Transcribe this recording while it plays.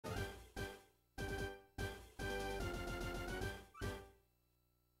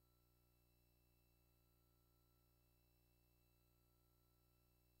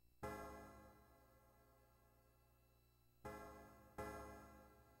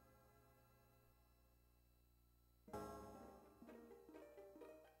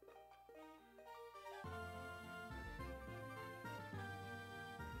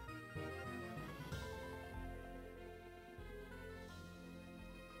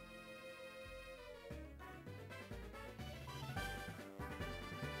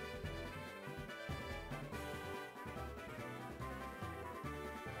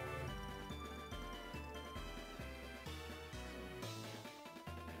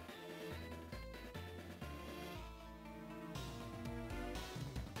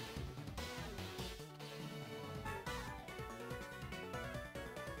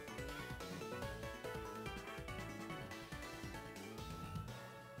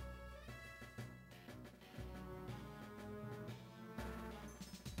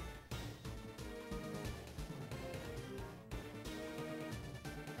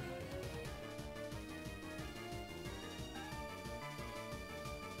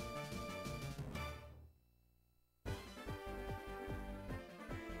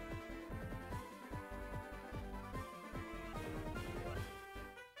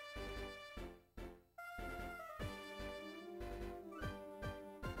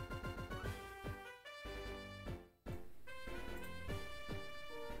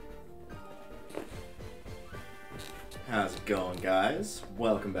How's it going, guys?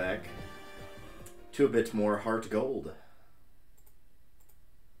 Welcome back to a bit more HeartGold.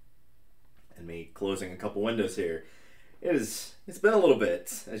 And me closing a couple windows here. It's been a little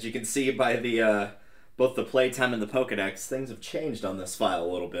bit. As you can see by the both the playtime and the Pokédex, things have changed on this file a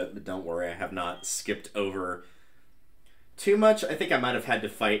little bit, but don't worry, I have not skipped over too much. I think I might have had to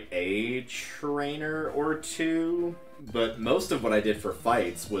fight a trainer or two, but most of what I did for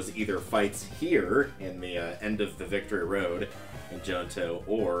fights was either fights here in the end of the Victory Road in Johto,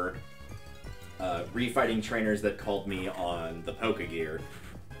 or refighting trainers that called me on the Pokegear.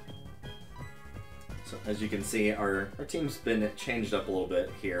 So as you can see, our team's been changed up a little bit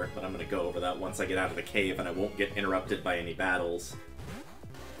here, but I'm going to go over that once I get out of the cave and I won't get interrupted by any battles.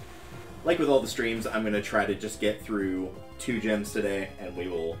 Like with all the streams, I'm going to try to just get through 2 gems today, and we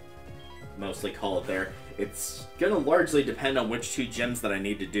will mostly call it there. It's going to largely depend on which 2 gems that I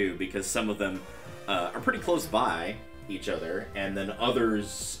need to do, because some of them are pretty close by each other, and then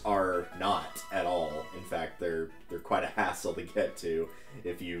others are not at all. In fact, they're quite a hassle to get to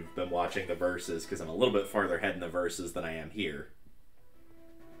if you've been watching the verses, because I'm a little bit farther ahead in the verses than I am here.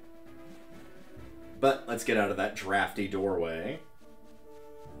 But let's get out of that drafty doorway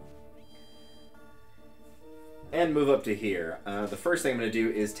and move up to here. The first thing I'm going to do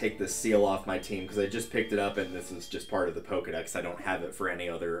is take the seal off my team, because I just picked it up and this is just part of the Pokédex. I don't have it for any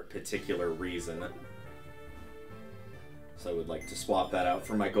other particular reason. So I would like to swap that out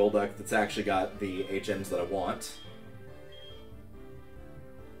for my Golduck that's actually got the HMs that I want.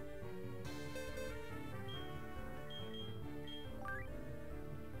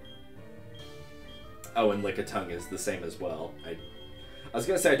 Oh, and Lickitung is the same as well. I was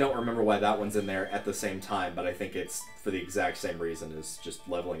going to say I don't remember why that one's in there at the same time, but I think it's for the exact same reason, is just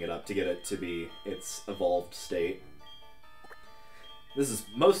leveling it up to get it to be its evolved state. This is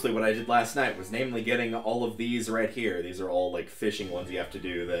mostly what I did last night, was namely getting all of these right here. These are all like fishing ones you have to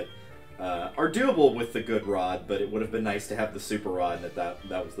do that are doable with the good rod, but it would have been nice to have the super rod, and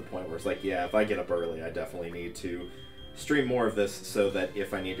that was the point where it's like, yeah, if I get up early, I definitely need to stream more of this so that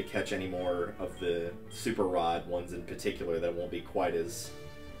if I need to catch any more of the super rod ones in particular, that won't be quite as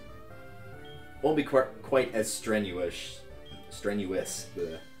strenuous.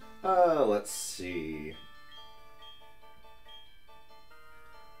 Let's see.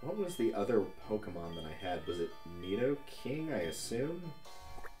 What was the other Pokemon that I had? Was it Nidoking, I assume?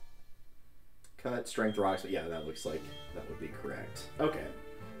 Cut, Strength Rocks. Yeah, that looks like that would be correct. Okay.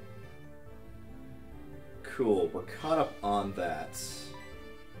 Cool, we're caught up on that.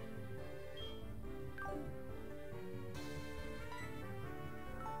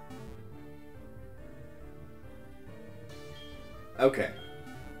 Okay.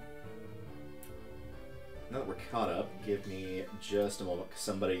 Now that we're caught up, give me just a moment, because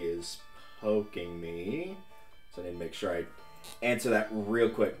somebody is poking me. So I need to make sure I answer that real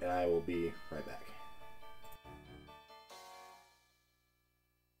quick, and I will be right back.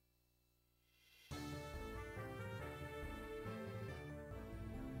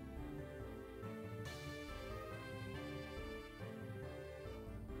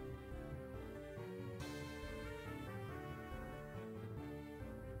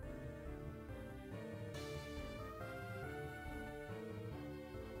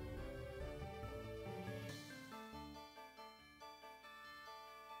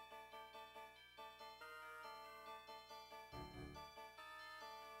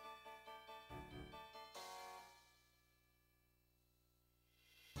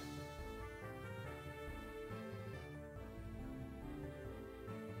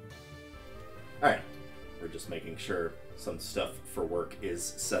 Alright, we're just making sure some stuff for work is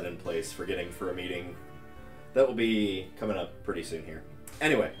set in place for getting for a meeting that will be coming up pretty soon here.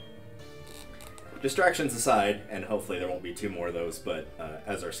 Anyway, distractions aside, and hopefully there won't be 2 more of those, but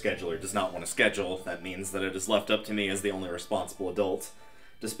as our scheduler does not want to schedule, that means that it is left up to me as the only responsible adult,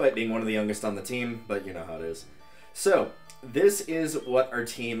 despite being one of the youngest on the team, but you know how it is. So, this is what our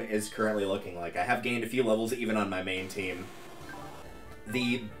team is currently looking like. I have gained a few levels even on my main team.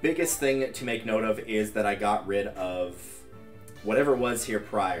 The biggest thing to make note of is that I got rid of whatever was here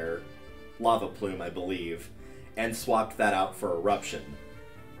prior, Lava Plume, I believe, and swapped that out for Eruption.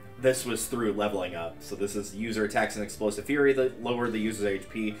 This was through leveling up, so this is user attacks and Explosive Fury. The lower the user's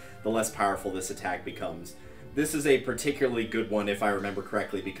HP, the less powerful this attack becomes. This is a particularly good one, if I remember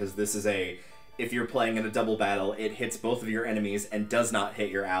correctly, because this is a, if you're playing in a double battle, it hits both of your enemies and does not hit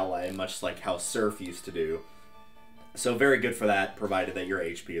your ally, much like how Surf used to do. So very good for that, provided that your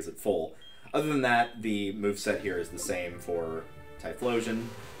HP is at full. Other than that, the moveset here is the same for Typhlosion.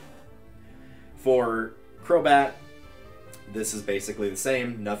 For Crobat, this is basically the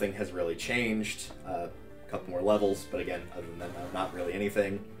same. Nothing has really changed. couple more levels, but again, other than that, not really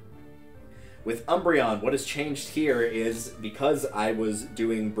anything. With Umbreon, what has changed here is because I was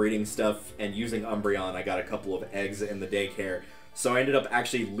doing breeding stuff and using Umbreon, I got a couple of eggs in the daycare, so I ended up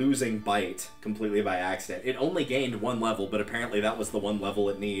actually losing Bite completely by accident. It only gained 1 level, but apparently that was the 1 level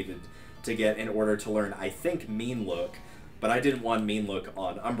it needed to get in order to learn, I think, Mean Look, but I didn't want Mean Look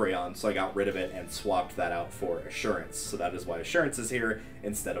on Umbreon, so I got rid of it and swapped that out for Assurance, so that is why Assurance is here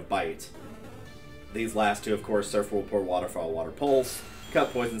instead of Bite. These last two, of course, Surf, Whirlpool, Waterfall, Water Pulse,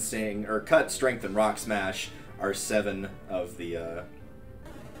 Cut, Poison Sting, or Cut, Strength, and Rock Smash are 7 of the, oh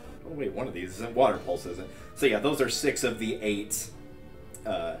wait, one of these isn't Water Pulse, is it? So yeah, those are 6 of the 8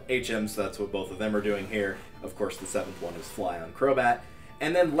 HMs, so that's what both of them are doing here. Of course, the 7th one is Fly on Crobat.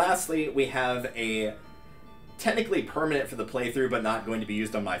 And then lastly, we have a technically permanent for the playthrough, but not going to be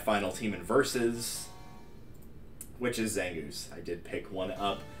used on my final team in Versus, which is Zangoose. I did pick one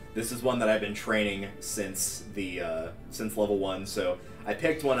up. This is one that I've been training since since level 1, so I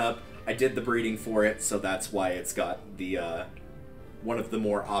picked one up, I did the breeding for it, so that's why it's got the one of the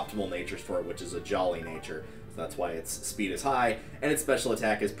more optimal natures for it, which is a Jolly nature. So that's why its speed is high, and its special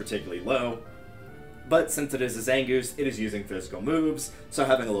attack is particularly low. But since it is a Zangoose, it is using physical moves, so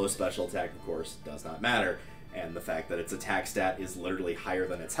having a low special attack, of course, does not matter. And the fact that its attack stat is literally higher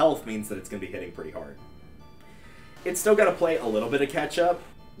than its health means that it's going to be hitting pretty hard. It's still got to play a little bit of catch-up,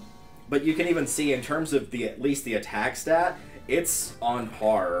 but you can even see in terms of at least the attack stat, it's on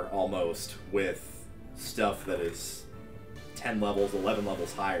par almost with stuff that is 10 levels, 11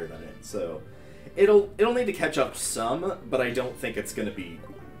 levels higher than it. So it'll need to catch up some, but I don't think it's going to be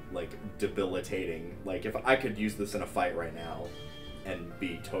like debilitating. Like if I could use this in a fight right now and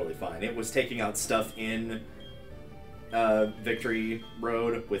be totally fine. It was taking out stuff in Victory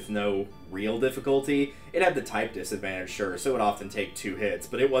Road with no real difficulty. It had the type disadvantage, sure, so it would often take 2 hits,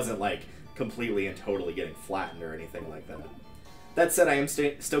 but it wasn't like completely and totally getting flattened or anything like that. That said, I am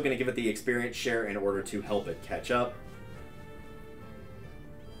still going to give it the experience share in order to help it catch up.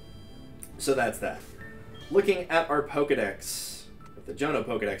 So that's that. Looking at our Pokedex, with the Johto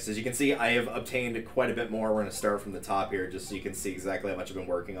Pokedex, as you can see, I have obtained quite a bit more. We're going to start from the top here just so you can see exactly how much I've been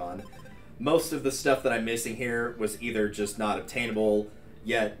working on. Most of the stuff that I'm missing here was either just not obtainable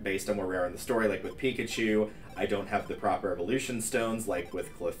yet based on where we are in the story, like with Pikachu. I don't have the proper evolution stones, like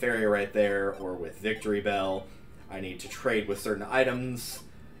with Clefairy right there, or with Victory Bell. I need to trade with certain items,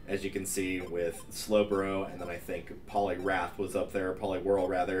 as you can see with Slowbro, and then I think Poliwrath was up there, Poliwhirl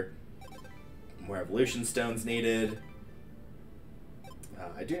rather. More evolution stones needed.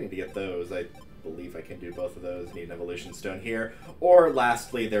 I do need to get those. I believe I can do both of those. Need an evolution stone here. Or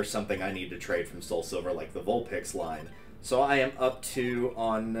lastly, there's something I need to trade from Soul Silver, like the Vulpix line. So I am up to,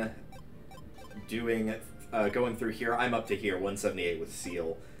 on doing, going through here, I'm up to here, 178 with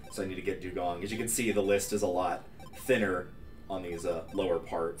Seal. So I need to get Dugong. As you can see, the list is a lot thinner on these lower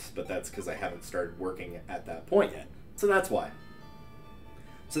parts, but that's because I haven't started working at that point yet. So that's why.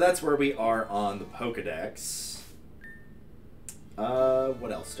 So that's where we are on the Pokedex.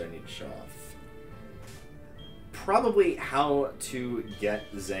 What else do I need to show off? Probably how to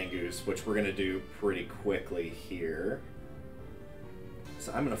get Zangoose, which we're going to do pretty quickly here.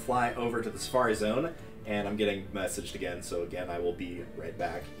 So I'm going to fly over to the Safari Zone, and I'm getting messaged again, so again, I will be right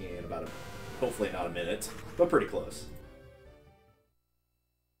back in about hopefully not a minute, but pretty close.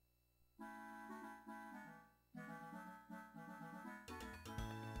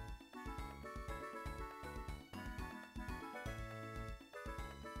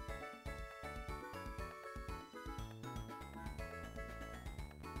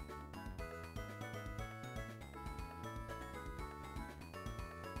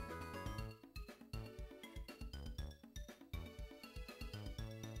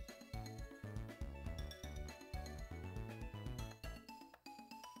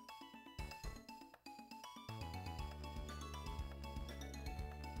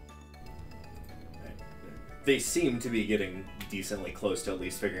 They seem to be getting decently close to at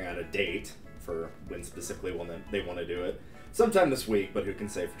least figuring out a date for when specifically they want to do it. Sometime this week, but who can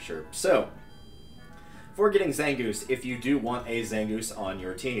say for sure. So, for getting Zangoose, if you do want a Zangoose on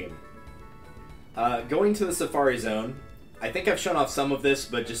your team, going to the Safari Zone, I think I've shown off some of this,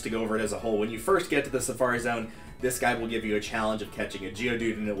 but just to go over it as a whole, when you first get to the Safari Zone, this guy will give you a challenge of catching a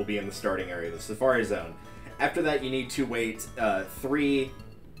Geodude, and it will be in the starting area of the Safari Zone. After that, you need to wait 3...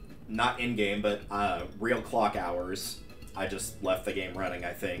 not in-game, but real clock hours. I just left the game running,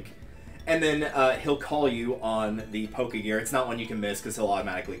 I think. And then he'll call you on the Pokegear. It's not one you can miss because he'll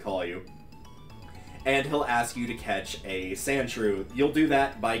automatically call you. And he'll ask you to catch a Sandshrew. You'll do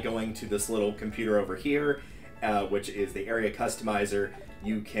that by going to this little computer over here, which is the area customizer.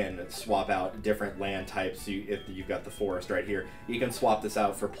 You can swap out different land types. If you've got the forest right here, you can swap this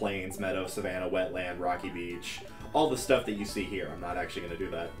out for plains, meadow, savanna, wetland, rocky beach, all the stuff that you see here. I'm not actually going to do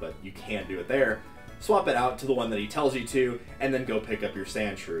that, but you can do it there. Swap it out to the one that he tells you to, and then go pick up your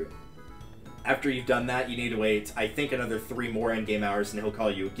sand shrew. After you've done that, you need to wait, I think, another 3 more endgame hours, and he'll call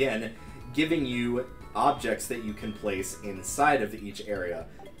you again, giving you objects that you can place inside of each area.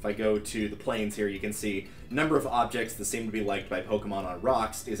 If I go to the plains here, you can see number of objects that seem to be liked by Pokemon on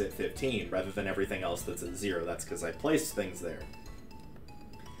rocks is at 15, rather than everything else that's at 0. That's because I placed things there.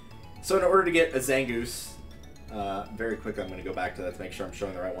 So in order to get a Zangoose, very quickly I'm going to go back to that to make sure I'm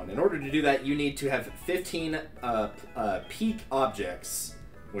showing the right one. In order to do that, you need to have 15 peak objects,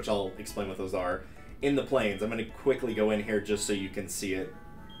 which I'll explain what those are, in the plains. I'm going to quickly go in here just so you can see it.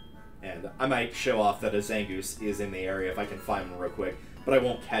 And I might show off that a Zangoose is in the area if I can find one real quick, but I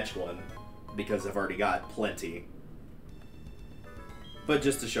won't catch one because I've already got plenty. But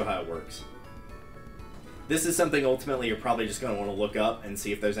just to show how it works. This is something ultimately you're probably just going to want to look up and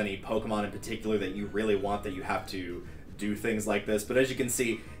see if there's any Pokemon in particular that you really want that you have to do things like this. But as you can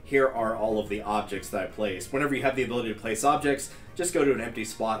see, here are all of the objects that I placed. Whenever you have the ability to place objects, just go to an empty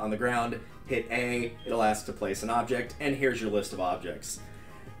spot on the ground, hit A, it'll ask to place an object, and here's your list of objects.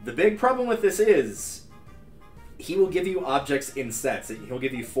 The big problem with this is he will give you objects in sets. He'll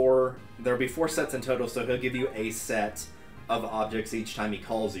give you there'll be 4 sets in total, so he'll give you a set of objects each time he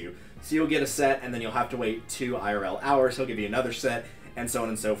calls you. So you'll get a set, and then you'll have to wait 2 IRL hours. He'll give you another set, and so on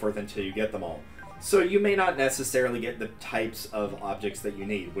and so forth until you get them all. So you may not necessarily get the types of objects that you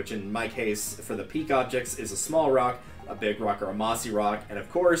need, which in my case, for the peak objects, is a small rock, a big rock, or a mossy rock, and of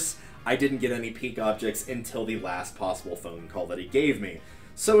course, I didn't get any peak objects until the last possible phone call that he gave me.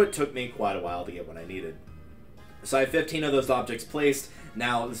 So it took me quite a while to get what I needed. So I have 15 of those objects placed.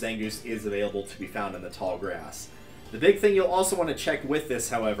 Now Zangoose is available to be found in the tall grass. The big thing you'll also want to check with this,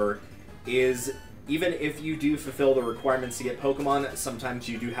 however, is even if you do fulfill the requirements to get Pokemon, sometimes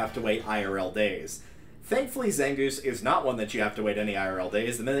you do have to wait IRL days. Thankfully, Zangoose is not one that you have to wait any IRL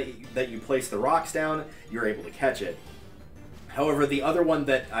days. The minute that you place the rocks down, you're able to catch it. However, the other one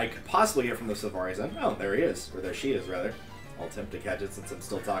that I could possibly get from the Safari Zone... Oh, there he is. Or there she is, rather. I'll attempt to catch it since I'm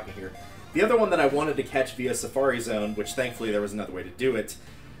still talking here. The other one that I wanted to catch via Safari Zone, which thankfully there was another way to do it,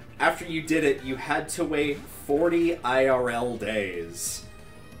 after you did it, you had to wait 40 IRL days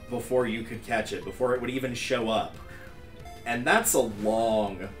before you could catch it, before it would even show up. And that's a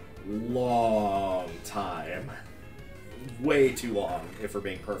long, long time. Way too long, if we're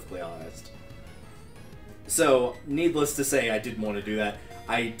being perfectly honest. So, needless to say, I didn't want to do that.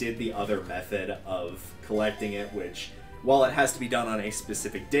 I did the other method of collecting it, which, while it has to be done on a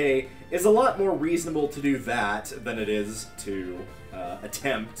specific day, is a lot more reasonable to do that than it is to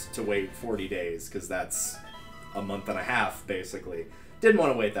attempt to wait 40 days, because that's a month and a half, basically. Didn't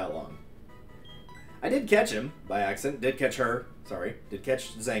want to wait that long. I did catch him by accident. Did catch her. Sorry. Did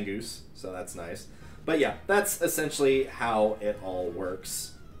catch Zangoose, so that's nice. But yeah, that's essentially how it all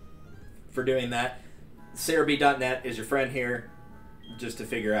works. For doing that, Cerebi.net is your friend here, just to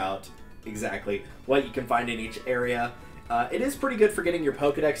figure out exactly what you can find in each area. It is pretty good for getting your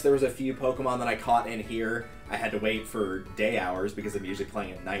Pokedex. There was a few Pokemon that I caught in here. I had to wait for day hours because I'm usually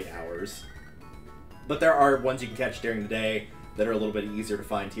playing at night hours. But there are ones you can catch during the day that are a little bit easier to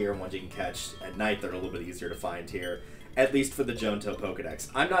find here, and ones you can catch at night that are a little bit easier to find here, at least for the Johto Pokedex.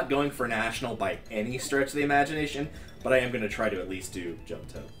 I'm not going for National by any stretch of the imagination, but I am going to try to at least do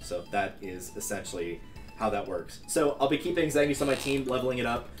Johto. So that is essentially how that works. So I'll be keeping Zangoose on my team, leveling it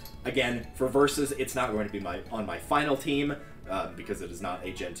up. Again, for Versus, it's not going to be on my final team, because it is not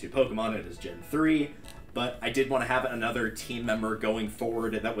a Gen 2 Pokemon, it is Gen 3, but I did want to have another team member going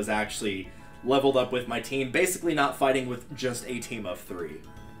forward that was actually leveled up with my team, basically not fighting with just a team of 3.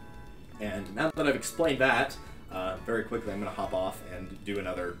 And now that I've explained that, very quickly I'm going to hop off and do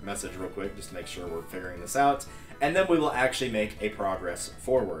another message real quick, just to make sure we're figuring this out, and then we will actually make a progress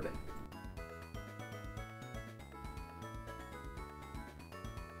forward.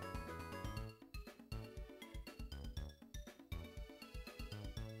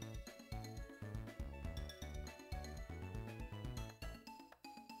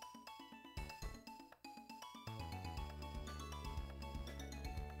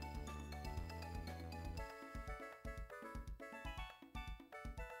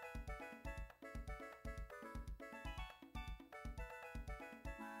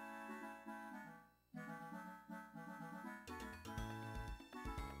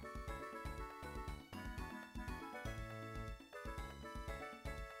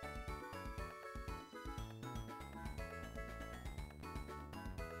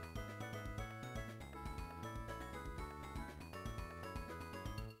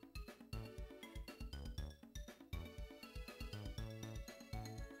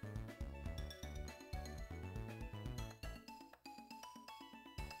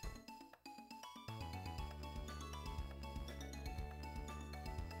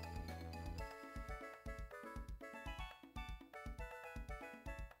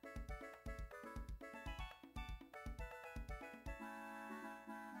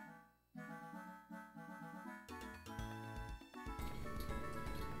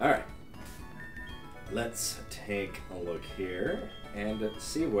 Alright. Let's take a look here and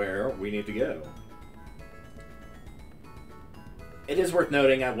see where we need to go. It is worth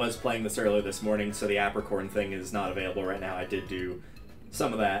noting I was playing this earlier this morning, so the apricorn thing is not available right now. I did do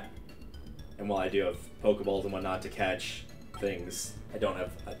some of that. And while I do have Pokeballs and whatnot to catch things, I don't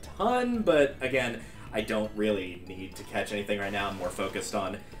have a ton, but again, I don't really need to catch anything right now. I'm more focused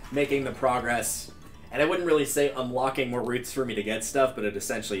on making the progress. And I wouldn't really say unlocking more routes for me to get stuff, but it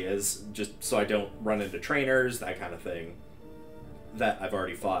essentially is just so I don't run into trainers, that kind of thing that I've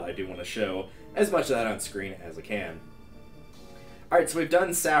already fought. I do want to show as much of that on screen as I can. Alright, so we've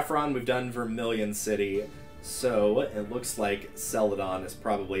done Saffron, we've done Vermilion City, so it looks like Celadon is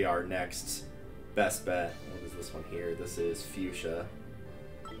probably our next best bet. What is this one here? This is Fuchsia.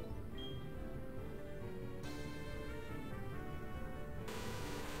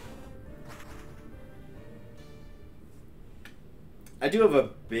 I do have a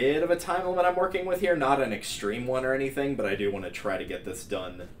bit of a time limit I'm working with here, not an extreme one or anything, but I do want to try to get this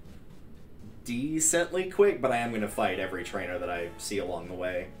done decently quick, but I am going to fight every trainer that I see along the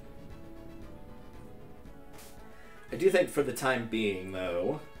way. I do think for the time being,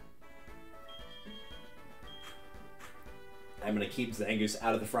 though, I'm going to keep Zangoose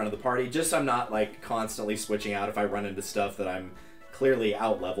out of the front of the party, just so I'm not, like, constantly switching out if I run into stuff that I'm clearly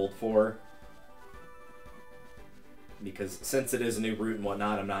out-leveled for. Because since it is a new route and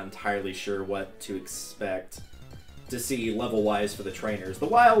whatnot, I'm not entirely sure what to expect to see level-wise for the trainers. The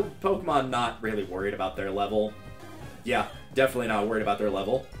wild Pokemon, not really worried about their level. Yeah, definitely not worried about their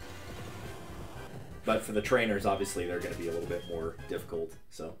level. But for the trainers, obviously, they're going to be a little bit more difficult.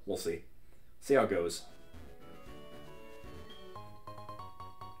 So, we'll see. See how it goes.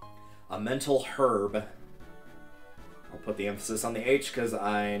 A mental herb. I'll put the emphasis on the H because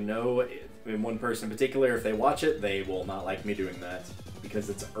I know in one person in particular, if they watch it, they will not like me doing that. Because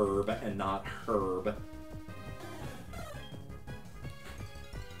it's herb and not herb.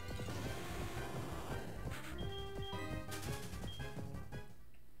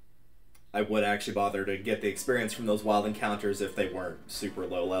 I would actually bother to get the experience from those wild encounters if they weren't super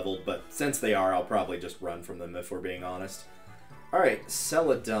low leveled, but since they are, I'll probably just run from them if we're being honest. Alright,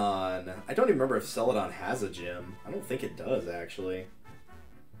 Celadon. I don't even remember if Celadon has a gym. I don't think it does, actually.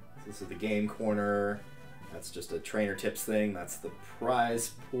 This is the game corner. That's just a trainer tips thing. That's the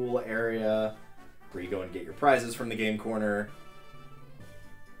prize pool area where you go and get your prizes from the game corner.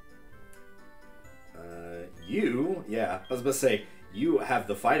 Yeah, I was about to say, you have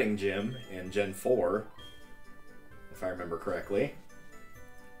the fighting gym in Gen 4, if I remember correctly.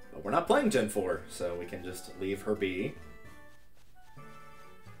 But we're not playing Gen 4, so we can just leave her be.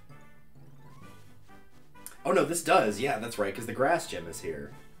 Oh no, this does. Yeah, that's right, because the grass gym is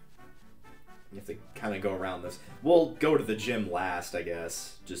here. You have to kind of go around this. We'll go to the gym last, I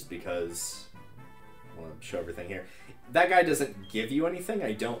guess, just because I want to show everything here. That guy doesn't give you anything,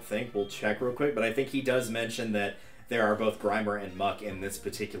 I don't think. We'll check real quick, but I think he does mention that there are both Grimer and Muck in this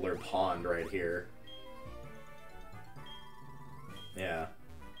particular pond right here. Yeah.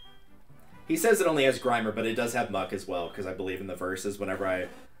 He says it only has Grimer, but it does have Muck as well, because I believe in the verses, whenever I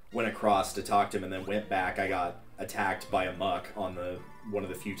went across to talk to him and then went back, I got attacked by a Muck on one of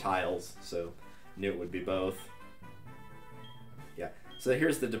the few tiles, so knew it would be both. Yeah. So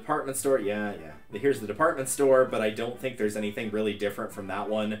here's the department store. Yeah. Here's the department store, but I don't think there's anything really different from that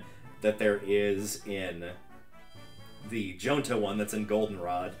one that there is in the Jonto one that's in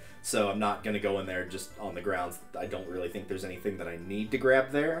Goldenrod. So I'm not going to go in there just on the grounds. I don't really think there's anything that I need to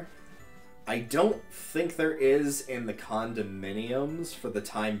grab there. I don't think there is in the condominiums for the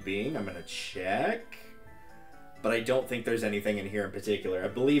time being. I'm going to check. But I don't think there's anything in here in particular. I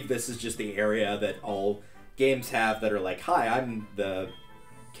believe this is just the area that all games have that are like, hi, I'm the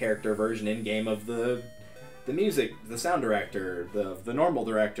character version in-game of the music, the sound director, the normal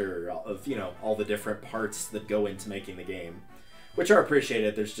director, of, you know, all the different parts that go into making the game. Which are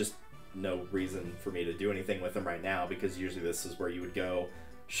appreciated. There's just no reason for me to do anything with them right now, because usually this is where you would go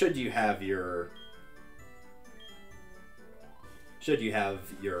should you have your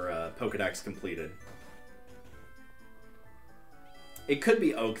Pokedex completed. It could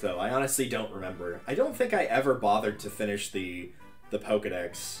be Oak, though. I honestly don't remember. I don't think I ever bothered to finish the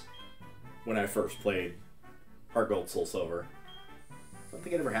Pokedex when I first played HeartGold Soul Silver. I don't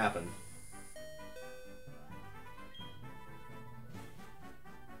think it ever happened.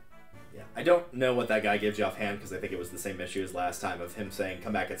 Yeah, I don't know what that guy gives you offhand, because I think it was the same issue as last time of him saying,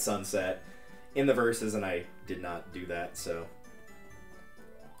 come back at sunset in the verses, and I did not do that, so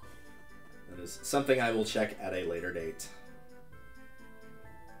that is something I will check at a later date.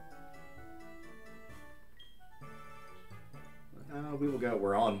 we will go.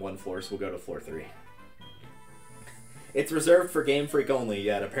 We're on one floor, so we'll go to floor 3. It's reserved for Game Freak only,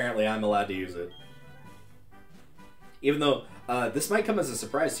 yet apparently I'm allowed to use it. Even though, this might come as a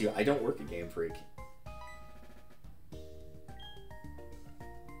surprise to you, I don't work at Game Freak.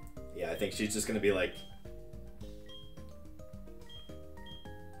 Yeah, I think she's just gonna be like...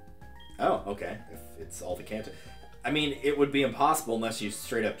 Oh, okay. If it's all the Kanto... I mean, it would be impossible unless you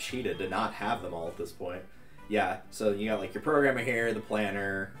straight up cheated to not have them all at this point. Yeah, so you got like your programmer here, the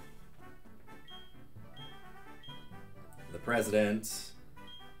planner, the president.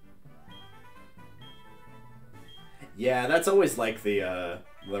 Yeah, that's always like the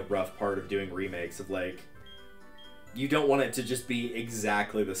rough part of doing remakes of like, you don't want it to just be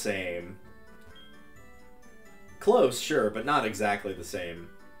exactly the same. Close, sure, but not exactly the same.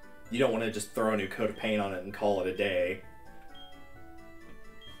 You don't want to just throw a new coat of paint on it and call it a day.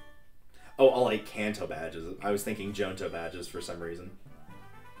 Oh, all like Kanto badges. I was thinking Johto badges for some reason.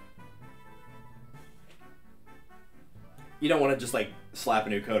 You don't want to just like slap a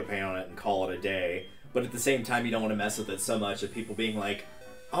new coat of paint on it and call it a day. But at the same time, you don't want to mess with it so much of people being like,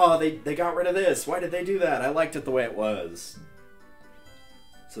 oh, they got rid of this. Why did they do that? I liked it the way it was.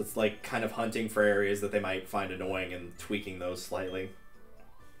 So it's like kind of hunting for areas that they might find annoying and tweaking those slightly.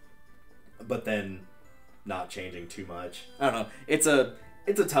 But then not changing too much. I don't know. It's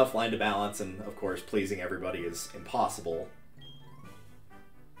a tough line to balance, and of course pleasing everybody is impossible.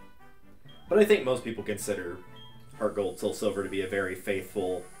 But I think most people consider HeartGold Soul Silver to be a very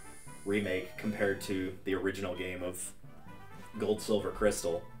faithful remake compared to the original game of Gold, Silver,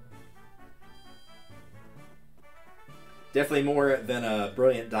 Crystal. Definitely more than a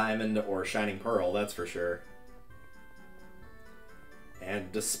Brilliant Diamond or Shining Pearl, that's for sure.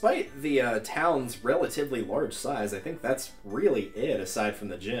 And despite the town's relatively large size, I think that's really it, aside from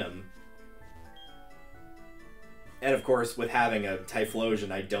the gym. And of course, with having a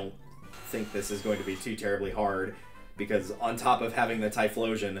Typhlosion, I don't think this is going to be too terribly hard, because on top of having the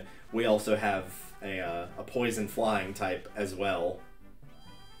Typhlosion, we also have a Poison Flying type as well.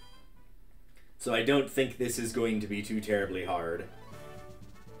 So I don't think this is going to be too terribly hard.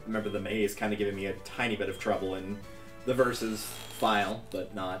 Remember, the maze kind of giving me a tiny bit of trouble in the versus file,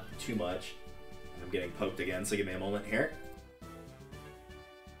 but not too much. I'm getting poked again, so give me a moment here.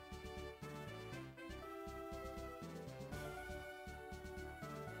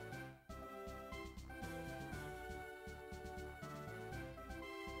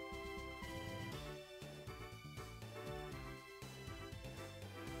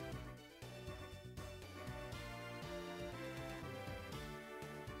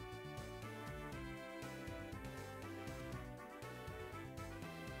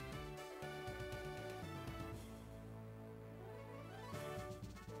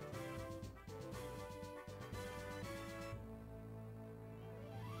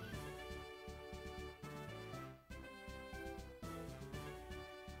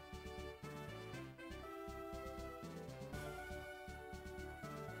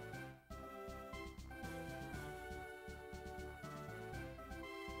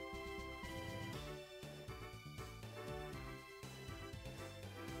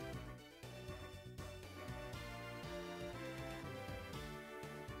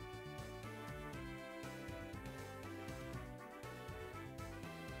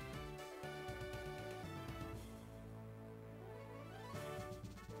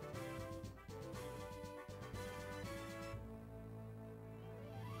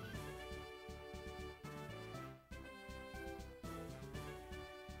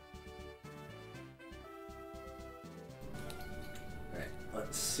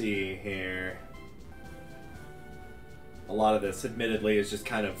 Let's see here. A lot of this, admittedly, is just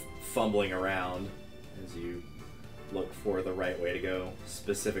kind of fumbling around as you look for the right way to go,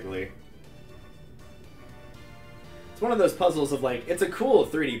 specifically. It's one of those puzzles of, like, it's a cool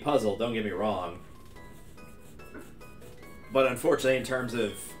 3D puzzle, don't get me wrong. But unfortunately, in terms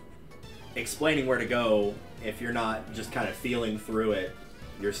of explaining where to go, if you're not just kind of feeling through it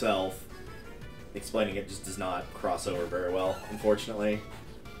yourself, explaining it just does not cross over very well, unfortunately.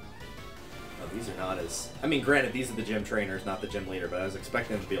 Oh, these are not as... I mean, granted, these are the gym trainers, not the gym leader, but I was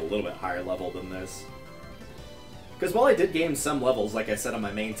expecting them to be a little bit higher level than this. Because while I did gain some levels, like I said, on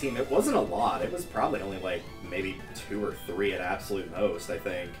my main team, it wasn't a lot. It was probably only, like, maybe 2 or 3 at absolute most, I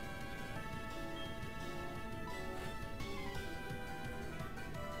think.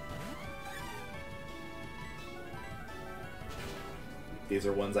 These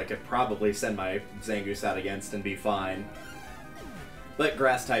are ones I could probably send my Zangoose out against and be fine. But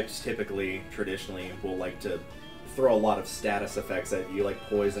grass types typically, traditionally, will like to throw a lot of status effects at you, like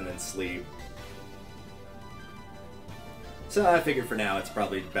poison and sleep. So I figured for now it's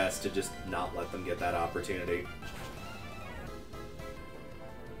probably best to just not let them get that opportunity.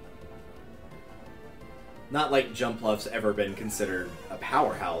 Not like Jumpluff's ever been considered a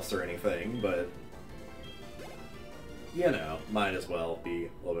powerhouse or anything, but, you know, might as well be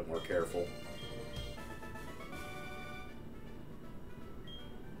a little bit more careful.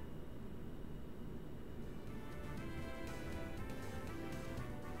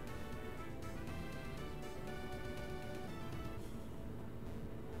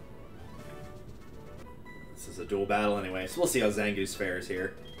 This is a dual battle anyway, so we'll see how Zangoose fares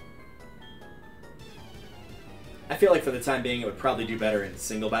here. I feel like for the time being it would probably do better in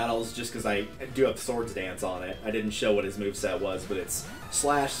single battles, just because I do have Swords Dance on it. I didn't show what his moveset was, but it's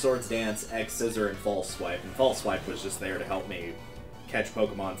Slash, Swords Dance, X Scissor, and False Swipe. And False Swipe was just there to help me catch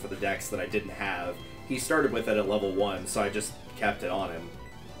Pokemon for the decks that I didn't have. He started with it at level 1, so I just kept it on him.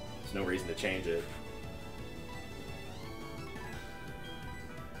 There's no reason to change it.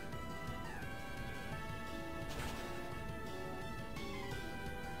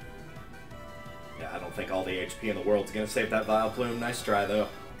 I don't think all the HP in the world is going to save that Vileplume. Nice try, though.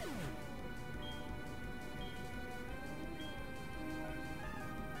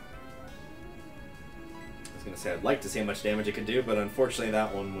 I was going to say I'd like to see how much damage it could do, but unfortunately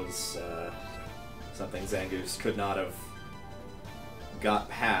that one was something Zangoose could not have got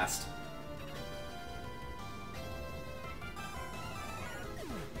past.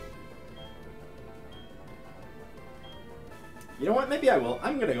 You know what? Maybe I will.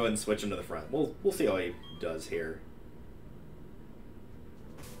 I'm gonna go ahead and switch him to the front. We'll see how he does here.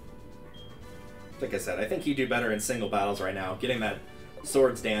 Like I said, I think he'd do better in single battles right now. Getting that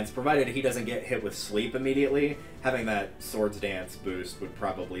Swords Dance, provided he doesn't get hit with Sleep immediately, having that Swords Dance boost would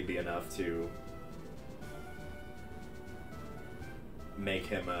probably be enough to make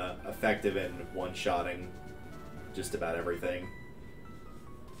him effective in one-shotting just about everything.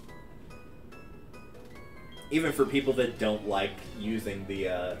 Even for people that don't like using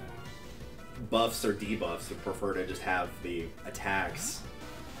the buffs or debuffs, would prefer to just have the attacks,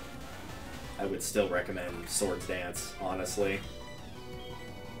 I would still recommend Swords Dance, honestly.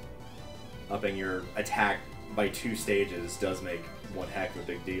 Upping your attack by 2 stages does make one heck of a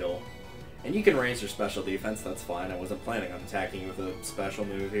big deal. And you can raise your special defense, that's fine. I wasn't planning on attacking you with a special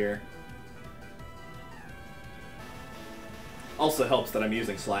move here. Also helps that I'm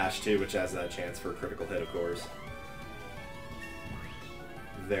using Slash too, which has that chance for a critical hit, of course.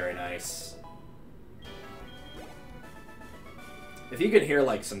 Very nice. If you could hear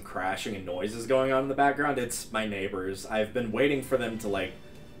like some crashing and noises going on in the background, it's my neighbors. I've been waiting for them to like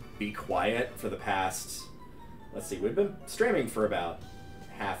be quiet for the past, let's see, we've been streaming for about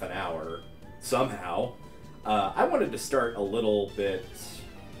half an hour somehow. I wanted to start a little bit,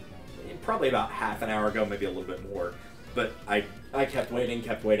 probably about half an hour ago, maybe a little bit more. But I kept waiting,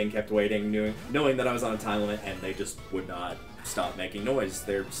 knowing that I was on a time limit, and they just would not stop making noise.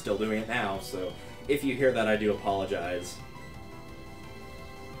 They're still doing it now, so if you hear that, I do apologize.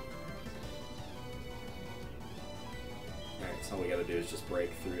 Alright, so all we gotta do is just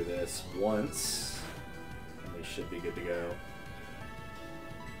break through this once, and we should be good to go.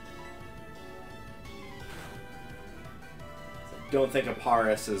 Don't think a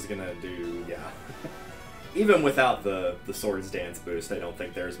Paris is gonna do, yeah. Even without the Swords Dance boost, I don't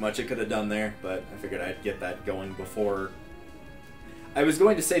think there's much it could have done there, but I figured I'd get that going before. I was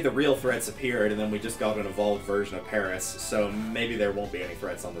going to say the real threats appeared, and then we just got an evolved version of Paris, so maybe there won't be any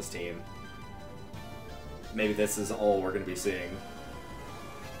threats on this team. Maybe this is all we're going to be seeing.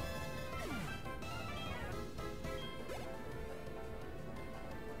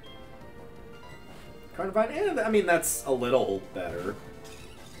 Carnivine, I mean, that's a little better.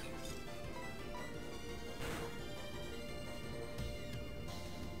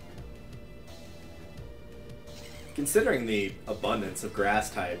 Considering the abundance of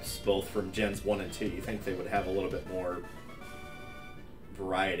grass types, both from Gens 1 and 2, you think they would have a little bit more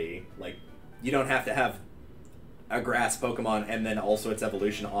variety. Like, you don't have to have a grass Pokemon and then also its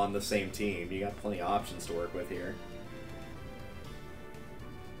evolution on the same team. You got plenty of options to work with here.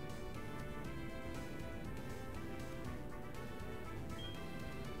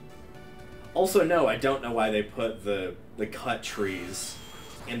 Also, no, I don't know why they put the cut trees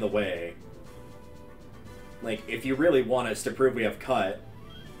in the way. Like, if you really want us to prove we have cut,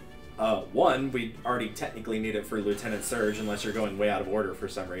 one, we already technically need it for Lieutenant Surge, unless you're going way out of order for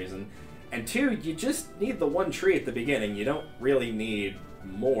some reason. And two, you just need the one tree at the beginning. You don't really need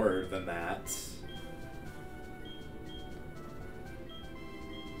more than that.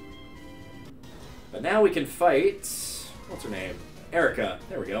 But now we can fight... What's her name? Erica.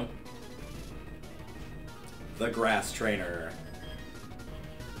 There we go. the grass trainer.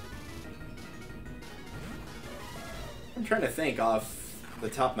 I'm trying to think off the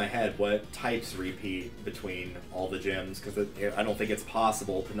top of my head what types repeat between all the gyms, because I don't think it's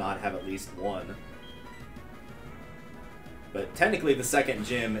possible to not have at least one. But technically the second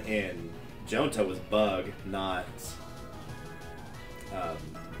gym in Johto was bug, not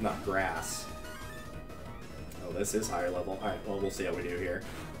grass. Oh, this is higher level. Alright, well, we'll see how we do here.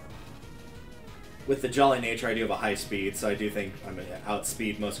 With the Jolly nature, I do have a high speed, so I do think I'm going to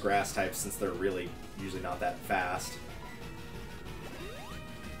outspeed most grass types since they're really usually not that fast.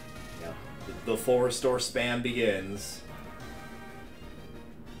 Yeah, the full restore spam begins.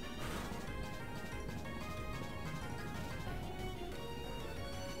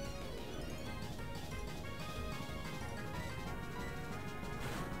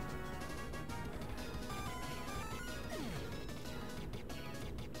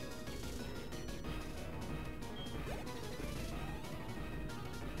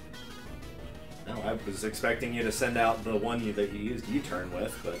 I was expecting you to send out the one that you used U-turn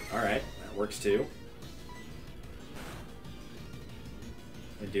with, but alright, that works too.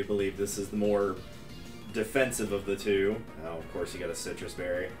 I do believe this is the more defensive of the two. Oh, of course you got a citrus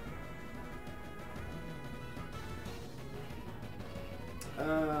berry.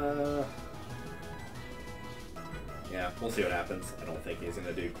 Yeah, we'll see what happens. I don't think he's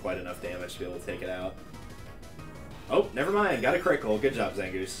going to do quite enough damage to be able to take it out. Oh, never mind. Got a critical. Good job,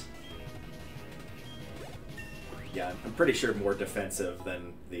 Zangoose. Yeah, I'm pretty sure more defensive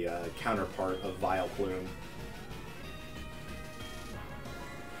than the counterpart of Vileplume.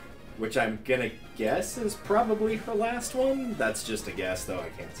 Which I'm gonna guess is probably her last one. That's just a guess, though. I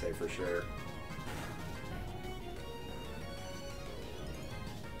can't say for sure.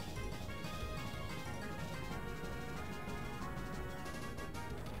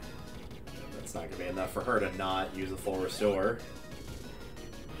 That's not gonna be enough for her to not use a full restore.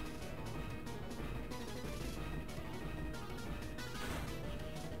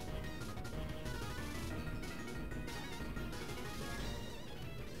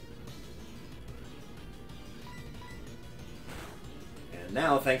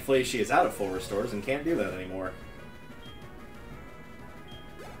 Now, thankfully, she is out of full restores and can't do that anymore.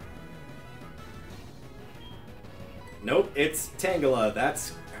 Nope, it's Tangela.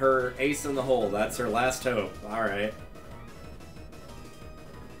 That's her ace in the hole. That's her last hope. Alright.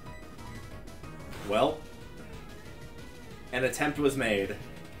 Well, an attempt was made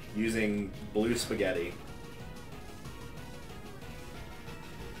using blue spaghetti.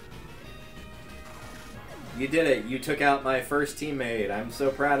 You did it. You took out my first teammate. I'm so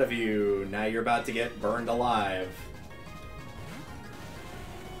proud of you. Now you're about to get burned alive.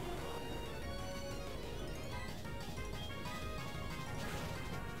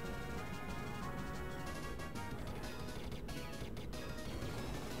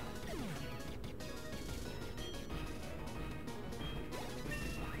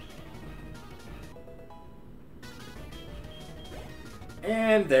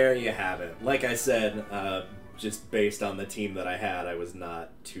 And there you have it. Like I said, just based on the team that I had, I was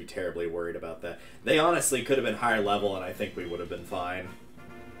not too terribly worried about that. They honestly could have been higher level, and I think we would have been fine.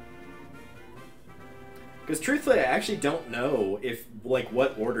 Because truthfully, I actually don't know if, like,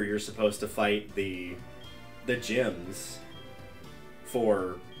 what order you're supposed to fight the gyms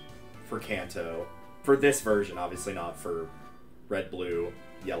for Kanto. For this version, obviously not for red, blue,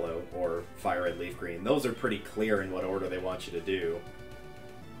 yellow, or fire red, leaf green. Those are pretty clear in what order they want you to do.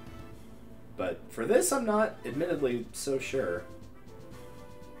 But for this, I'm not, admittedly, so sure.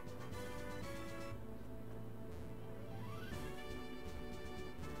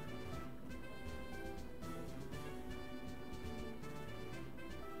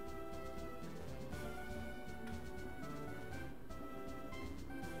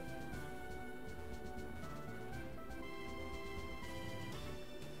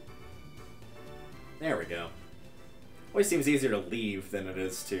 There we go. Always seems easier to leave than it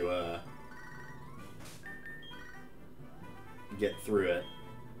is to, get through it.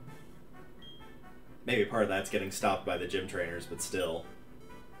 Maybe part of that's getting stopped by the gym trainers, but still.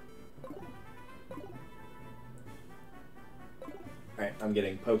 Alright, I'm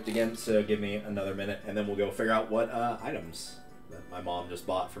getting poked again, so give me another minute, and then we'll go figure out what items that my mom just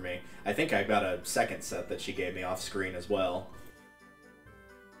bought for me. I think I got a second set that she gave me off screen as well.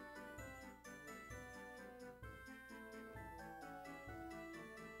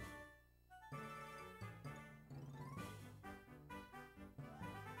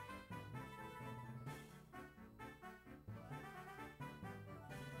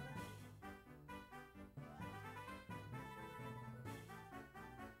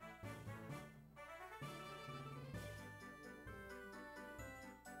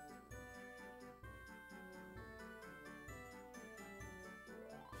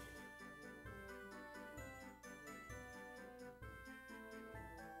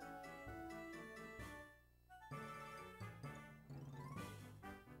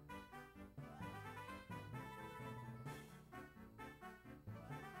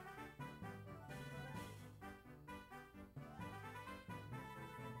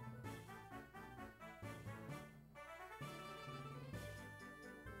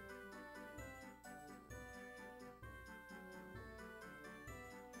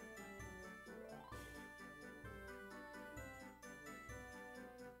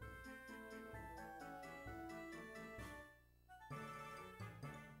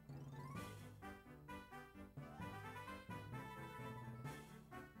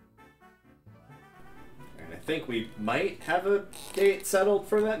 And I think we might have a date settled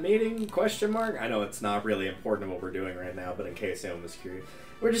for that meeting, question mark? I know it's not really important what we're doing right now, but in case anyone was curious.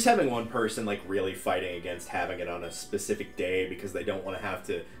 We're just having one person, like, really fighting against having it on a specific day because they don't want to have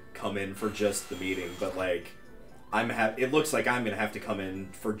to come in for just the meeting, but, like, it looks like I'm going to have to come in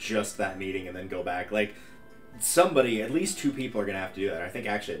for just that meeting and then go back. Like, somebody, at least 2 people are going to have to do that. I think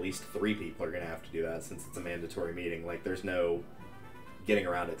actually at least 3 people are going to have to do that since it's a mandatory meeting. Like, there's no getting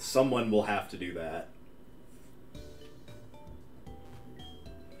around it. Someone will have to do that.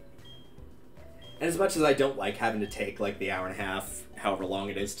 And as much as I don't like having to take, like, the hour and a half, however long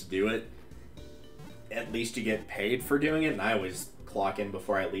it is to do it, at least you get paid for doing it, and I always clock in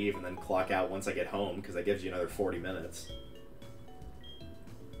before I leave and then clock out once I get home, because that gives you another 40 minutes.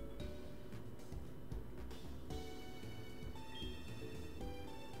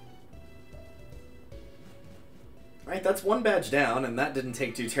 Alright, that's 1 badge down, and that didn't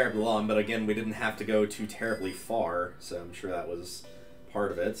take too terribly long, but again, we didn't have to go too terribly far, so I'm sure that was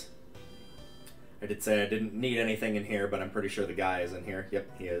part of it. I did say I didn't need anything in here, but I'm pretty sure the guy is in here.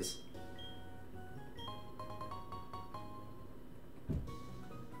 Yep, he is.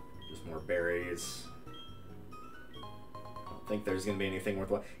 Just more berries. I don't think there's going to be anything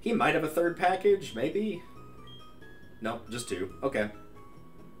worthwhile. He might have a 3rd package, maybe? No, just 2. Okay.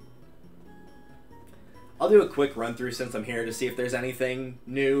 I'll do a quick run through since I'm here to see if there's anything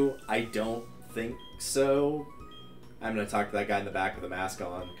new. I don't think so. I'm going to talk to that guy in the back with a mask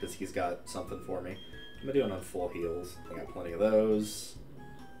on because he's got something for me. I'm going to do it on full heals. I got plenty of those.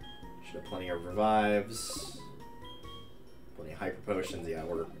 Should have plenty of revives. Plenty of hyper potions. Yeah,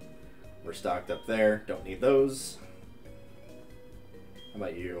 we're stocked up there. Don't need those. How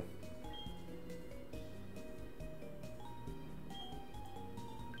about you?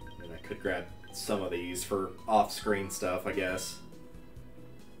 And I could grab some of these for off-screen stuff, I guess.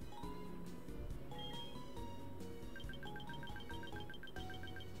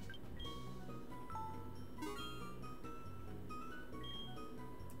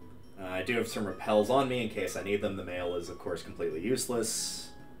 I do have some repels on me in case I need them. The mail is, of course, completely useless.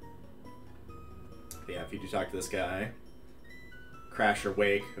 But yeah, if you do talk to this guy. Crash or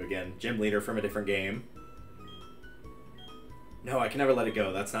Wake, who again, gym leader from a different game. No, I can never let it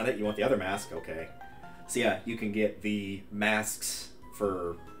go. That's not it. You want the other mask? Okay. So yeah, you can get the masks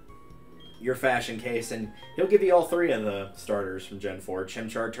for your fashion case, and he'll give you all 3 of the starters from Gen 4.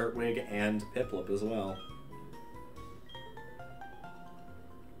 Chimchar, Turtwig, and Piplup as well.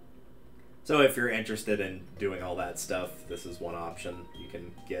 So if you're interested in doing all that stuff, this is one option you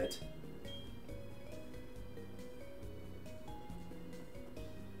can get.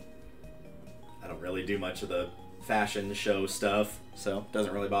 I don't really do much of the fashion show stuff, so it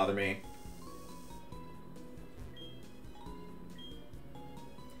doesn't really bother me.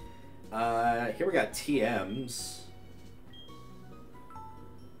 Here we got TMs.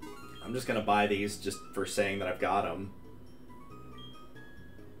 I'm just gonna buy these just for saying that I've got them.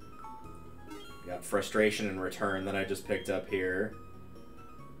 Got Frustration and Return that I just picked up here.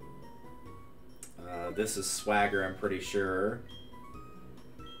 This is Swagger, I'm pretty sure.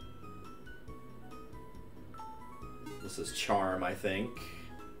 This is Charm, I think.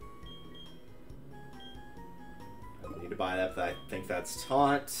 I don't need to buy that, but I think that's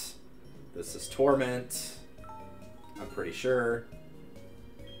Taunt. This is Torment. I'm pretty sure.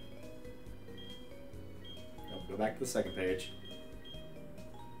 Nope, go back to the second page.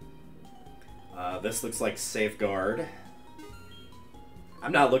 This looks like Safeguard.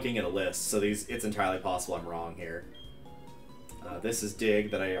 I'm not looking at a list, so it's entirely possible I'm wrong here. This is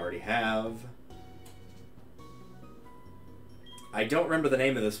Dig that I already have. I don't remember the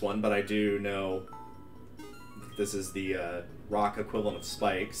name of this one, but I do know this is the rock equivalent of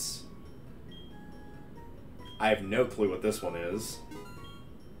Spikes. I have no clue what this one is.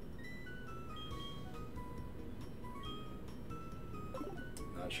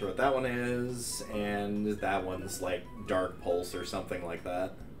 Not sure what that one is, and that one's like Dark Pulse or something like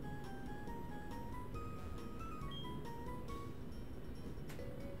that.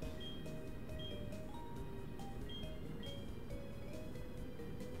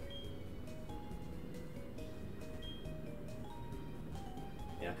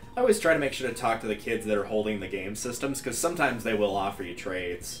 I always try to make sure to talk to the kids that are holding the game systems, because sometimes they will offer you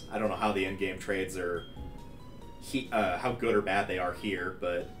trades. I don't know how the in-game trades are, how good or bad they are here,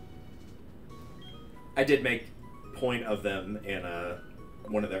 but I did make point of them in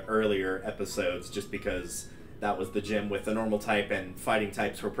one of the earlier episodes, just because that was the gym with the normal type, and fighting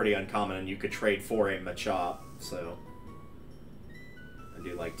types were pretty uncommon, and you could trade for a Machop, so I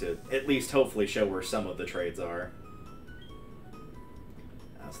do like to at least hopefully show where some of the trades are.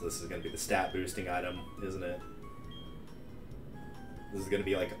 So this is going to be the stat boosting item, isn't it? This is going to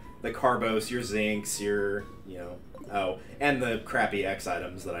be like the Carbos, your Zincs, your, you know... Oh, and the crappy X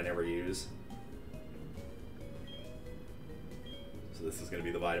items that I never use. So this is going to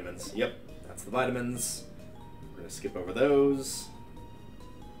be the vitamins. Yep, that's the vitamins. We're going to skip over those.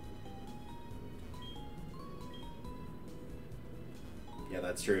 Yeah,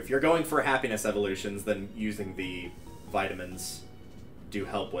 that's true. If you're going for happiness evolutions, then using the vitamins do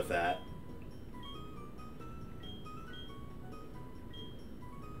help with that.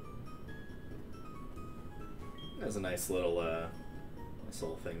 There's a nice little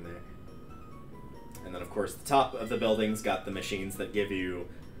thing there. And then, of course, the top of the building's got the machines that give you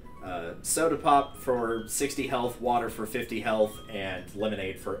soda pop for 60 health, water for 50 health, and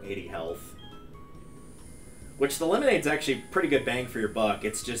lemonade for 80 health. Which the lemonade's actually pretty good bang for your buck.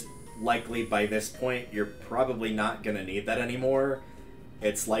 It's just likely by this point you're probably not going to need that anymore.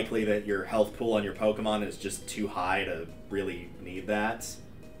 It's likely that your health pool on your Pokemon is just too high to really need that.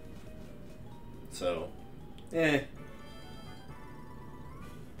 So, Alright,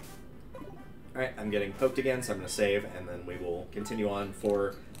 I'm getting poked again, so I'm going to save, and then we will continue on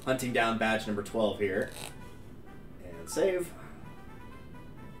for hunting down badge number 12 here. And save.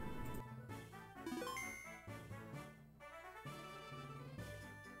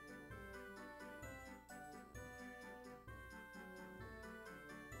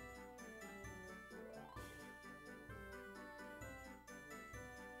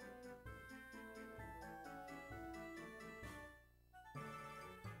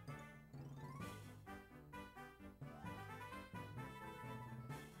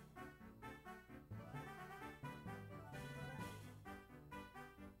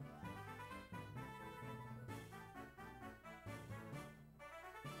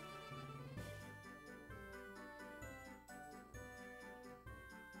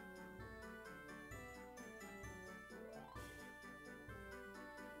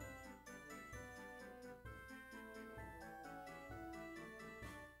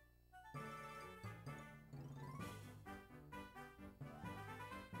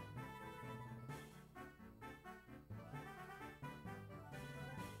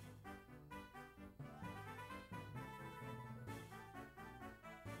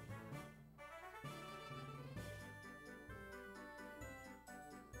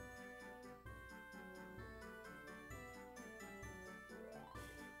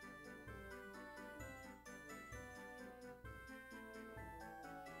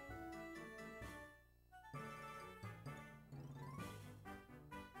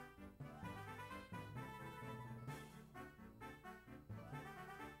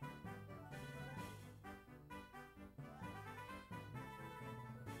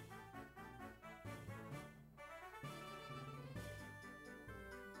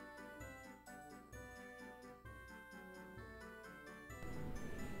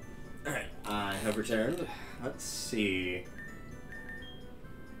 Alright, I have returned. Let's see.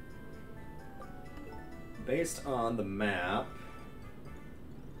 Based on the map...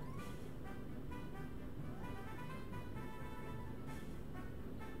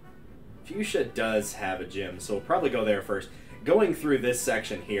 Fuchsia does have a gym, so we'll probably go there first. Going through this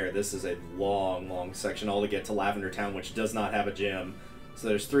section here, this is a long, long section, all to get to Lavender Town, which does not have a gym. So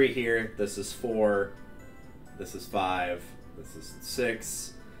there's 3 here, this is 4, this is 5, this is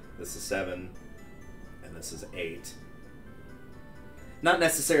 6... This is 7, and this is 8. Not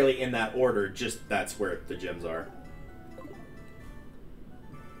necessarily in that order, just that's where the gyms are.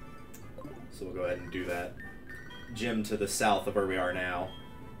 So we'll go ahead and do that. Gym to the south of where we are now.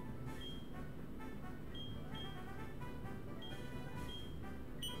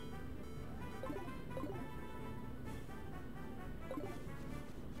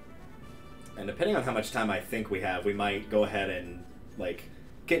 And depending on how much time I think we have, we might go ahead and,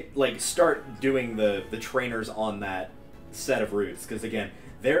 start doing the trainers on that set of routes, because again,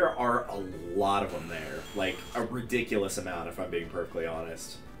 there are a lot of them there, like a ridiculous amount, if I'm being perfectly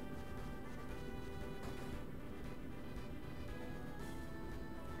honest.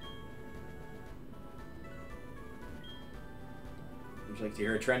 Would you like to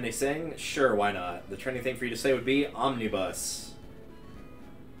hear a trendy sing? Sure, why not? The trendy thing for you to say would be omnibus.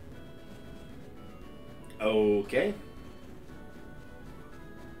 Okay.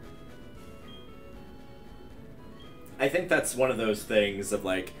 I think that's one of those things of,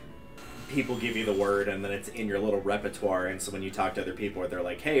 like, people give you the word and then it's in your little repertoire, and so when you talk to other people, they're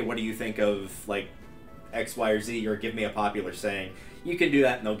like, hey, what do you think of, like, X, Y, or Z, or give me a popular saying. You can do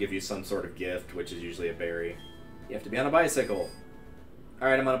that and they'll give you some sort of gift, which is usually a berry. You have to be on a bicycle.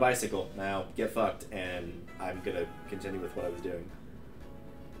 Alright, I'm on a bicycle. Now, get fucked, and I'm gonna continue with what I was doing.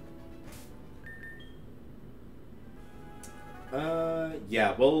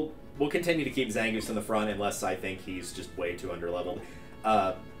 Yeah, we'll continue to keep Zangoose in the front unless I think he's just way too underleveled.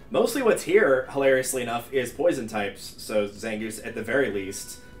 Mostly what's here, hilariously enough, is poison types, so Zangoose, at the very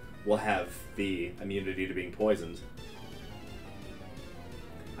least, will have the immunity to being poisoned.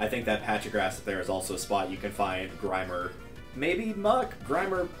 I think that patch of grass up there is also a spot you can find Grimer. Maybe Muck?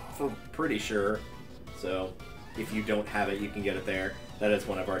 Grimer, for pretty sure. So, if you don't have it, you can get it there. That is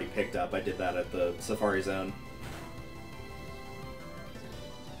one I've already picked up. I did that at the Safari Zone.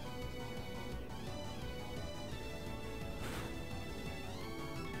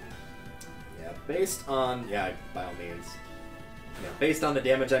 Based on, yeah, by all means. Yeah, based on the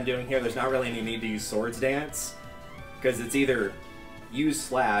damage I'm doing here, there's not really any need to use Swords Dance, because it's either use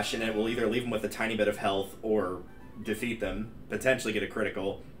Slash, and it will either leave them with a tiny bit of health, or defeat them, potentially get a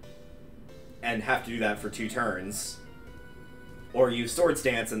critical, and have to do that for 2 turns, or use Swords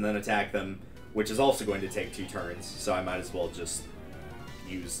Dance and then attack them, which is also going to take 2 turns, so I might as well just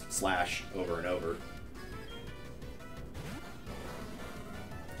use Slash over and over.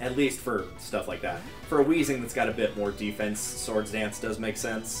 At least for stuff like that. For a Weezing that's got a bit more defense, Swords Dance does make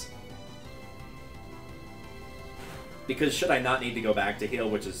sense. Because should I not need to go back to heal,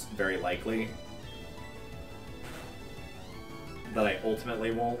 which is very likely, that I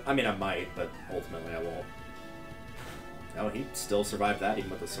ultimately won't. I mean, I might, but ultimately I won't. Oh, he still survived that even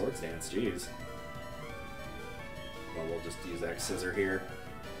with the Swords Dance, jeez. Well, we'll just use X Scissor here.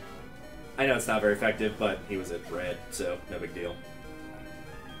 I know it's not very effective, but he was at red, so no big deal.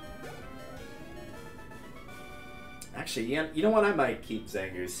 Actually, yeah, you know what? I might keep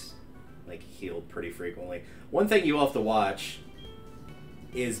Zangoose, like, healed pretty frequently. One thing you will have to watch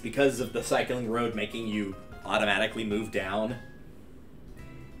is because of the cycling road making you automatically move down,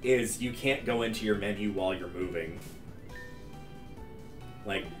 is you can't go into your menu while you're moving.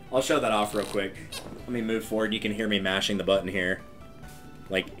 Like, I'll show that off real quick. Let me move forward. You can hear me mashing the button here.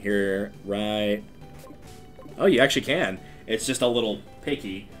 Like, here, right. Oh, you actually can. It's just a little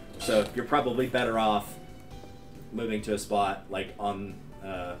picky, so you're probably better off moving to a spot like on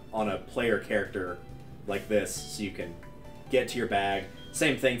a player character like this, so you can get to your bag.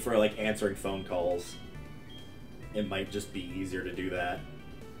 Same thing for like answering phone calls. It might just be easier to do that.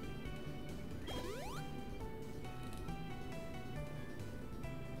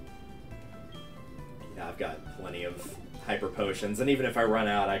 Yeah, I've got plenty of hyper potions, and even if I run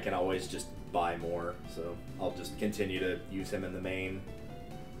out, I can always just buy more. So I'll just continue to use him in the main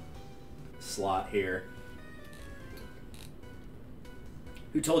slot here.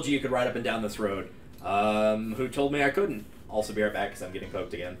 Who told you could ride up and down this road? Who told me I couldn't? Also be right back because I'm getting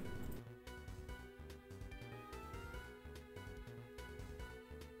poked again.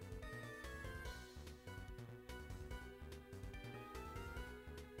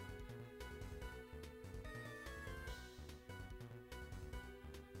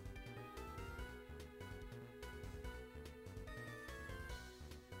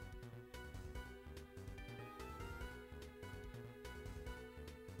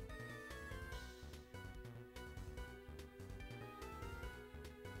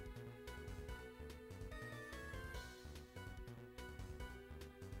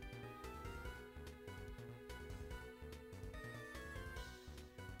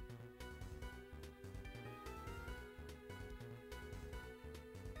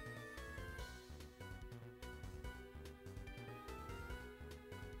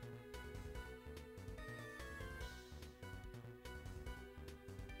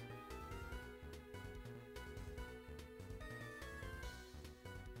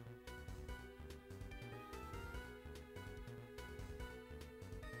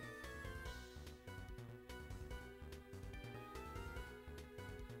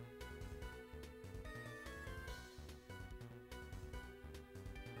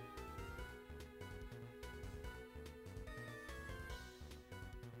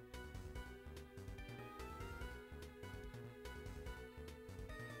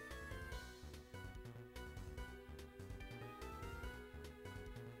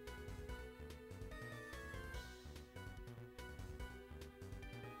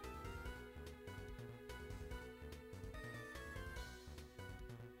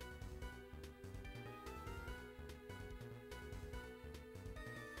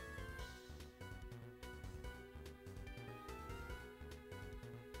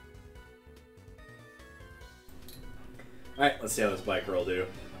 Alright, let's see how this biker will do.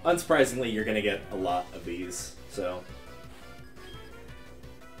 Unsurprisingly, you're going to get a lot of these, so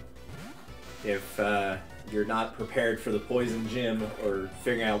if you're not prepared for the Poison Gym or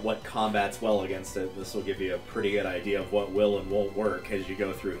figuring out what combats well against it, this will give you a pretty good idea of what will and won't work as you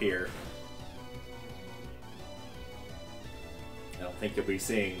go through here. think you'll be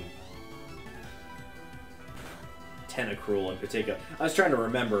seeing Tentacruel in particular. I was trying to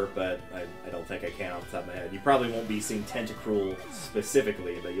remember, but I don't think I can off the top of my head. You probably won't be seeing Tentacruel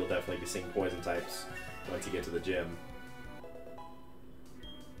specifically, but you'll definitely be seeing poison types once you get to the gym.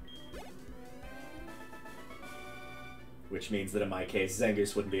 Which means that in my case,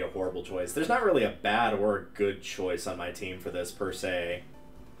 Zangoose wouldn't be a horrible choice. There's not really a bad or a good choice on my team for this, per se.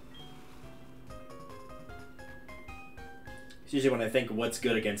 It's usually when I think what's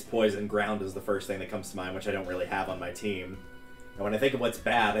good against poison, ground is the first thing that comes to mind, which I don't really have on my team. And when I think of what's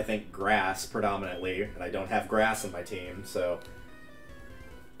bad, I think grass predominantly, and I don't have grass on my team, so...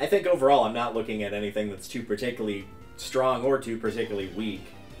 I think overall I'm not looking at anything that's too particularly strong or too particularly weak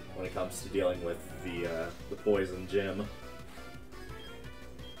when it comes to dealing with the poison gym.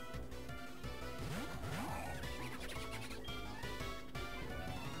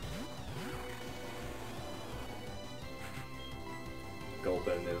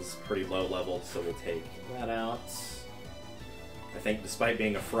 Gulpin is pretty low level, so we'll take that out. I think despite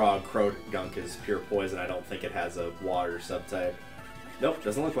being a frog, Croagunk is pure poison. I don't think it has a water subtype. Nope,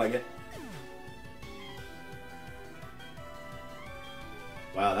 doesn't look like it.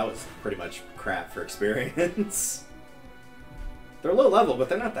 Wow, that was pretty much crap for experience. They're low level, but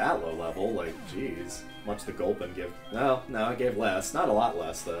they're not that low level. Like, jeez. Much the Gulpin give... No, it gave less. Not a lot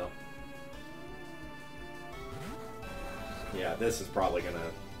less, though. Yeah, this is probably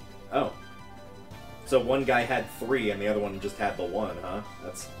gonna... Oh. So one guy had 3 and the other one just had the 1, huh?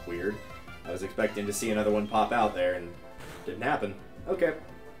 That's weird. I was expecting to see another one pop out there and didn't happen. Okay.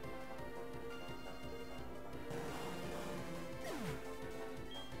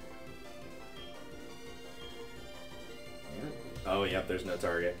 Oh, yep, there's no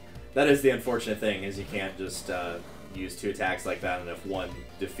target. That is the unfortunate thing, is you can't just use 2 attacks like that, and if one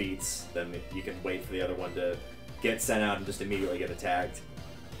defeats, then you can wait for the other one to get sent out and just immediately get attacked.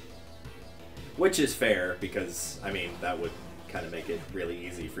 Which is fair, because, I mean, that would kind of make it really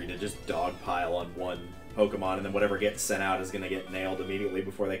easy for you to just dogpile on one Pokemon, and then whatever gets sent out is going to get nailed immediately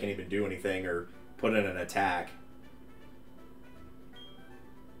before they can even do anything or put in an attack.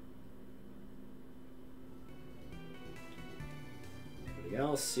 Anybody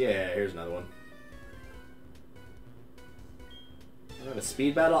else? Yeah, here's another one. A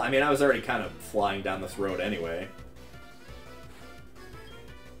speed battle? I mean, I was already kind of flying down this road anyway.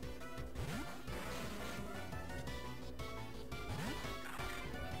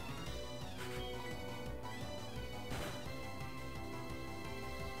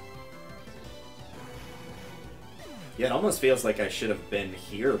 Yeah, it almost feels like I should have been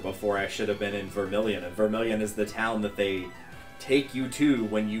here before I should have been in Vermilion, and Vermilion is the town that they take you to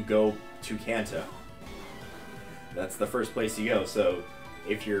when you go to Kanto. That's the first place you go, so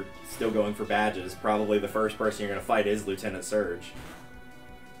if you're still going for badges, probably the first person you're going to fight is Lieutenant Surge.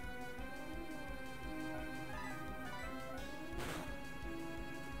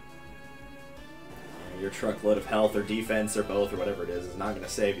 Your truckload of health or defense or both or whatever it is not going to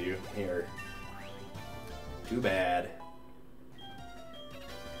save you here. Too bad.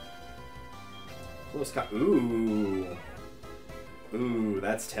 Close Ooh. Ooh,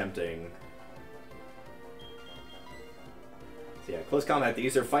 that's tempting. So yeah, close combat. The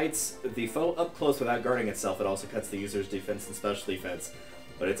user fights the foe up close without guarding itself. It also cuts the user's defense and special defense.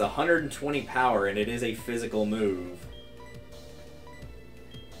 But it's 120 power, and it is a physical move.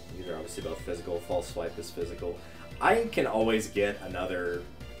 These are obviously both physical. False Swipe is physical. I can always get another...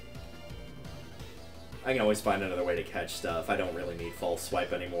 I can always find another way to catch stuff. I don't really need False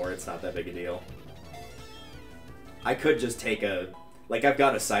Swipe anymore. It's not that big a deal. I could just take a... Like, I've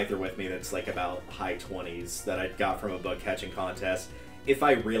got a Scyther with me that's like about high 20s that I got from a bug catching contest. If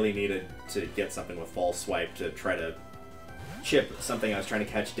I really needed to get something with False Swipe to try to chip something I was trying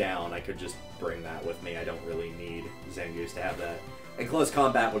to catch down, I could just bring that with me. I don't really need Zangoose to have that. And Close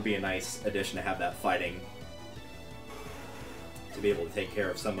Combat would be a nice addition to have that fighting. To be able to take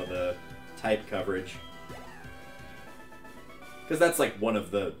care of some of the type coverage. Because that's like one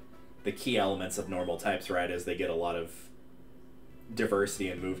of the key elements of normal types, right? Is they get a lot of diversity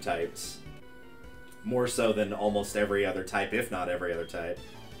in move types. More so than almost every other type, if not every other type.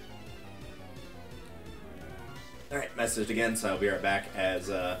 Alright, messaged again, so I'll be right back as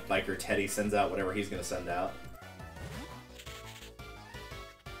Biker Teddy sends out whatever he's going to send out.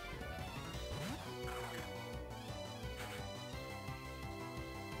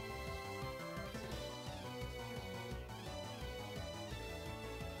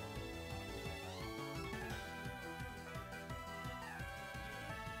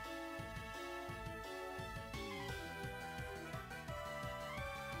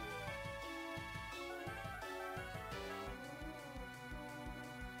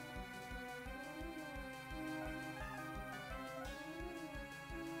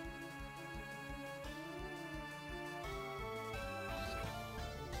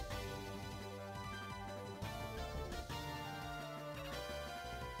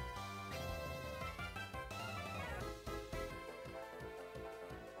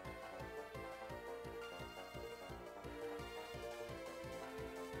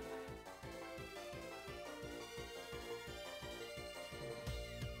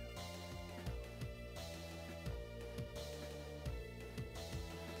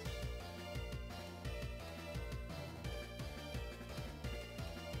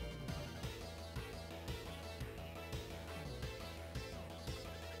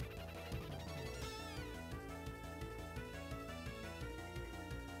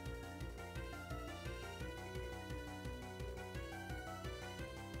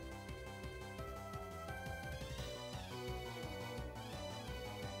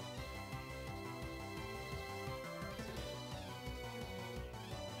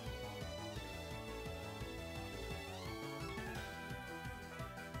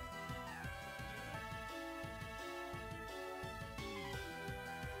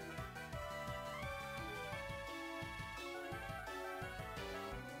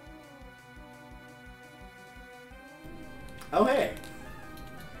 Oh, hey.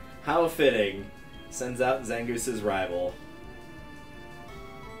 How fitting. Sends out Zangoose' rival.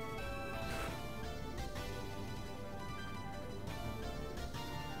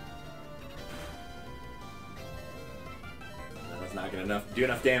 That was not gonna do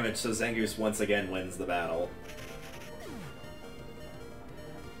enough damage, so Zangoose once again wins the battle.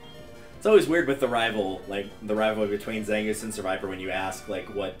 It's always weird with the rival, like, the rivalry between Zangoose and Survivor when you ask,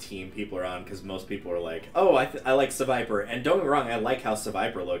 like, what team people are on, because most people are like, oh, I like Survivor. And don't get me wrong, I like how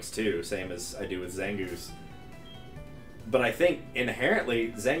Survivor looks, too, same as I do with Zangoose. But I think,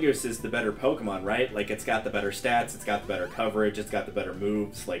 inherently, Zangoose is the better Pokemon, right? Like, it's got the better stats, it's got the better coverage, it's got the better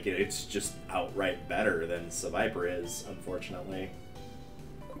moves. Like, it's just outright better than Survivor is, unfortunately.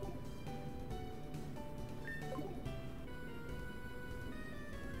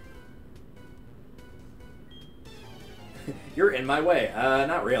 You're in my way.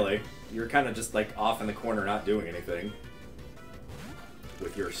 Not really. You're kind of just, like, off in the corner not doing anything.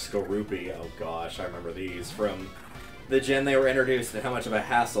 With your Skorupi. Oh, gosh, I remember these from the gen they were introduced and how much of a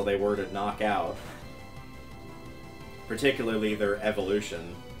hassle they were to knock out. Particularly their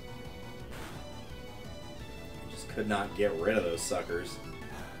evolution. Just could not get rid of those suckers.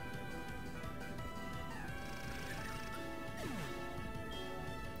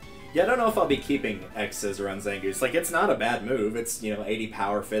 Yeah, I don't know if I'll be keeping X's around Zangoose. Like, it's not a bad move. It's, you know, 80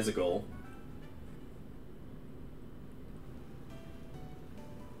 power physical.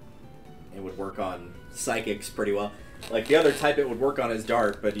 It would work on Psychics pretty well. Like, the other type it would work on is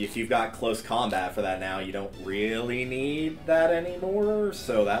Dark, but if you've got close combat for that now, you don't really need that anymore,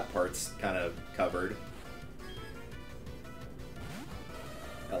 so that part's kind of covered.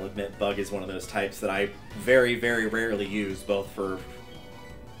 I'll admit Bug is one of those types that I very, very rarely use, both for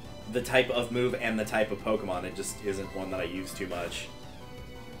the type of move and the type of Pokemon. It just isn't one that I use too much.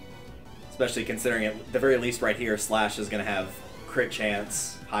 Especially considering at the very least right here, Slash is going to have crit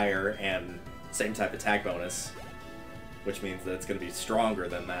chance higher and same type attack bonus. Which means that it's going to be stronger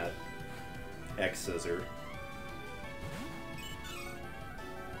than that X-Scissor.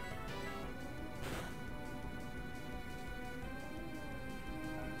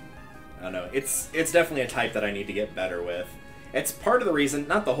 I don't know. It's definitely a type that I need to get better with. It's part of the reason,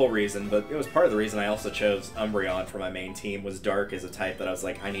 not the whole reason, but it was part of the reason I also chose Umbreon for my main team, was Dark as a type that I was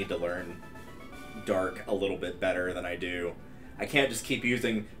like, I need to learn Dark a little bit better than I do. I can't just keep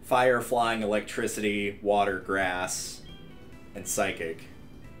using Fire, Flying, Electricity, Water, Grass, and Psychic.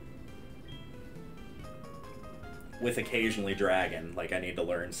 With occasionally Dragon. Like, I need to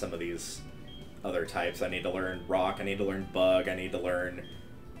learn some of these other types. I need to learn Rock, I need to learn Bug, I need to learn...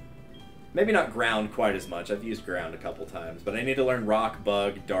 Maybe not Ground quite as much. I've used Ground a couple times. But I need to learn Rock,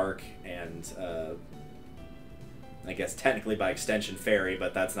 Bug, Dark, and, I guess technically by extension Fairy,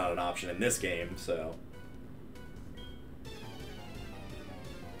 but that's not an option in this game, so...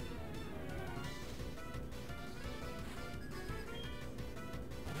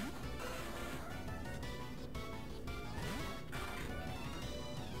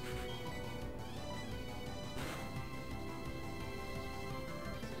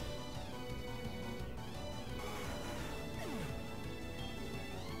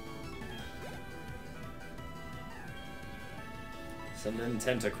 Send in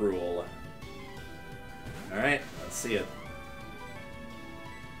Tentacruel. Alright, let's see it.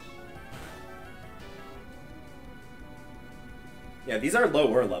 Yeah, these are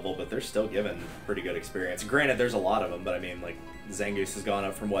lower level, but they're still giving pretty good experience. Granted, there's a lot of them, but I mean, like, Zangoose has gone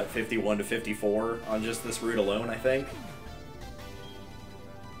up from, what, 51 to 54 on just this route alone, I think?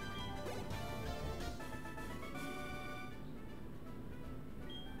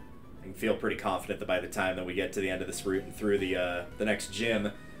 Feel pretty confident that by the time that we get to the end of this route and through the next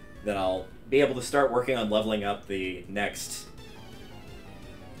gym, that I'll be able to start working on leveling up the next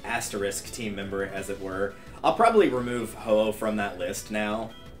asterisk team member, as it were. I'll probably remove Ho-Oh from that list now.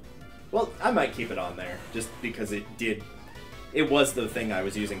 Well, I might keep it on there, just because it was the thing I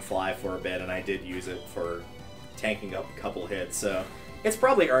was using Fly for a bit, and I did use it for tanking up a couple hits, so it's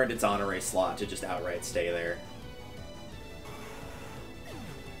probably earned its honorary slot to just outright stay there.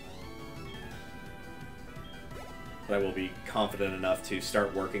 I will be confident enough to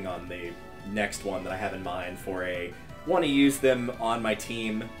start working on the next one that I have in mind for want to use them on my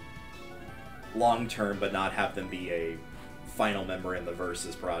team long term, but not have them be a final member in the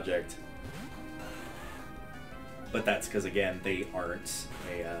Versus project. But that's because, again, they aren't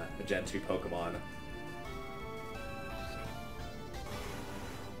a Gen 2 Pokemon.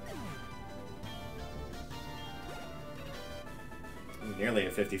 Nearly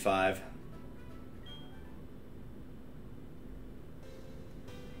at 55.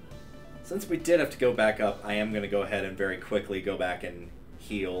 Since we did have to go back up, I am going to go ahead and very quickly go back and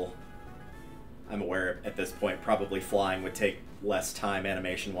heal. I'm aware at this point probably flying would take less time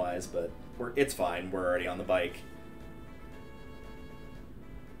animation-wise, but it's fine. We're already on the bike.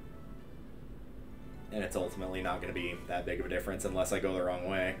 And it's ultimately not going to be that big of a difference unless I go the wrong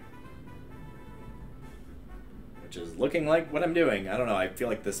way. Which is looking like what I'm doing. I don't know, I feel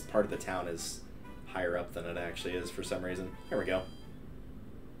like this part of the town is higher up than it actually is for some reason. Here we go.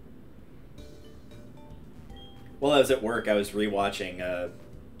 While I was at work, I was rewatching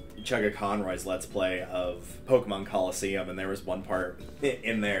Chugga Conroy's Let's Play of Pokemon Coliseum, and there was one part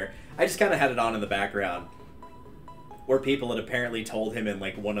in there. I just kind of had it on in the background where people had apparently told him in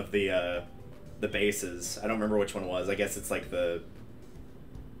like one of the bases. I don't remember which one it was. I guess it's like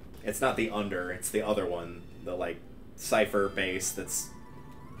it's not the Under, it's the other one. The like Cypher base that's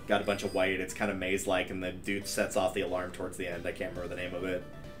got a bunch of white. It's kind of maze-like, and the dude sets off the alarm towards the end. I can't remember the name of it.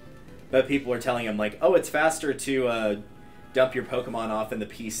 But people are telling him, like, oh, it's faster to dump your Pokemon off in the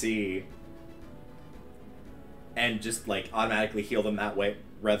PC and just, like, automatically heal them that way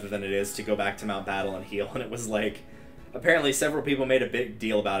rather than it is to go back to Mount Battle and heal. And it was, like, apparently several people made a big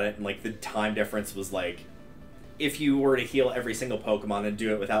deal about it, and, like, the time difference was, like, if you were to heal every single Pokemon and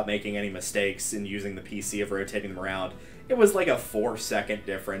do it without making any mistakes in using the PC of rotating them around, it was, like, a 4-second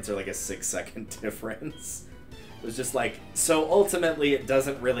difference or, like, a 6-second difference. It was just like, so ultimately it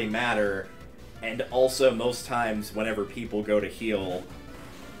doesn't really matter, and also most times whenever people go to heal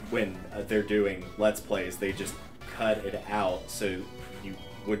when they're doing Let's Plays, they just cut it out so you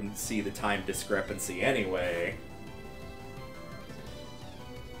wouldn't see the time discrepancy anyway.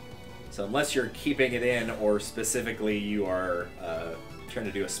 So unless you're keeping it in, or specifically you are trying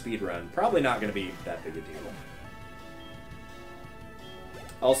to do a speed run, probably not going to be that big a deal.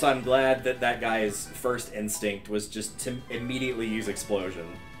 Also, I'm glad that that guy's first instinct was just to immediately use Explosion.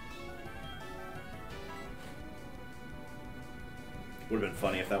 Would have been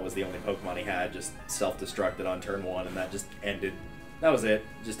funny if that was the only Pokemon he had, just self-destructed on turn 1, and that just ended. That was it.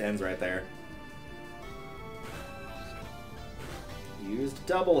 Just ends right there. Used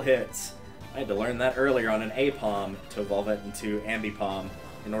double hits. I had to learn that earlier on an Apom to evolve it into Ambipom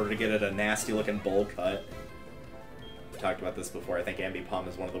in order to get it a nasty-looking bowl cut. Talked about this before. I think Ambipom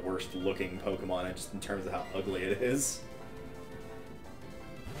is one of the worst looking Pokemon just in terms of how ugly it is.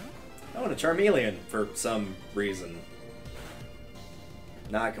 Oh, and a Charmeleon for some reason.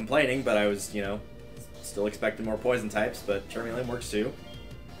 Not complaining, but I was, you know, still expecting more poison types, but Charmeleon works too.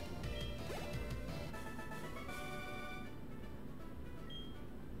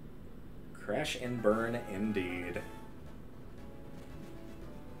 Crash and burn indeed.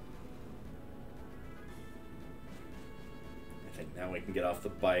 Now we can get off the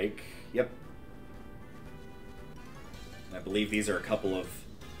bike. Yep. I believe these are a couple of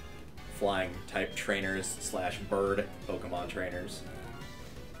flying type trainers slash bird Pokemon trainers.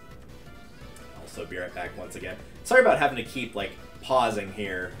 Also be right back once again. Sorry about having to keep like pausing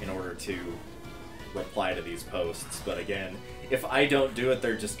here in order to reply to these posts, but again, if I don't do it,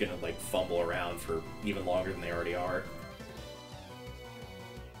 they're just gonna like fumble around for even longer than they already are.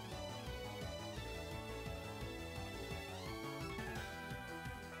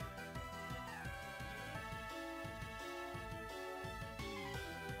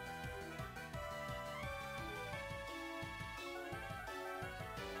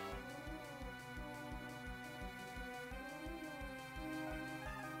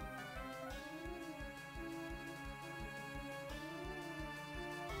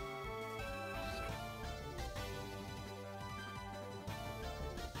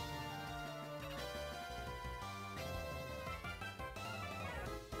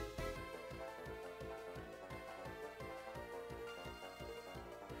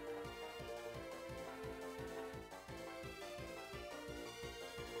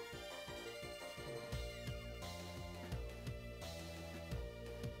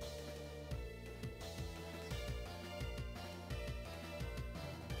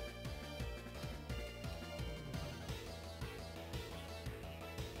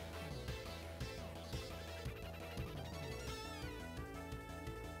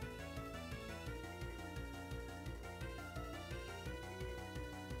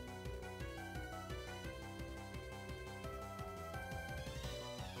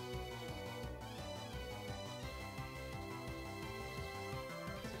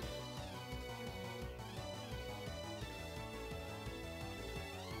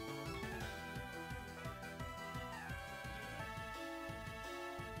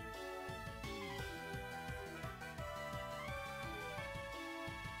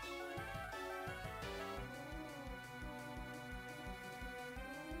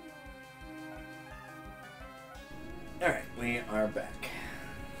 we are back.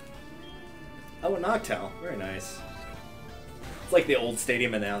 Oh, a Noctowl. Very nice. It's like the old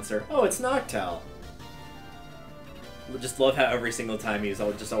stadium announcer. Oh, it's Noctowl. I just love how every single time he's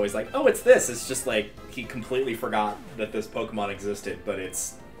just always like, oh, it's this. It's just like he completely forgot that this Pokemon existed, but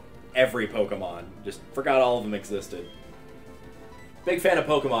it's every Pokemon. Just forgot all of them existed. Big fan of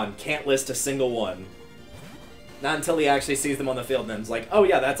Pokemon. Can't list a single one. Not until he actually sees them on the field and then's like, oh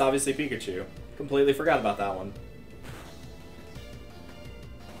yeah, that's obviously Pikachu. Completely forgot about that one.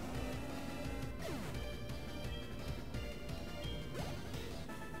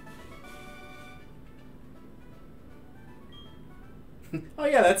 Oh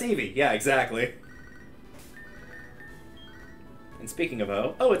yeah, that's Eevee. Yeah, exactly. And speaking of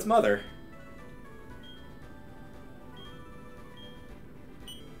oh, it's Mother.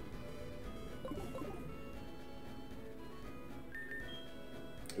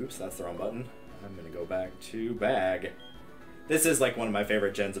 Oops, that's the wrong button. I'm gonna go back to Bag. This is like one of my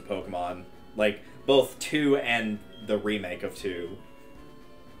favorite gens of Pokemon. Like, both 2 and the remake of 2.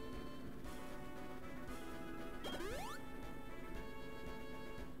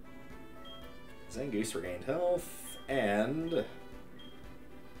 Zangoose regained health, and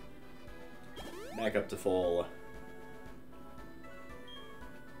back up to full.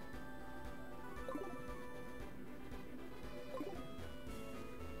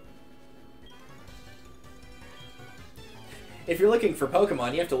 If you're looking for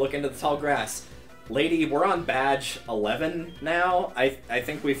Pokemon, you have to look into the tall grass. Lady, we're on badge 11 now. I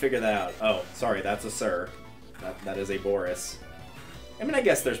think we figured that out. Oh, sorry, that's a Sir. That is a Boris. I mean, I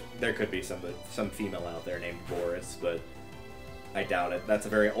guess there could be some female out there named Boris, but I doubt it. That's a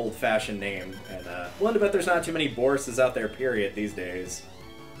very old-fashioned name, and willing to bet there's not too many Borises out there, period, these days.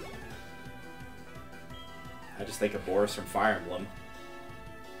 I just think of Boris from Fire Emblem.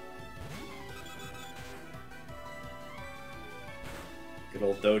 Good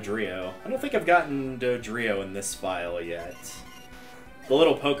old Dodrio. I don't think I've gotten Dodrio in this file yet. The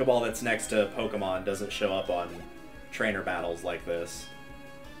little Pokeball that's next to Pokemon doesn't show up on trainer battles like this.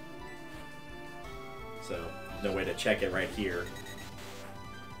 So, no way to check it right here.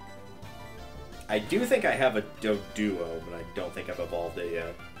 I do think I have a Doduo, but I don't think I've evolved it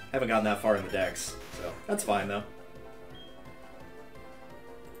yet. Haven't gotten that far in the dex, so that's fine though.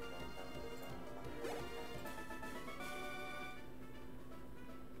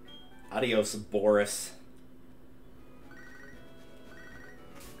 Adios, Boris.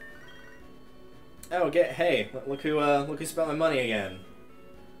 Oh, hey, look who spent my money again.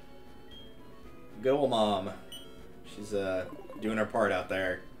 Good ol' Mom. She's doing her part out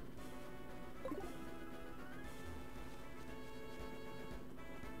there.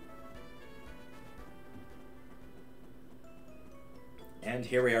 And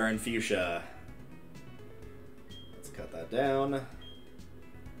here we are in Fuchsia. Let's cut that down.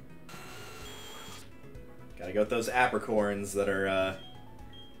 Gotta go with those apricorns that are,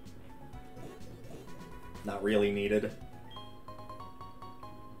 not really needed.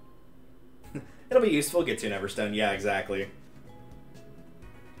 It'll be useful, get to an Everstone. Yeah, exactly.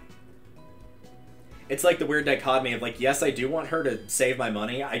 It's like the weird dichotomy of, like, yes, I do want her to save my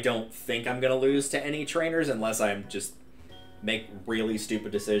money. I don't think I'm gonna lose to any trainers unless I'm just make really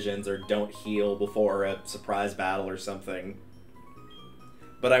stupid decisions or don't heal before a surprise battle or something.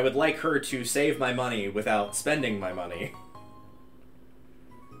 But I would like her to save my money without spending my money.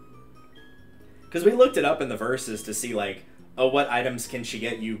 Because we looked it up in the verses to see, like, oh, what items can she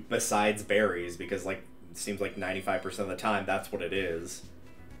get you besides berries? Because, like, it seems like 95% of the time that's what it is.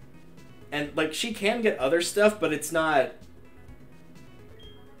 And, like, she can get other stuff, but it's not...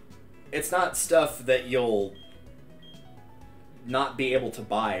 It's not stuff that you'll not be able to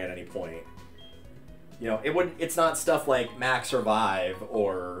buy at any point. You know, it's not stuff like Max Revive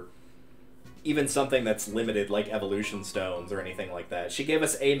or even something that's limited like Evolution Stones or anything like that. She gave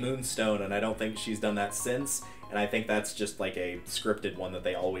us a Moonstone, and I don't think she's done that since, and I think that's just like a scripted one that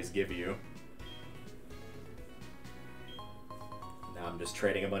they always give you. Now I'm just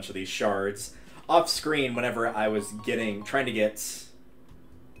trading a bunch of these shards. Off screen, whenever I was trying to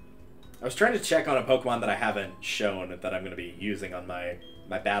check on a Pokemon that I haven't shown that I'm going to be using on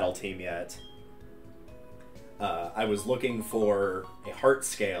my battle team yet. I was looking for a heart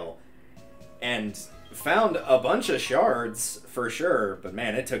scale and found a bunch of shards for sure, but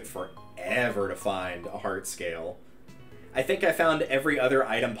man, it took forever to find a heart scale. I think I found every other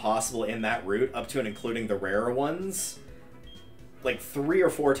item possible in that route, up to and including the rarer ones, like 3 or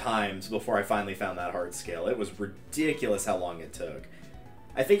 4 times before I finally found that heart scale. It was ridiculous how long it took.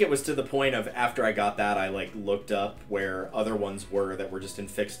 I think it was to the point of after I got that, I like looked up where other ones were that were just in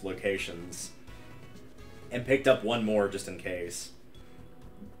fixed locations. and picked up one more just in case.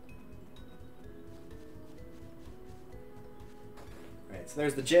 Alright, so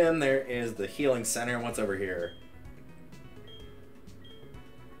there's the gym, there is the healing center. What's over here?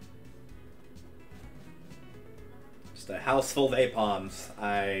 Just a house full of Apoms.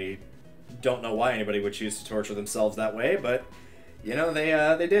 I don't know why anybody would choose to torture themselves that way, but, you know,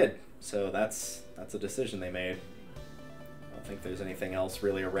 they did. So that's a decision they made. I don't think there's anything else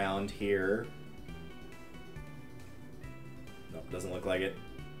really around here. Nope, doesn't look like it.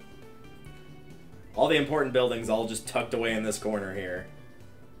 All the important buildings all just tucked away in this corner here.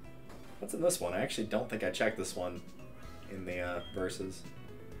 What's in this one? I actually don't think I checked this one in the verses.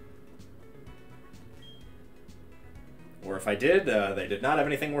 Or if I did, they did not have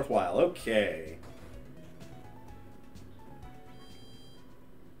anything worthwhile. Okay.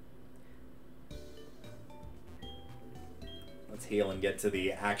 Let's heal and get to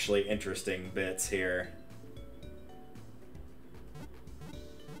the actually interesting bits here.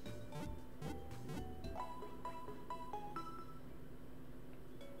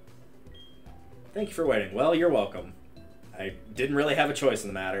 Thank you for waiting. Well, you're welcome. I didn't really have a choice in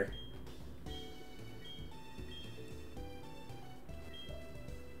the matter.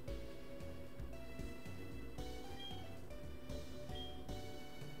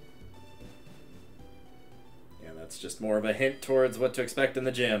 It's just more of a hint towards what to expect in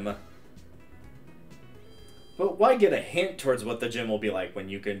the gym. But why get a hint towards what the gym will be like when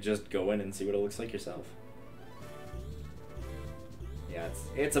you can just go in and see what it looks like yourself? Yeah,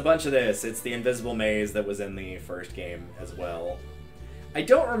 it's a bunch of this. It's the invisible maze that was in the first game as well. I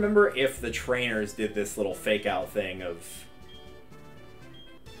don't remember if the trainers did this little fake out thing of,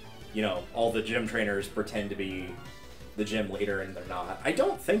 you know, all the gym trainers pretend to be the gym leader and they're not. I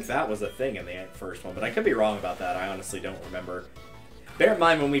don't think that was a thing in the first one, but I could be wrong about that. I honestly don't remember. Bear in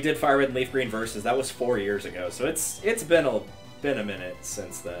mind, when we did Fire Red and Leaf Green Versus, that was 4 years ago, so it's been a minute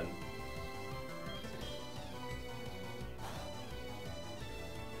since then.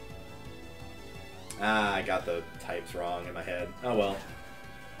 Ah, I got the types wrong in my head. Oh well.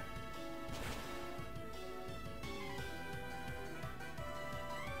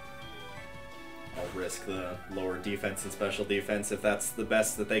 I'll risk the lower defense and special defense if that's the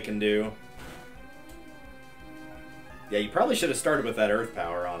best that they can do. Yeah, you probably should have started with that Earth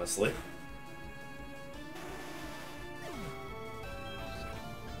Power, honestly.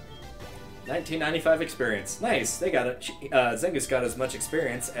 $19.95 experience. Nice, they got it. Zengus got as much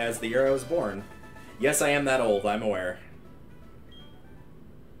experience as the year I was born. Yes, I am that old, I'm aware.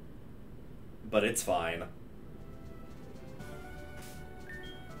 But it's fine.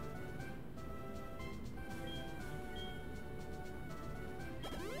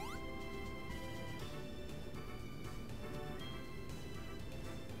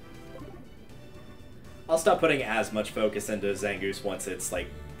 I'll stop putting as much focus into Zangoose once it's, like,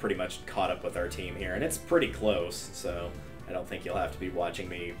 pretty much caught up with our team here. And it's pretty close, so I don't think you'll have to be watching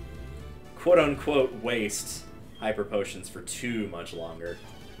me, quote-unquote, waste Hyper Potions for too much longer.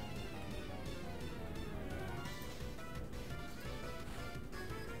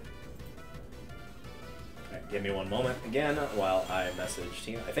 Alright, give me one moment again while I message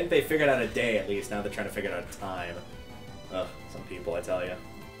team. I think they figured out a day at least, now they're trying to figure out a time. Ugh, some people, I tell you.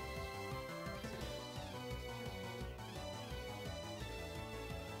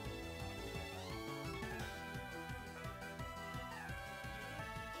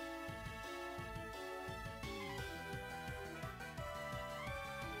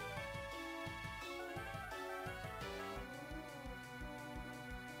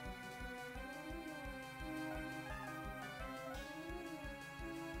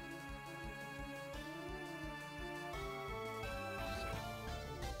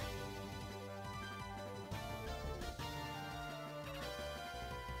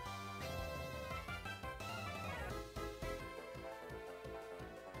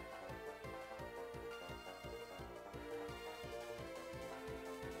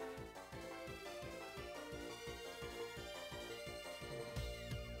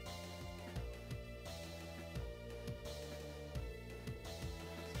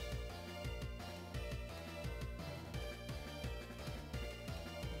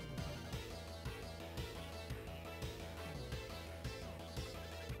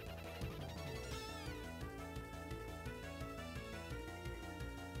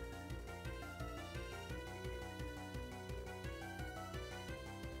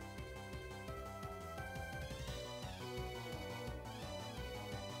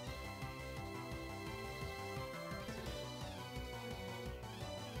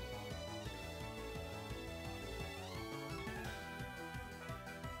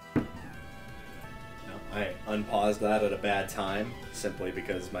 unpaused that at a bad time, simply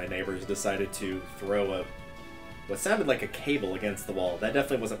because my neighbors decided to throw what sounded like a cable against the wall. That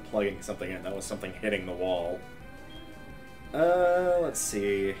definitely wasn't plugging something in, that was something hitting the wall. Let's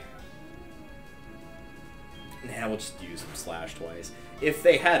see. Nah, we'll just use Slash twice. If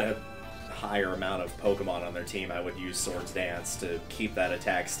they had a higher amount of Pokemon on their team, I would use Swords Dance to keep that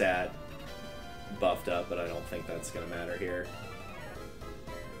attack stat buffed up, but I don't think that's going to matter here.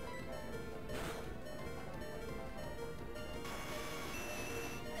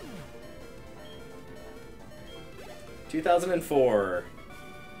 ...2004.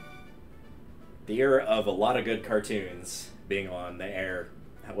 The year of a lot of good cartoons being on the air.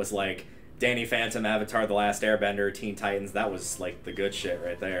 That was like Danny Phantom, Avatar: The Last Airbender, Teen Titans. That was like the good shit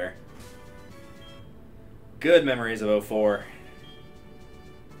right there. Good memories of 04.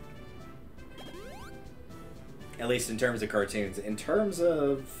 At least in terms of cartoons. In terms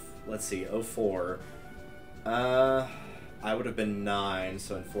of, let's see, 04. I would have been 9,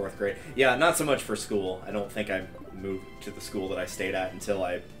 so in 4th grade. Yeah, not so much for school. I don't think I moved to the school that I stayed at until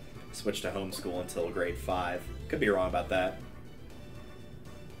I switched to homeschool until grade 5. Could be wrong about that.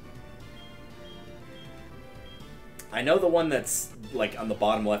 I know the one that's like on the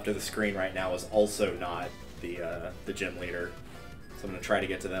bottom left of the screen right now is also not the gym leader, so I'm gonna try to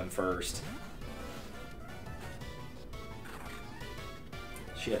get to them first.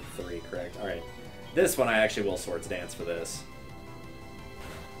 She had 3, correct? All right. This one I actually will Swords Dance for this.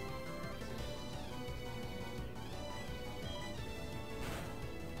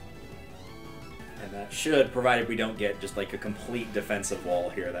 And that should, provided we don't get just like a complete defensive wall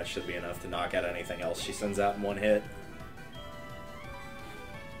here, that should be enough to knock out anything else she sends out in one hit.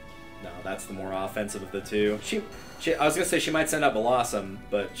 No, that's the more offensive of the two. I was gonna say she might send out Blossom,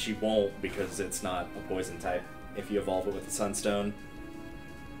 but she won't because it's not a poison type if you evolve it with the Sunstone.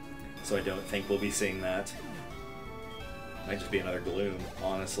 So I don't think we'll be seeing that. Might just be another Gloom,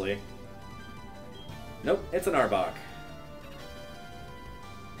 honestly. Nope, it's an Arbok.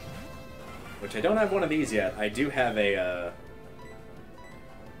 Which I don't have one of these yet. I do have an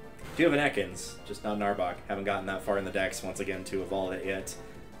Ekans, just not an Arbok. Haven't gotten that far in the dex once again to evolve it yet,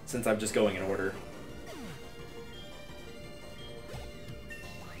 since I'm just going in order.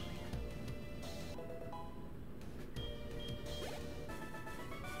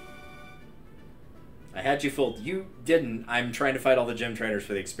 I had you fooled. You didn't. I'm trying to fight all the gym trainers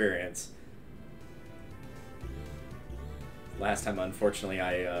for the experience. Last time, unfortunately,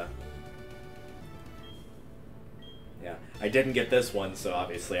 yeah, I didn't get this one, so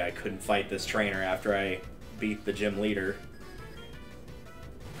obviously I couldn't fight this trainer after I beat the gym leader.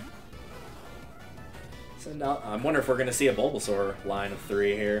 So now, I wonder if we're going to see a Bulbasaur line of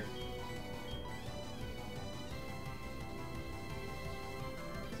 3 here.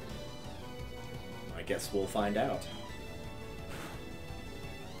 I guess we'll find out.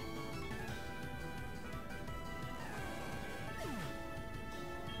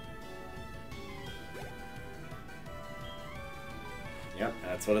 Yep,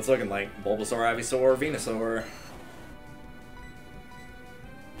 that's what it's looking like. Bulbasaur, Ivysaur, Venusaur.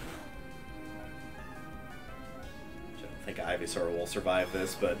 I don't think Ivysaur will survive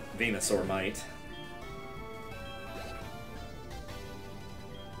this, but Venusaur might.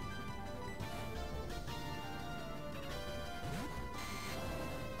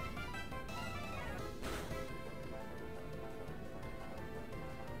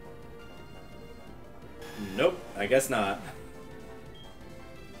 Nope, I guess not.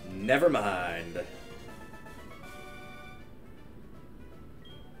 Never mind.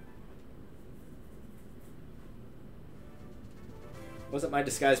 Wasn't my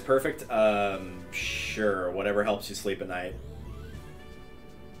disguise perfect? Sure. Whatever helps you sleep at night.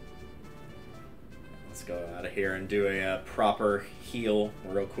 Let's go out of here and do a proper heal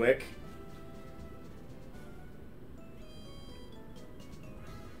real quick.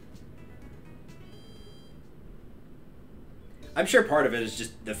 I'm sure part of it is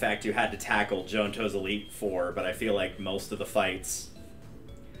just the fact you had to tackle Johto's Elite Four, but I feel like most of the fights,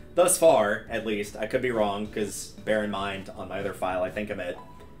 thus far, at least, I could be wrong, because bear in mind, on my other file, I think I'm at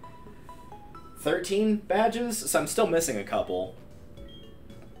 13 badges, so I'm still missing a couple.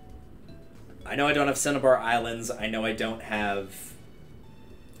 I know I don't have Cinnabar Islands, I know I don't have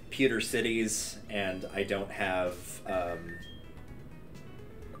Pewter Cities, and I don't have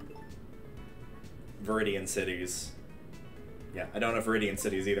Viridian Cities. Yeah, I don't have Viridian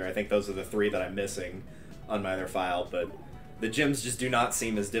Cities either. I think those are the 3 that I'm missing on my other file, but the gyms just do not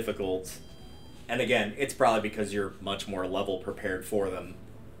seem as difficult. And again, it's probably because you're much more level prepared for them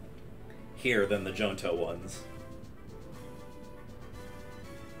here than the Johto ones.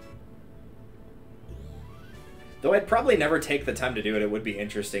 Though I'd probably never take the time to do it, it would be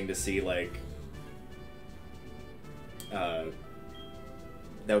interesting to see, like...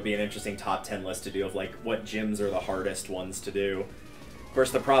 that would be an interesting top 10 list to do of, like, what gyms are the hardest ones to do. Of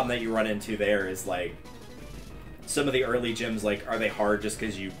course, the problem that you run into there is, like, some of the early gyms, like, are they hard just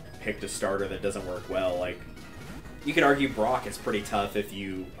because you picked a starter that doesn't work well? Like, you could argue Brock is pretty tough if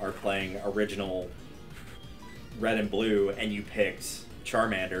you are playing original Red and Blue and you picked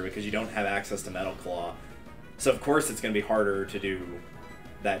Charmander because you don't have access to Metal Claw. So, of course, it's going to be harder to do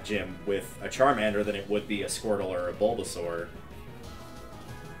that gym with a Charmander than it would be a Squirtle or a Bulbasaur.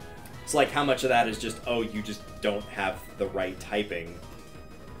 It's like, how much of that is just, oh, you just don't have the right typing,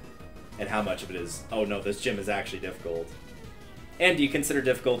 and how much of it is, oh no, this gym is actually difficult. And do you consider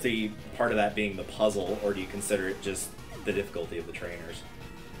difficulty part of that being the puzzle, or do you consider it just the difficulty of the trainers?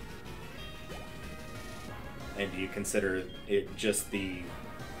 And do you consider it just the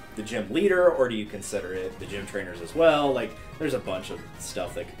gym leader, or do you consider it the gym trainers as well? Like, there's a bunch of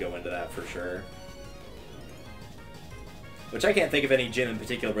stuff that could go into that for sure. Which I can't think of any gym in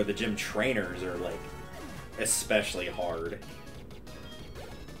particular where the gym trainers are, like, especially hard.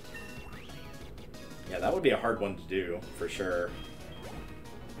 Yeah, that would be a hard one to do, for sure.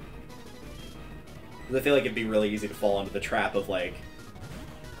 Because I feel like it'd be really easy to fall into the trap of, like,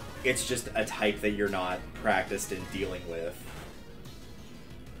 it's just a type that you're not practiced in dealing with.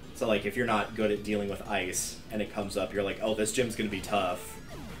 So, like, if you're not good at dealing with ice, and it comes up, you're like, oh, this gym's gonna be tough.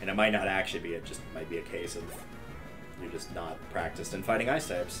 And it might not actually be, it just might be a case of you're just not practiced in fighting ice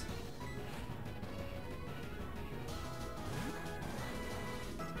types.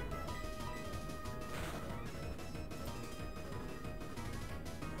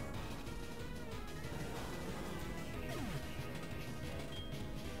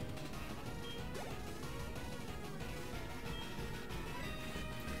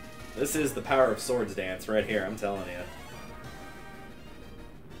 This is the power of Swords Dance right here, I'm telling you.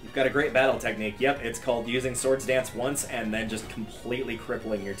 You've got a great battle technique. Yep, it's called using Swords Dance once and then just completely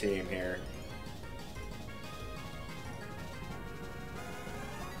crippling your team here.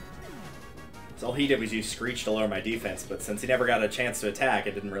 So all he did was use Screech to lower my defense, but since he never got a chance to attack,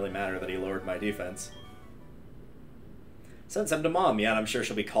 it didn't really matter that he lowered my defense. Send some to Mom. Yeah, and I'm sure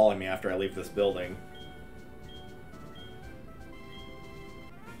she'll be calling me after I leave this building.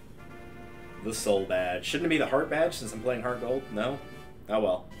 The Soul Badge. Shouldn't it be the Heart Badge since I'm playing HeartGold? No? Oh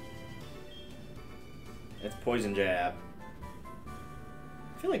well. It's Poison Jab.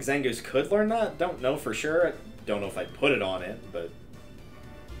 I feel like Zangoose could learn that. Don't know for sure. I don't know if I'd put it on it, but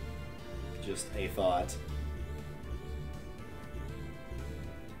just a thought.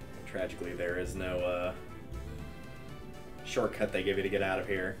 Tragically, there is no shortcut they give you to get out of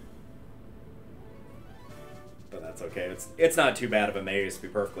here. But that's okay. It's not too bad of a maze, to be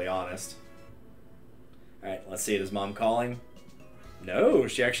perfectly honest. Alright, let's see. Is Mom calling? No,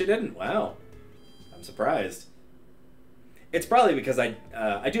 she actually didn't. Wow. I'm surprised. It's probably because I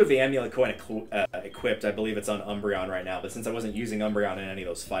do have the Amulet Coin equipped. I believe it's on Umbreon right now, but since I wasn't using Umbreon in any of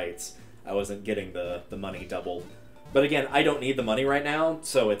those fights, I wasn't getting the money doubled. But again, I don't need the money right now,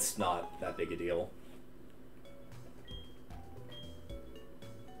 so it's not that big a deal.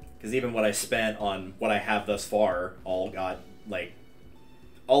 Because even what I spent on what I have thus far all got, like,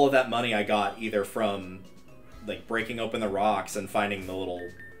 all of that money I got either from, like, breaking open the rocks and finding the little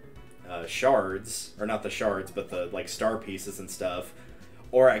shards, or not the shards, but the, like, star pieces and stuff,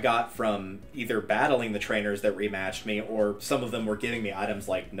 or I got from either battling the trainers that rematched me, or some of them were giving me items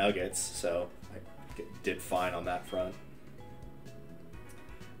like nuggets, so I did fine on that front.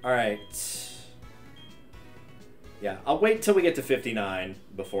 Alright. Yeah, I'll wait till we get to 59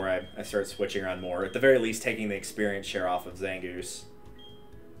 before I start switching around more. At the very least, taking the experience share off of Zangoose.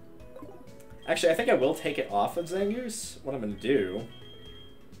 Actually, I think I will take it off of Zangoose. What I'm going to do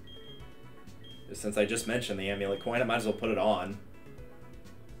is, since I just mentioned the Amulet Coin, I might as well put it on.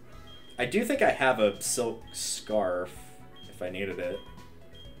 I do think I have a Silk Scarf, if I needed it.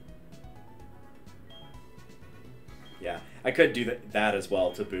 Yeah, I could do that as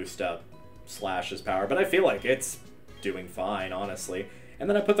well to boost up Slash's power, but I feel like it's doing fine, honestly. And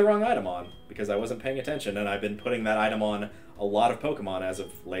then I put the wrong item on, because I wasn't paying attention, and I've been putting that item on a lot of Pokemon as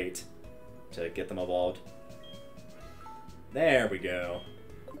of late to get them evolved. There we go.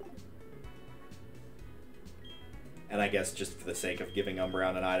 And I guess just for the sake of giving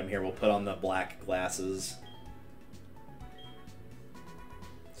Umbreon an item here, we'll put on the black glasses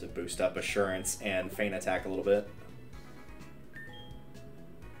to boost up Assurance and Feint Attack a little bit.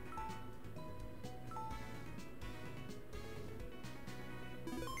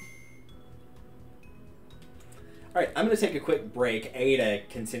 Alright, I'm going to take a quick break, A, to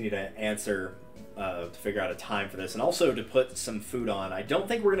continue to answer to figure out a time for this, and also to put some food on. I don't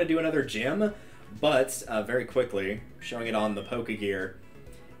think we're going to do another gym, but very quickly, showing it on the Pokegear,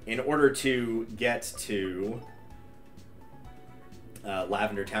 in order to get to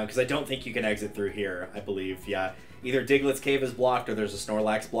Lavender Town, because I don't think you can exit through here, I believe. Yeah, either Diglett's Cave is blocked or there's a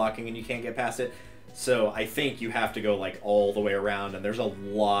Snorlax blocking and you can't get past it. So I think you have to go like all the way around, and there's a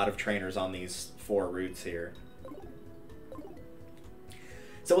lot of trainers on these 4 routes here.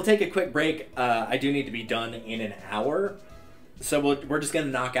 So we'll take a quick break. I do need to be done in an hour, so we're just going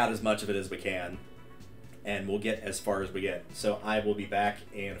to knock out as much of it as we can, and we'll get as far as we get. So I will be back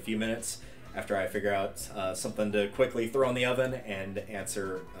in a few minutes after I figure out something to quickly throw in the oven and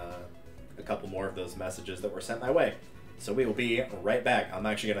answer a couple more of those messages that were sent my way. So we will be right back. I'm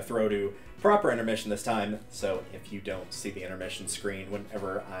actually going to throw to proper intermission this time, so if you don't see the intermission screen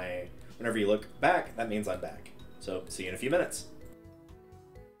whenever you look back, that means I'm back. So see you in a few minutes.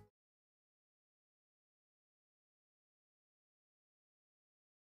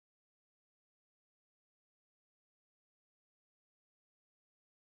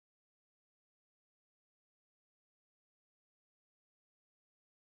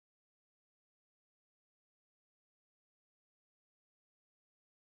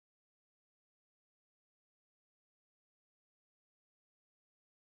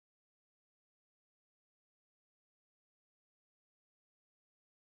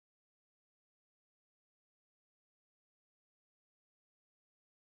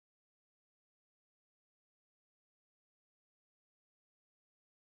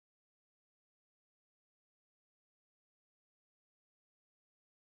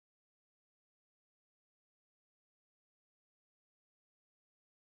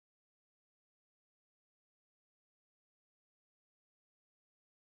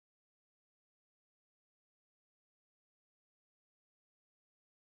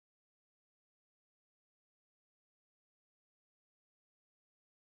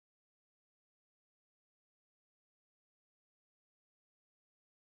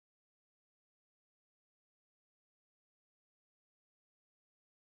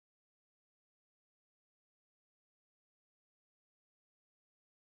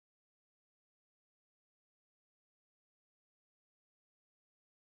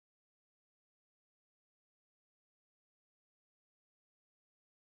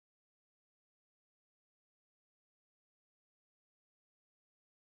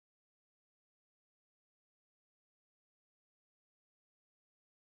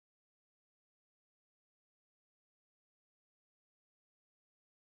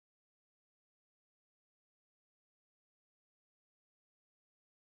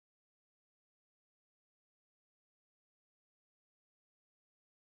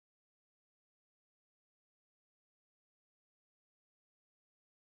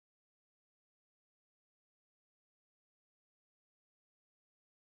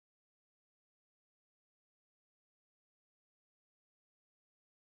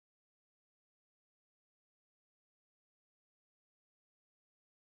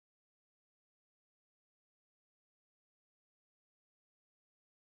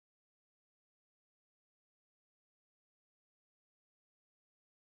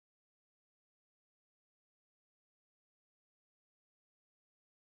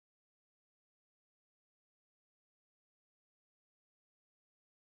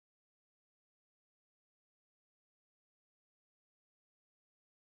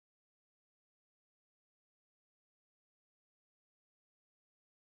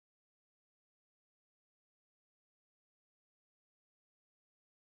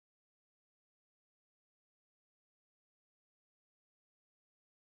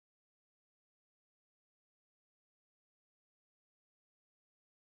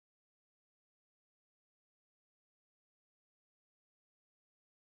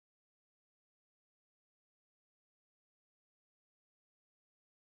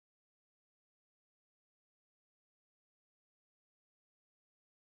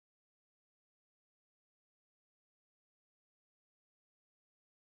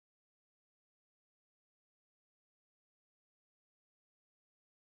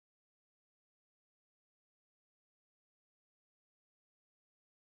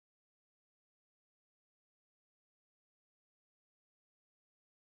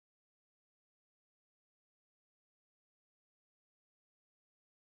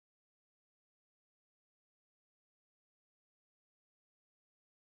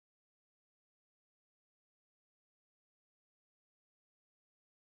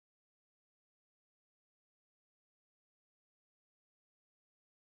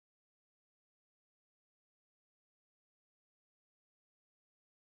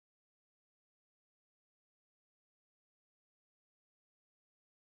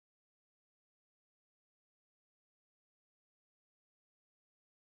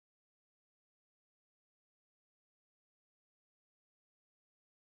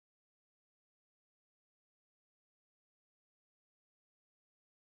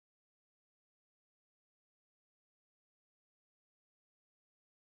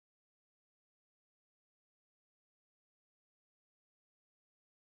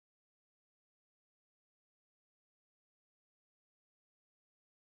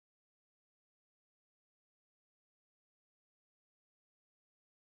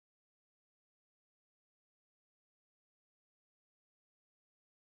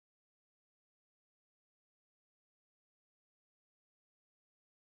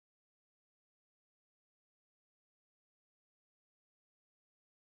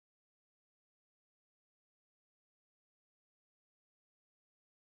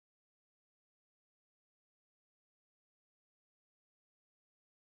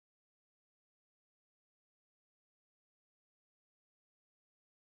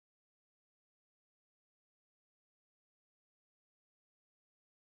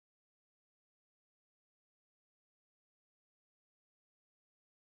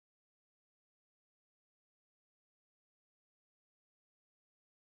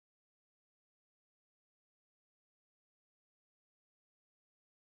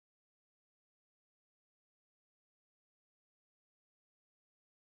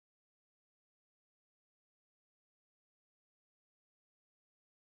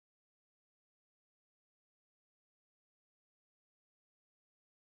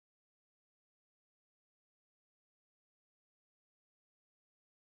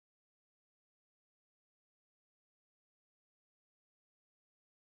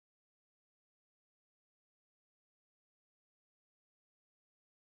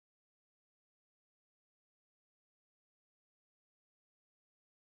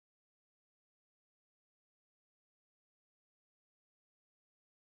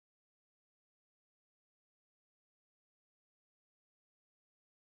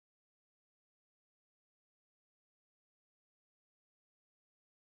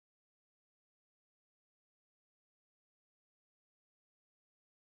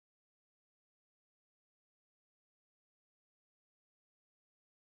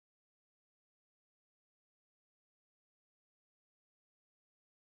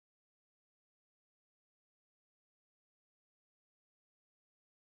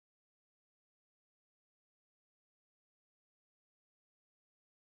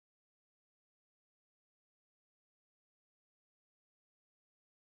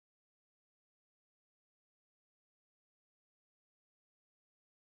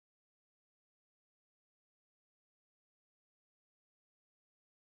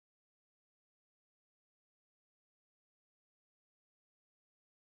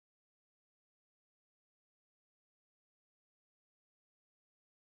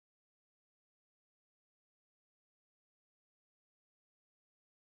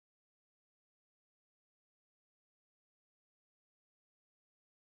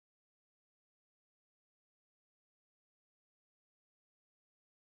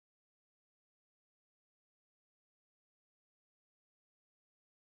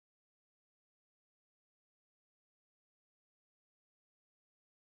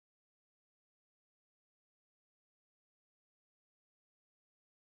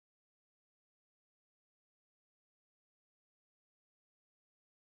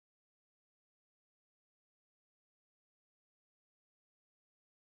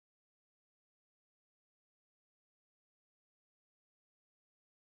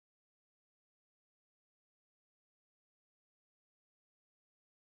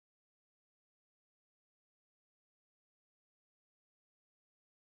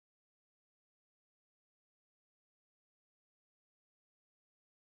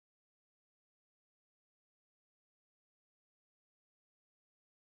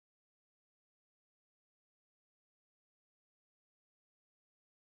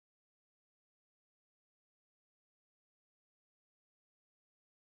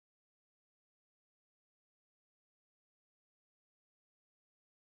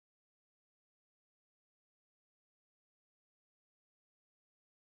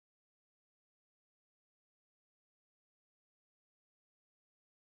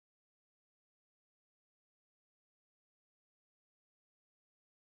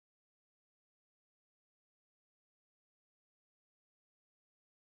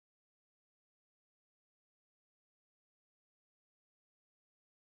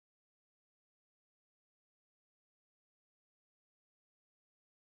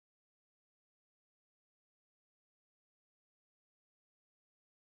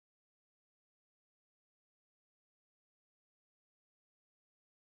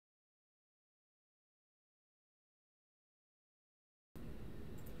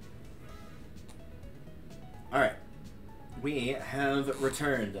 we have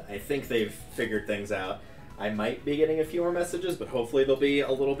returned. I think they've figured things out. I might be getting a few more messages, but hopefully they'll be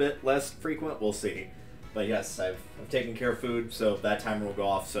a little bit less frequent. We'll see. But yes, I've taken care of food, so that timer will go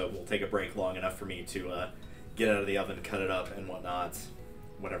off, so we'll take a break long enough for me to get out of the oven, cut it up, and whatnot,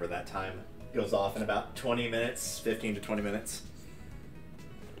 whenever that time goes off in about 20 minutes, 15 to 20 minutes.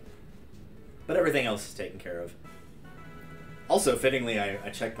 But everything else is taken care of. Also, fittingly, I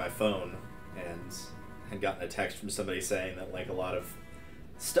checked my phone and had gotten a text from somebody saying that like a lot of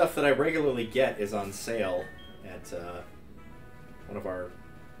stuff that I regularly get is on sale at one of our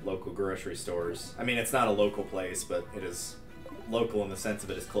local grocery stores. I mean, it's not a local place, but it is local in the sense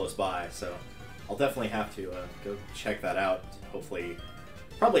of it is close by, so I'll definitely have to go check that out. Hopefully,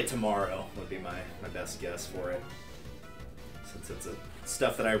 probably tomorrow would be my best guess for it, since it's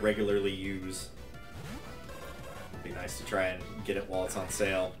stuff that I regularly use. It'd be nice to try and get it while it's on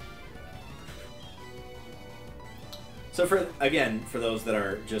sale. So for those that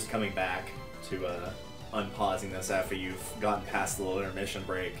are just coming back to unpausing this after you've gotten past the little intermission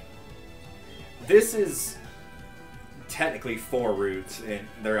break, this is technically 4 routes and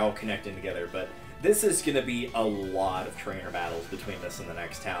they're all connecting together, but this is going to be a lot of trainer battles between this and the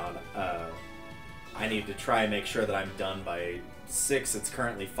next town. I need to try and make sure that I'm done by 6. It's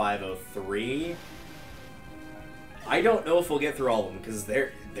currently 5:03. I don't know if we'll get through all of them because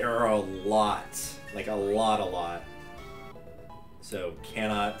there are a lot, like a lot. So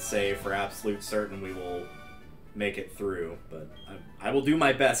cannot say for absolute certain we will make it through, but I will do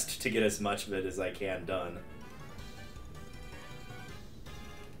my best to get as much of it as I can done.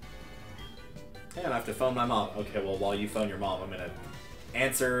 And I have to phone my mom. Okay, well, while you phone your mom, I'm going to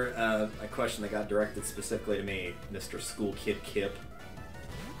answer a question that got directed specifically to me, Mr. School Kid Kip.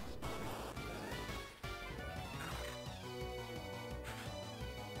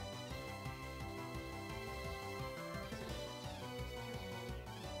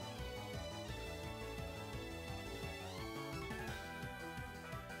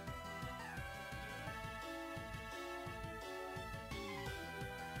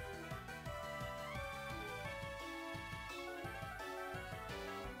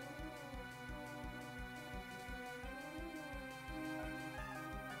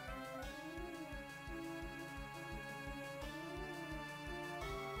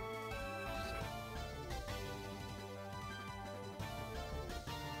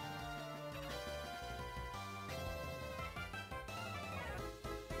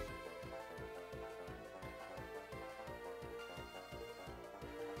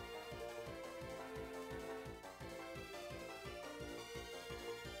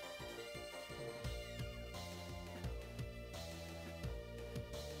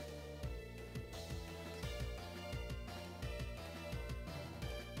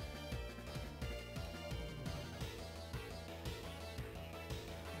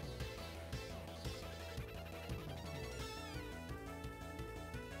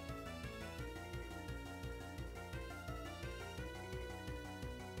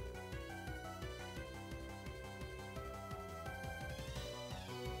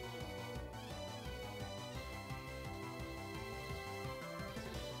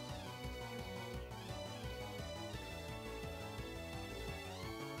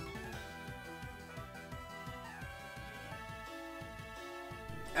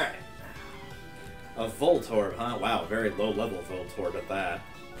 Alright. A Voltorb, huh? Wow, very low-level Voltorb at that.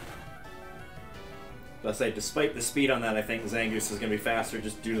 But I say, despite the speed on that, I think Zangoose is going to be faster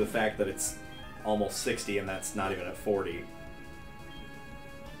just due to the fact that it's almost 60 and that's not even at 40.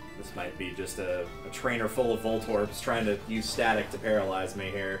 This might be just a trainer full of Voltorbs trying to use static to paralyze me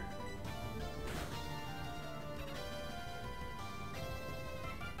here.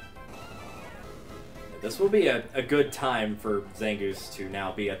 This will be a good time for Zangoose to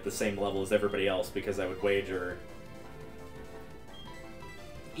now be at the same level as everybody else, because I would wager,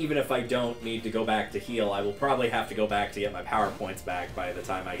 even if I don't need to go back to heal, I will probably have to go back to get my power points back by the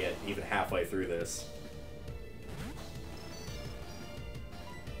time I get even halfway through this.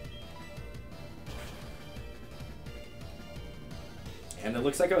 And it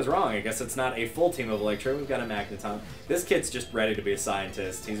looks like I was wrong. I guess it's not a full team of Electro. We've got a Magneton. This kid's just ready to be a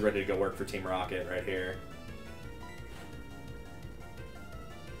scientist. He's ready to go work for Team Rocket right here.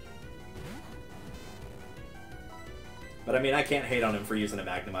 But I mean, I can't hate on him for using a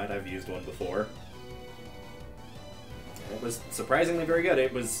Magnemite. I've used one before. It was surprisingly very good.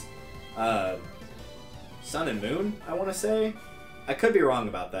 It was Sun and Moon, I want to say. I could be wrong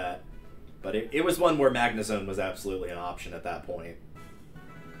about that. But it was one where Magnezone was absolutely an option at that point.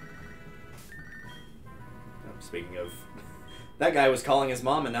 Speaking of, that guy was calling his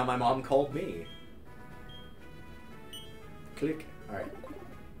mom, and now my mom called me. Click. Alright.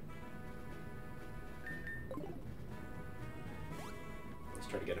 Let's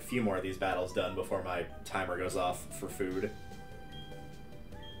try to get a few more of these battles done before my timer goes off for food.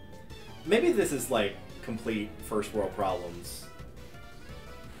 Maybe this is like complete first world problems.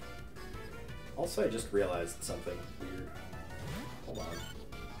 Also, I just realized something weird. Hold on.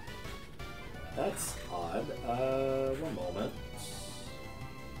 That's odd. One moment.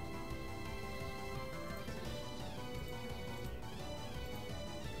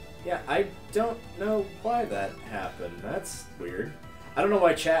 Yeah, I don't know why that happened. That's weird. I don't know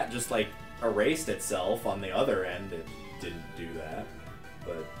why chat just, like, erased itself on the other end. It didn't do that,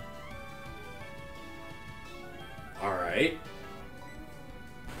 but... Alright.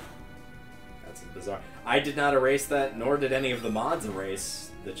 That's bizarre. I did not erase that, nor did any of the mods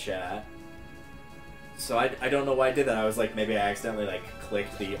erase the chat. So I don't know why I did that. I was like, maybe I accidentally, like,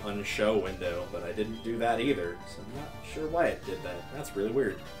 clicked the unshow window, but I didn't do that either. So I'm not sure why it did that. That's really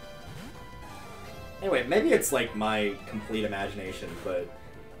weird. Anyway, maybe it's like my complete imagination, but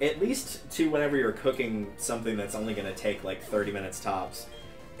at least to whenever you're cooking something that's only going to take like 30 minutes tops,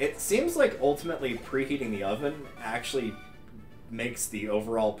 it seems like ultimately preheating the oven actually makes the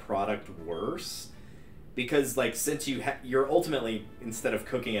overall product worse. Because like since you're ultimately, instead of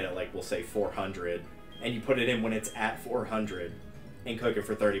cooking it at like, we'll say 400, and you put it in when it's at 400 and cook it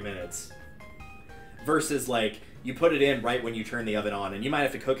for 30 minutes, versus like you put it in right when you turn the oven on, and you might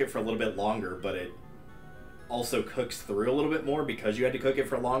have to cook it for a little bit longer, but it also cooks through a little bit more because you had to cook it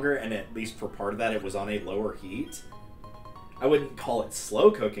for longer, and at least for part of that it was on a lower heat. I wouldn't call it slow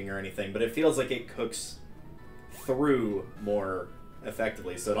cooking or anything, but it feels like it cooks through more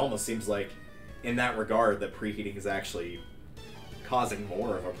effectively, so it almost seems like in that regard that preheating is actually causing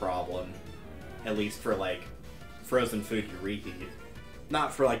more of a problem, at least for like frozen food you reheat.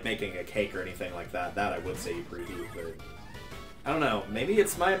 Not for like making a cake or anything like that. That I would say you preheat, but I don't know, maybe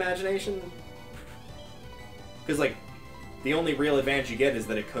it's my imagination? Because, like, the only real advantage you get is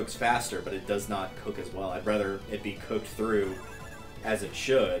that it cooks faster, but it does not cook as well. I'd rather it be cooked through as it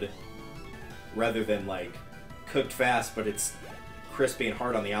should, rather than, like, cooked fast, but it's crispy and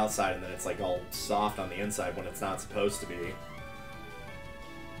hard on the outside, and then it's, like, all soft on the inside when it's not supposed to be.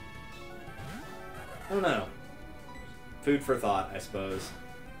 I don't know. Food for thought, I suppose.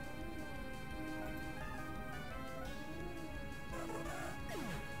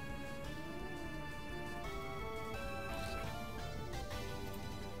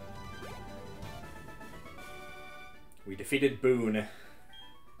 We defeated Boone.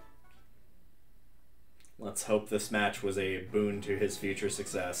 Let's hope this match was a boon to his future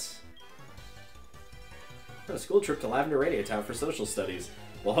success. A school trip to Lavender Radio Town for social studies.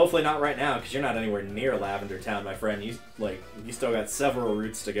 Well, hopefully not right now, because you're not anywhere near Lavender Town, my friend. You still got several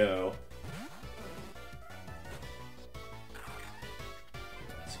routes to go.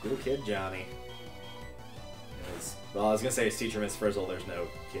 School kid Johnny. Well, I was gonna say it's teacher Miss Frizzle. There's no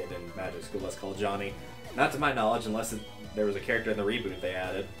kid in Magic School that's called Johnny. Not to my knowledge, unless there was a character in the reboot they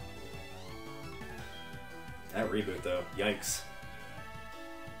added. That reboot, though. Yikes.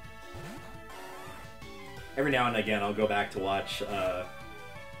 Every now and again, I'll go back to watch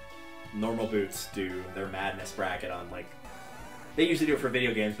Normal Boots do their Madness bracket on, like... They usually do it for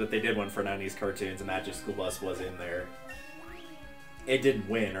video games, but they did one for 90s cartoons, and Magic School Bus was in there. It didn't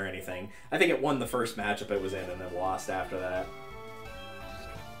win or anything. I think it won the first matchup it was in, and then lost after that.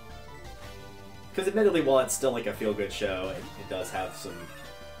 Because admittedly, while it's still like a feel-good show, it does have some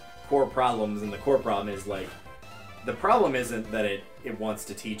core problems, and the core problem is like, the problem isn't that it wants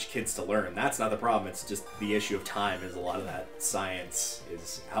to teach kids to learn. That's not the problem. It's just the issue of time. Is a lot of that science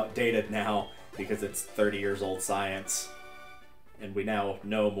is outdated now because it's 30 years old science, and we now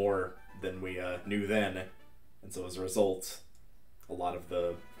know more than we knew then, and so as a result, a lot of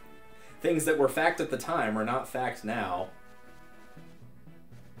the things that were fact at the time are not fact now.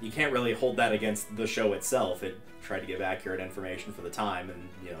 You can't really hold that against the show itself. It tried to give accurate information for the time, and,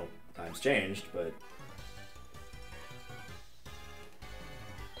 you know, times changed, but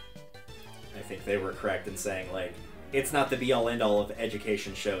I think they were correct in saying, like, it's not the be-all, end-all of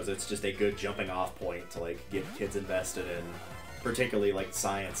education shows. It's just a good jumping-off point to, like, get kids invested in, particularly, like,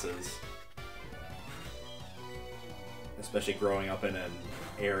 sciences. Especially growing up in an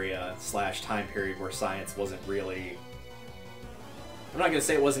area / time period where science wasn't really... I'm not going to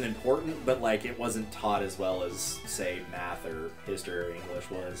say it wasn't important, but, like, it wasn't taught as well as, say, math or history or English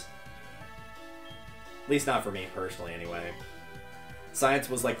was. At least not for me, personally, anyway. Science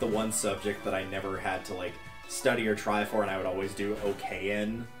was, like, the one subject that I never had to, like, study or try for, and I would always do okay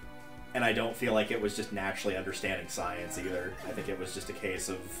in. And I don't feel like it was just naturally understanding science, either. I think it was just a case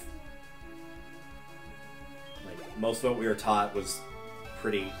of, like, most of what we were taught was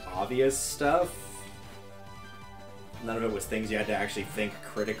pretty obvious stuff. None of it was things you had to actually think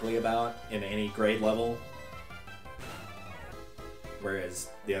critically about in any grade level. Whereas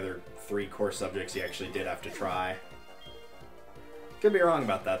the other 3 core subjects you actually did have to try. Could be wrong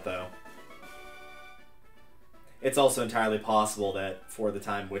about that, though. It's also entirely possible that for the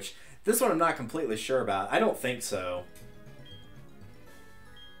time, which this one I'm not completely sure about. I don't think so.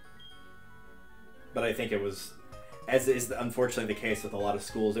 But I think it was, as is unfortunately the case with a lot of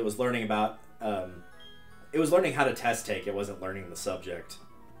schools, it was learning about, it was learning how to test take, it wasn't learning the subject.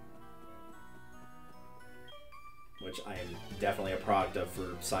 Which I am definitely a product of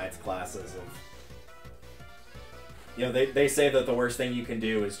for science classes. You know, they say that the worst thing you can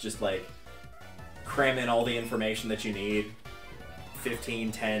do is just, like, cram in all the information that you need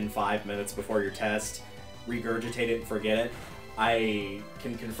 15, 10, 5 minutes before your test, regurgitate it and forget it. I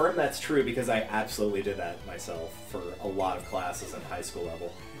can confirm that's true because I absolutely did that myself for a lot of classes in high school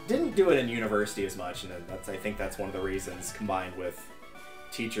level. Didn't do it in university as much, and I think that's one of the reasons, combined with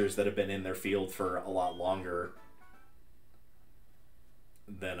teachers that have been in their field for a lot longer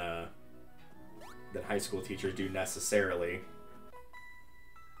than high school teachers do necessarily.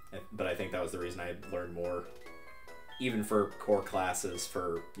 But I think that was the reason I learned more, even for core classes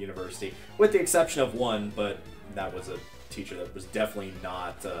for university, with the exception of one, but that was a teacher that was definitely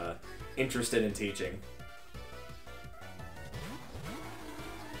not interested in teaching.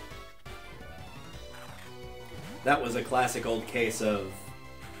 That was a classic old case of,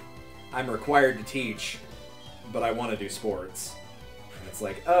 I'm required to teach, but I want to do sports. And it's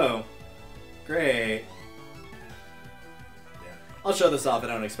like, oh, great. Yeah. I'll show this off. I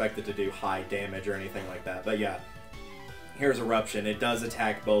don't expect it to do high damage or anything like that. But yeah, here's Eruption. It does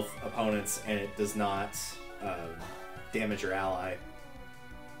attack both opponents, and it does not damage your ally.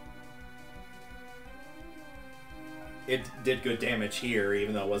 It did good damage here,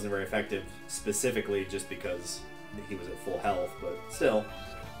 even though it wasn't very effective specifically just because he was at full health, but still.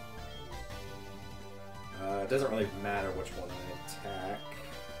 It doesn't really matter which one I attack.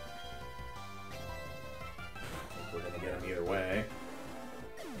 I think we're going to get him either way.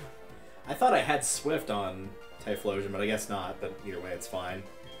 I thought I had Swift on Typhlosion, but I guess not, but either way it's fine.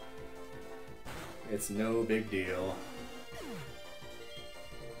 It's no big deal.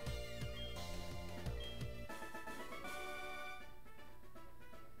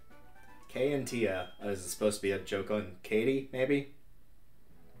 Kay and Tia. Is it supposed to be a joke on Katie, maybe?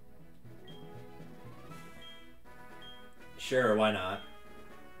 Sure, why not?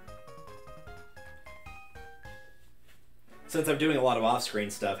 Since I'm doing a lot of off-screen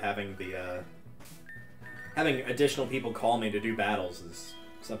stuff, having additional people call me to do battles is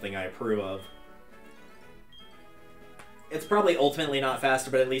something I approve of. It's probably ultimately not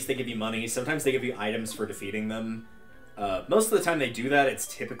faster, but at least they give you money. Sometimes they give you items for defeating them. Most of the time they do that, it's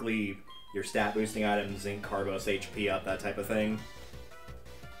typically your stat boosting items, Zinc, Carbos, HP up, that type of thing.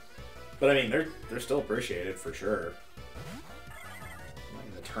 But I mean, they're still appreciated for sure. I'm not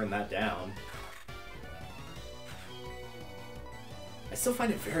gonna turn that down. I still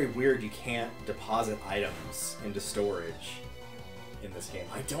find it very weird you can't deposit items into storage in this game.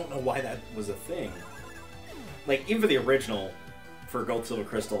 I don't know why that was a thing. Like, even for the original, for Gold, Silver,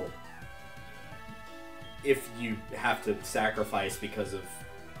 Crystal, if you have to sacrifice because of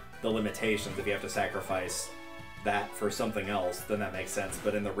the limitations, if you have to sacrifice that for something else, then that makes sense.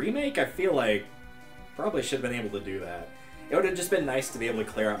 But in the remake, I feel like probably should have been able to do that. It would have just been nice to be able to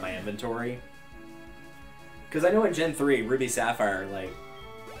clear out my inventory. Because I know in Gen 3, Ruby Sapphire, like,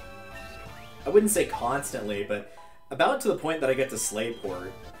 I wouldn't say constantly, but about to the point that I get to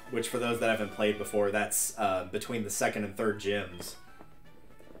Slayport, which for those that haven't played before, that's between the 2nd and 3rd gyms.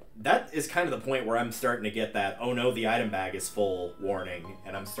 That is kind of the point where I'm starting to get that, oh no, the item bag is full warning,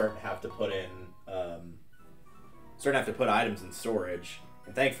 and I'm starting to have to put in, put items in storage.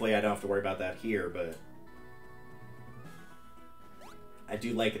 And thankfully I don't have to worry about that here, but I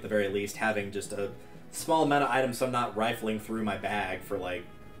do like at the very least having just a small amount of items so I'm not rifling through my bag for like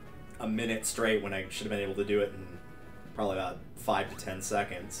a minute straight when I should have been able to do it in probably about 5 to 10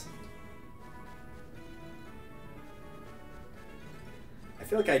 seconds. I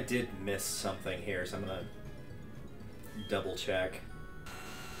feel like I did miss something here, so I'm gonna double check.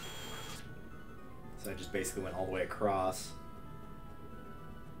 So I just basically went all the way across.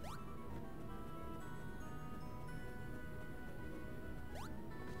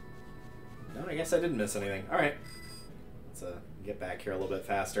 No, I guess I didn't miss anything. Alright. Let's get back here a little bit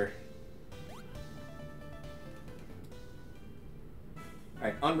faster.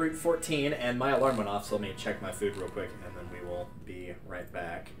 Alright, on Route 14, and my alarm went off, so let me check my food real quick, and then we will be right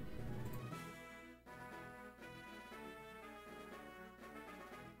back.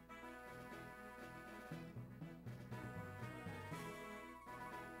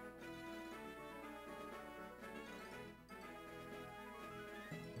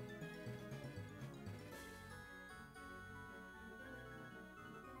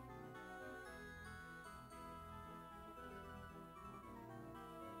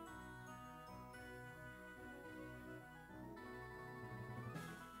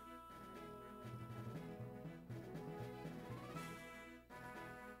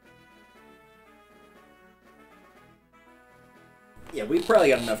 Yeah, we've probably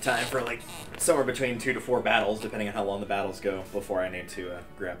got enough time for like somewhere between 2 to 4 battles, depending on how long the battles go, before I need to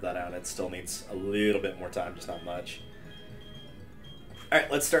grab that out. It still needs a little bit more time, just not much. Alright,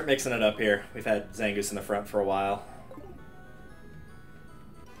 let's start mixing it up here. We've had Zangoose in the front for a while.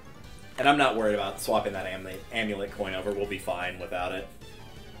 And I'm not worried about swapping that amulet coin over. We'll be fine without it.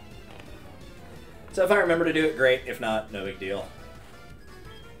 So if I remember to do it, great. If not, no big deal.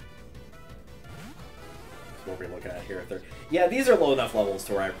 That's what we're looking at here. Yeah, these are low enough levels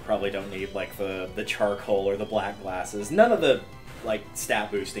to where I probably don't need like the charcoal or the black glasses. None of the like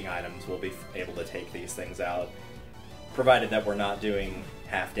stat boosting items will be able to take these things out, provided that we're not doing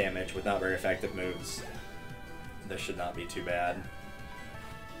half damage with not very effective moves. This should not be too bad.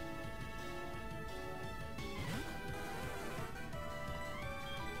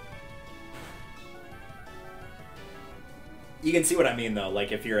 You can see what I mean, though,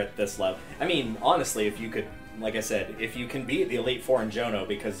 like, if you're at this level. I mean, honestly, if you could, like I said, if you can beat the Elite Four in Johno,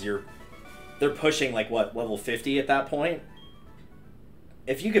 because they're pushing, like, what, level 50 at that point?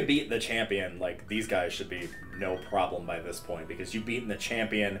 If you could beat the champion, like, these guys should be no problem by this point, because you've beaten the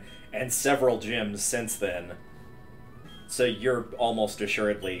champion and several gyms since then. So you're almost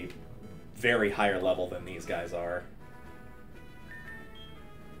assuredly very higher level than these guys are.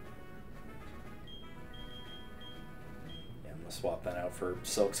 Swap that out for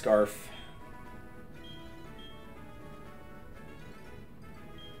Silk Scarf.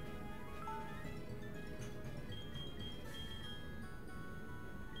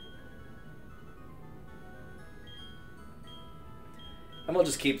 And we'll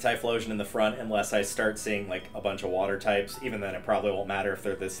just keep Typhlosion in the front unless I start seeing like a bunch of water types. Even then it probably won't matter if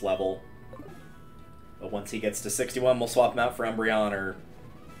they're this level. But once he gets to 61, we'll swap him out for Umbreon or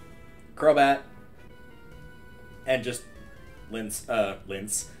Crobat. And just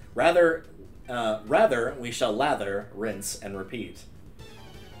Rather, we shall lather, rinse, and repeat.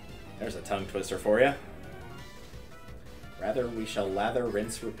 There's a tongue twister for you. Rather, we shall lather,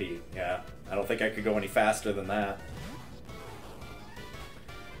 rinse, repeat. Yeah, I don't think I could go any faster than that.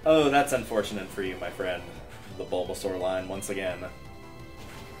 Oh, that's unfortunate for you, my friend. The Bulbasaur line, once again.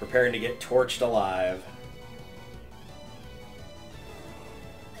 Preparing to get torched alive.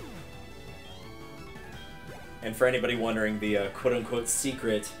 And for anybody wondering, the quote-unquote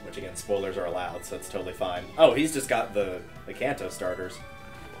secret, which again, spoilers are allowed, so it's totally fine. Oh, he's just got the Kanto starters.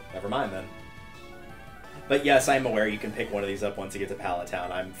 Never mind then. But yes, I'm aware you can pick one of these up once you get to Pallet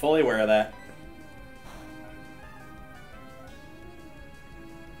Town. I'm fully aware of that.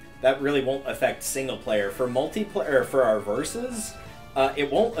 That really won't affect single player. For multiplayer, for our verses,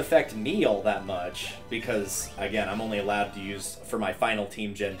 it won't affect me all that much, because, again, I'm only allowed to use for my final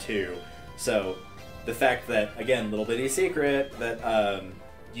team Gen 2. So the fact that, again, little bitty secret, that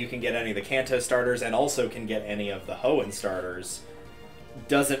you can get any of the Kanto starters and also can get any of the Hoenn starters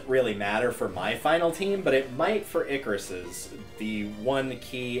doesn't really matter for my final team, but it might for Icarus's. The one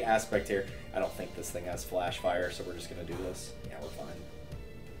key aspect here, I don't think this thing has Flash Fire, so we're just going to do this. Yeah, we're fine.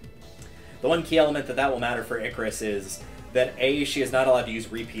 The one key element that will matter for Icarus is that A, she is not allowed to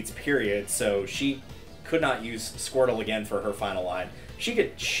use repeats, period, so she could not use Squirtle again for her final line. She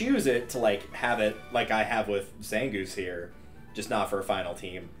could choose it to, like, have it like I have with Zangoose here, just not for her final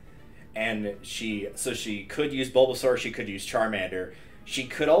team. And she could use Bulbasaur, she could use Charmander. She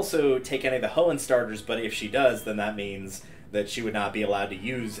could also take any of the Hoenn starters, but if she does, then that means that she would not be allowed to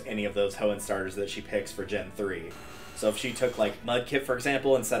use any of those Hoenn starters that she picks for Gen 3. So if she took, like, Mudkip, for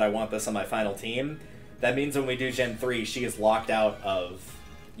example, and said, I want this on my final team, that means when we do Gen 3, she is locked out of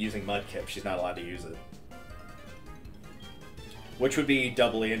using Mudkip. She's not allowed to use it. Which would be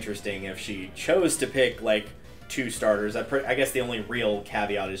doubly interesting if she chose to pick, like, 2 starters. I guess the only real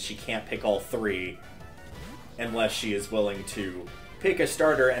caveat is she can't pick all 3 unless she is willing to pick a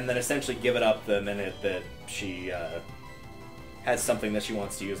starter and then essentially give it up the minute that she has something that she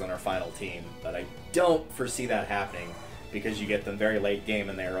wants to use on her final team. But I don't foresee that happening because you get them very late game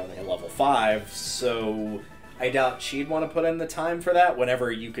and they're only at level 5, so I doubt she'd want to put in the time for that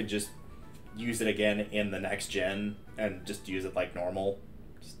whenever you could just use it again in the next gen and just use it like normal.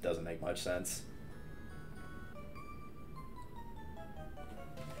 Just doesn't make much sense.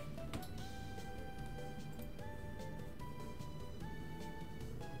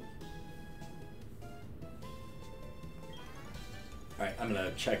 Alright, I'm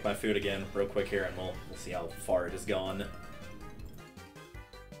gonna check my food again real quick here and we'll see how far it has gone.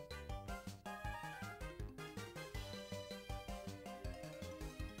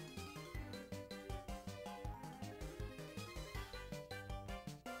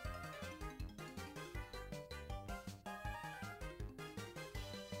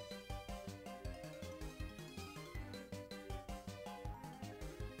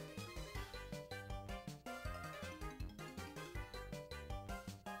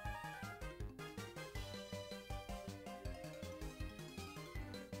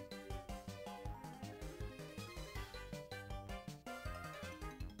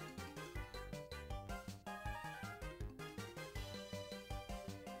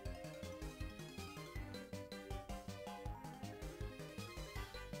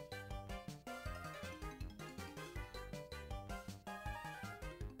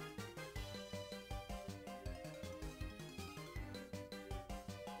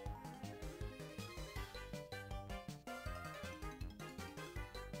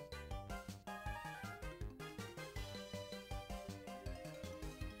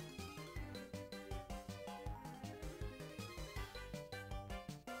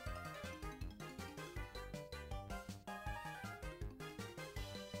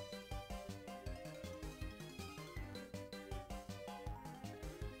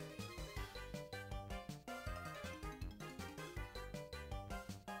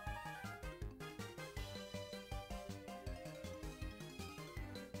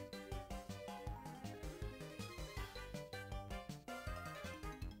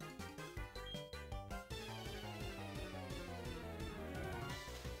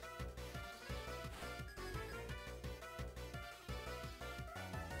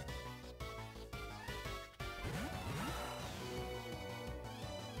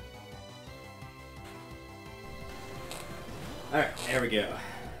 Alright, there we go.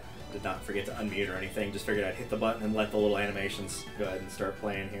 Did not forget to unmute or anything. Just figured I'd hit the button and let the little animations go ahead and start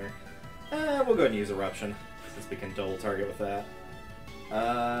playing here. We'll go ahead and use Eruption, since we can double target with that.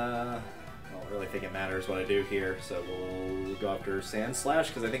 I don't really think it matters what I do here, so we'll go after Sand Slash,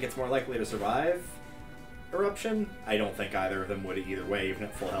 because I think it's more likely to survive Eruption. I don't think either of them would either way, even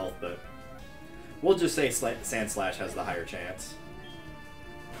at full health, but we'll just say Sand Slash has the higher chance.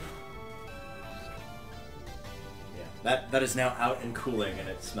 Yeah, that is now out and cooling, and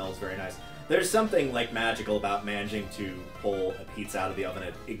it smells very nice. There's something, like, magical about managing to pull a pizza out of the oven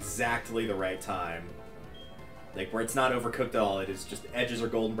at exactly the right time. Like, where it's not overcooked at all, it is just, edges are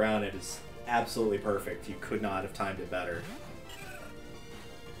golden brown, it is absolutely perfect. You could not have timed it better.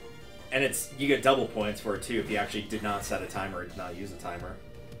 And it's, you get double points for it too if you actually did not set a timer or did not use a timer.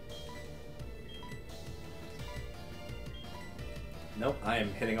 Nope, I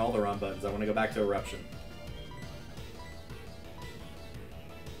am hitting all the wrong buttons. I want to go back to Eruption.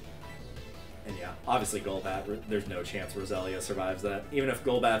 And yeah, obviously Golbat, there's no chance Roselia survives that. Even if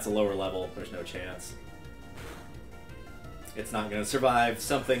Golbat's a lower level, there's no chance. It's not going to survive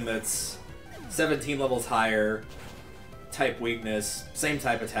something that's 17 levels higher, type weakness, same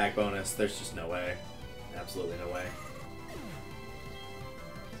type attack bonus. There's just no way. Absolutely no way.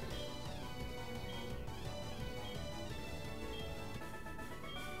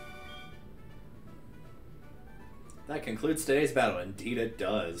 That concludes today's battle. Indeed it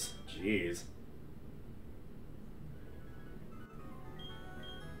does. Jeez.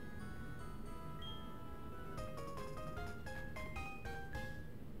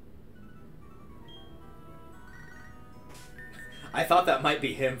 I thought that might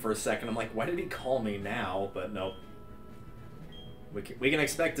be him for a second. I'm like, why did he call me now? But nope. We can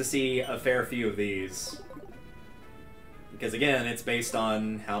expect to see a fair few of these. Because again, it's based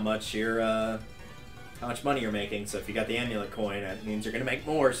on how much money you're making. So if you got the amulet coin, it means you're going to make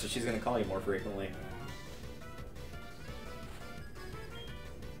more, so she's going to call you more frequently.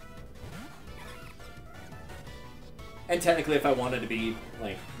 And technically, if I wanted to be,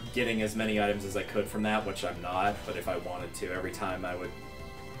 like, getting as many items as I could from that, which I'm not, but if I wanted to, every time I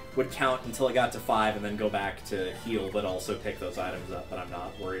would count until I got to 5 and then go back to heal, but also pick those items up, but I'm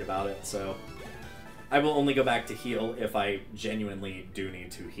not worried about it, so I will only go back to heal if I genuinely do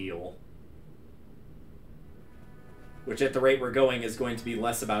need to heal. Which, at the rate we're going, is going to be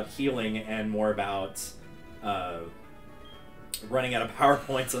less about healing and more about running out of power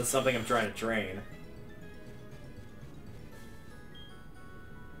points on something I'm trying to train.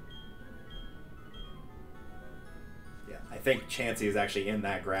 I think Chansey is actually in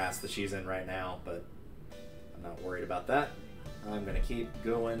that grass that she's in right now, but I'm not worried about that. I'm going to keep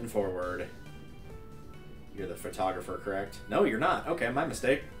going forward. You're the photographer, correct? No, you're not. Okay, my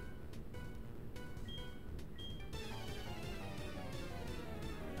mistake.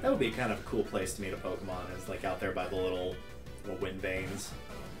 That would be kind of a cool place to meet a Pokemon, is like out there by the little wind vanes.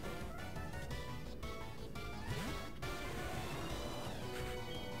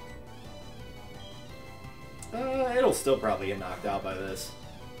 It'll still probably get knocked out by this.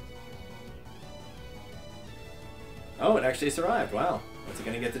 Oh, it actually survived. Wow. What's it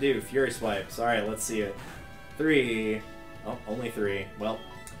going to get to do? Fury Swipes. Alright, let's see it. 3. Oh, only 3. Well,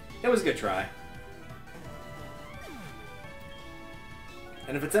 it was a good try.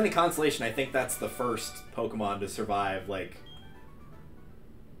 And if it's any consolation, I think that's the first Pokemon to survive, like,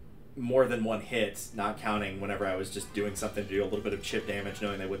 more than one hit, not counting whenever I was just doing something to do a little bit of chip damage,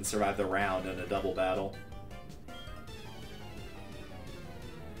 knowing they wouldn't survive the round in a double battle.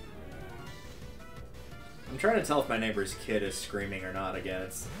 I'm trying to tell if my neighbor's kid is screaming or not again.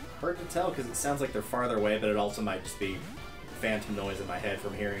 It's hard to tell because it sounds like they're farther away, but it also might just be phantom noise in my head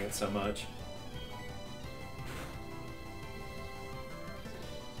from hearing it so much.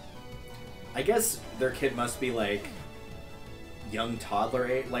 I guess their kid must be like young toddler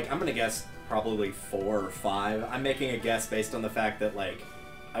age. Like, I'm gonna guess probably 4 or 5. I'm making a guess based on the fact that, like,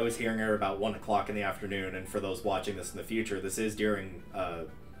 I was hearing her about 1 o'clock in the afternoon, and for those watching this in the future, this is during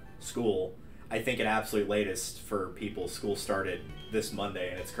school. I think at absolute latest for people, school started this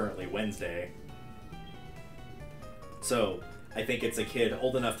Monday, and it's currently Wednesday. So I think it's a kid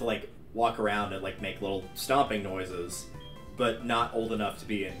old enough to, like, walk around and, like, make little stomping noises, but not old enough to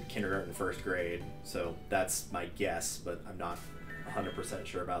be in kindergarten, 1st grade. So that's my guess, but I'm not 100%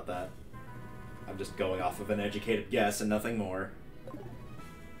 sure about that. I'm just going off of an educated guess and nothing more.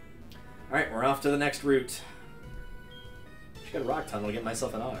 Alright, we're off to the next route. Should go to Rock Tunnel to get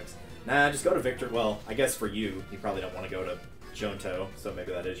myself an Onix. Nah, just go to Victor. Well, I guess for you, you probably don't want to go to Johto, so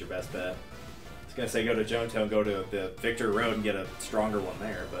maybe that is your best bet. I was going to say go to Johto and go to the Victor Road and get a stronger one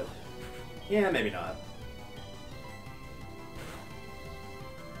there, but yeah, maybe not.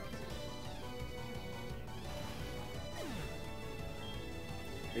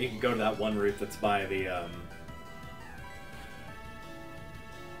 Or you can go to that one route that's by the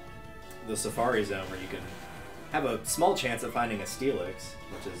Safari Zone, where you can have a small chance of finding a Steelix,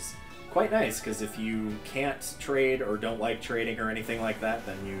 which is quite nice, because if you can't trade or don't like trading or anything like that,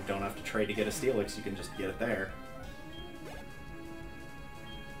 then you don't have to trade to get a Steelix, you can just get it there.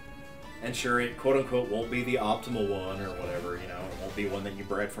 And sure, it quote-unquote won't be the optimal one or whatever, you know, it won't be one that you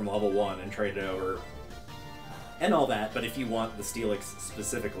bred from level 1 and traded over and all that, but if you want the Steelix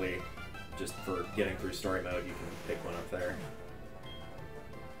specifically, just for getting through story mode, you can pick one up there.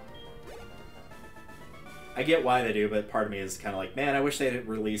 I get why they do, but part of me is kind of like, man, I wish they'd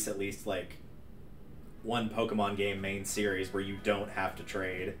release at least, like, one Pokemon game main series where you don't have to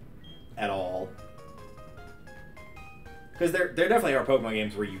trade at all. Because there definitely are Pokemon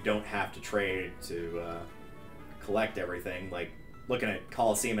games where you don't have to trade to collect everything. Like, looking at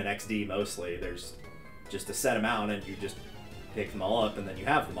Coliseum and XD mostly, there's just a set amount and you just pick them all up and then you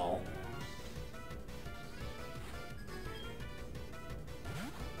have them all.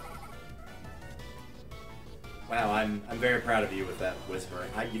 Wow, I'm very proud of you with that Whispering.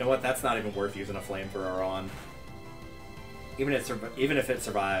 You know what? That's not even worth using a flamethrower on. Even if it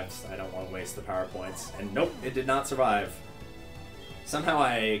survives, I don't want to waste the power points. And nope, it did not survive. Somehow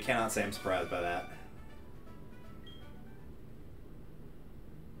I cannot say I'm surprised by that.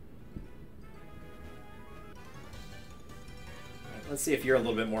 Let's see if you're a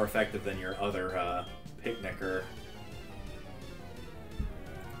little bit more effective than your other picnicker.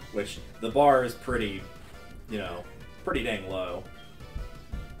 Which, the bar is pretty, you know, pretty dang low.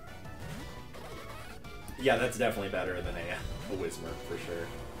 Yeah, that's definitely better than a Whismur, for sure.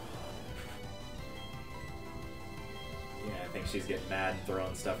 Yeah, I think she's getting mad and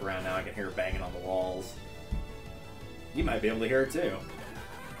throwing stuff around now. I can hear her banging on the walls. You might be able to hear it too.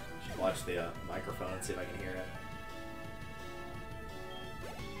 Should watch the microphone and see if I can hear it.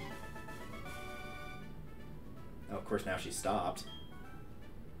 Oh, of course, now she stopped.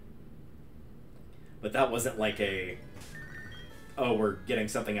 But that wasn't like a, oh, we're getting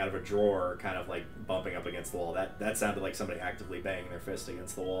something out of a drawer, kind of like bumping up against the wall. That sounded like somebody actively banging their fist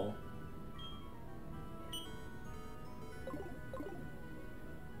against the wall.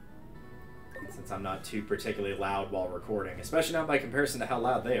 Since I'm not too particularly loud while recording, especially not by comparison to how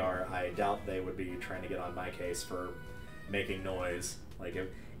loud they are, I doubt they would be trying to get on my case for making noise. Like,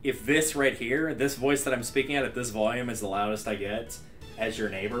 if this right here, this voice that I'm speaking at this volume is the loudest I get as your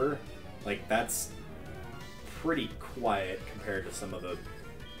neighbor, like, that's pretty quiet compared to some of the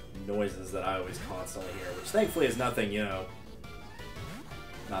noises that I always constantly hear, which thankfully is nothing, you know,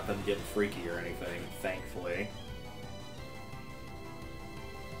 not them getting freaky or anything, thankfully.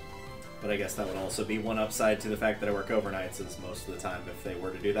 But I guess that would also be one upside to the fact that I work overnights, is most of the time if they were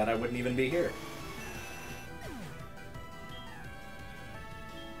to do that, I wouldn't even be here.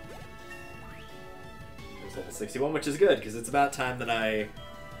 There's level 61, which is good, because it's about time that I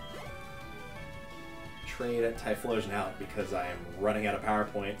trade at Typhlosion out, because I am running out of power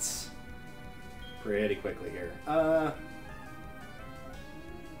points pretty quickly here.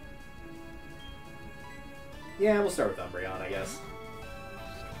 Yeah, we'll start with Umbreon, I guess.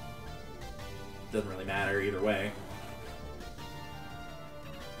 Doesn't really matter either way.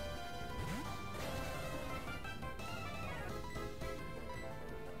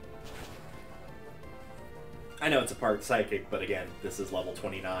 I know it's a part psychic, but again, this is level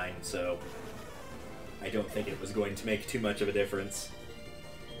 29, so I don't think it was going to make too much of a difference.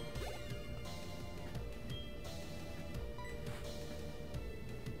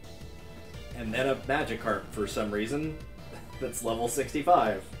 And then a Magikarp for some reason that's level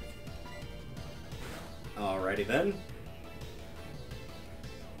 65. Alrighty then.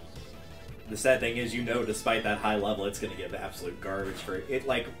 The sad thing is, you know, despite that high level, it's going to give absolute garbage for it.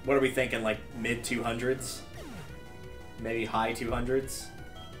 Like, what are we thinking? Like, mid-200s? Maybe high 200s?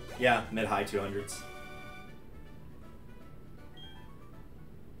 Yeah, mid-high 200s.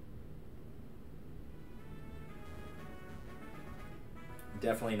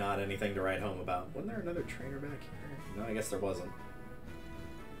 Definitely not anything to write home about. Wasn't there another trainer back here? No, I guess there wasn't.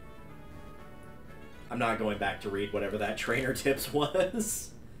 I'm not going back to read whatever that trainer tips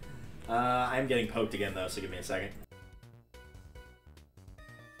was. I'm getting poked again, though, so give me a second.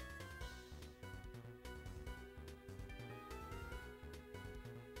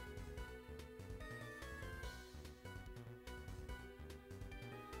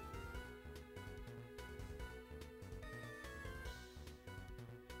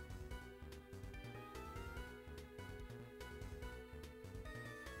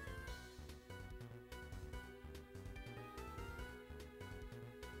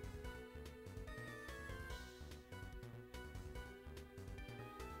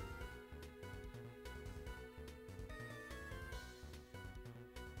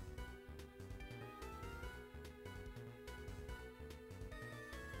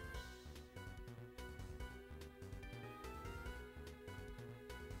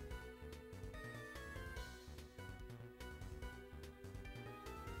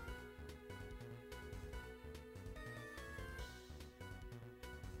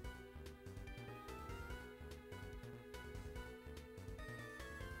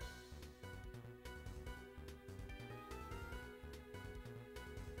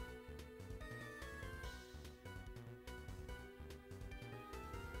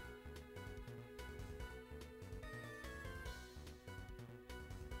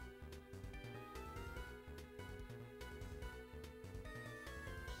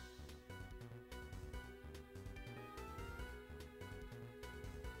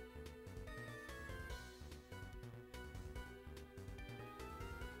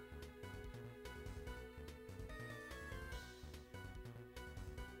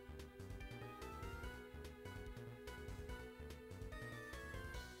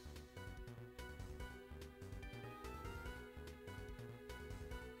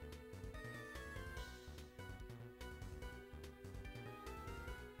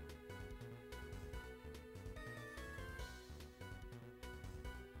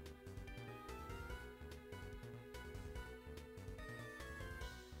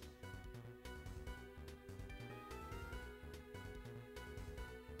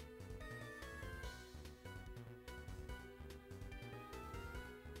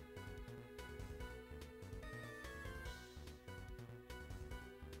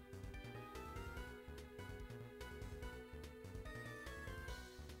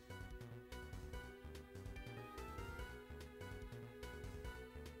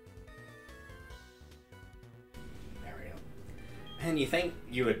 Man, you think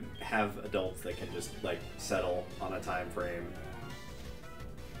you would have adults that can just, like, settle on a time frame.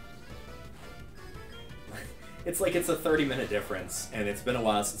 It's like it's a 30-minute difference, and it's been a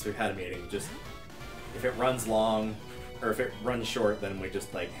while since we've had a meeting. Just, if it runs long, or if it runs short, then we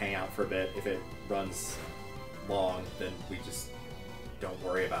just, like, hang out for a bit. If it runs long, then we just don't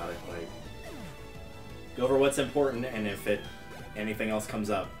worry about it. Like, go over what's important, and if anything else comes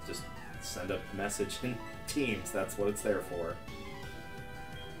up, just send a message in Teams. That's what it's there for.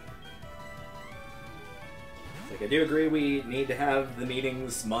 Like, I do agree we need to have the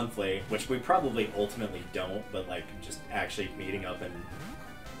meetings monthly, which we probably ultimately don't, but, like, just actually meeting up and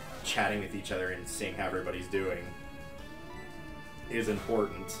chatting with each other and seeing how everybody's doing is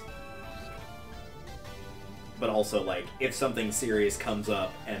important. But also, like, if something serious comes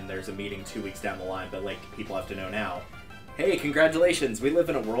up and there's a meeting 2 weeks down the line, but, like, people have to know now, hey, congratulations, we live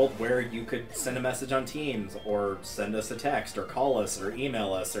in a world where you could send a message on Teams, or send us a text, or call us, or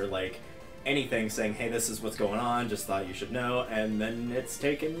email us, or, like, anything saying, hey, this is what's going on, just thought you should know, and then it's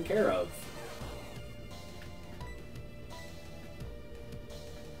taken care of.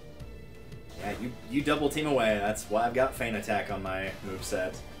 Yeah, you double team away. That's why I've got Feint Attack on my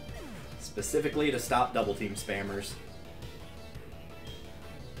moveset. Specifically to stop double team spammers.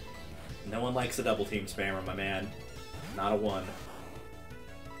 No one likes a double team spammer, my man. Not a one.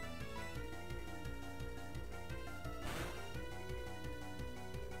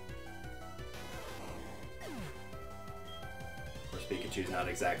 Pikachu's not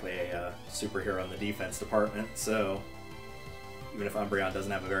exactly a superhero in the defense department, so even if Umbreon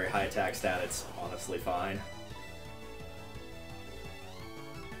doesn't have a very high attack stat, it's honestly fine.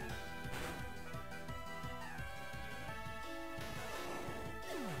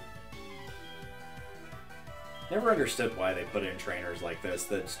 Never understood why they put in trainers like this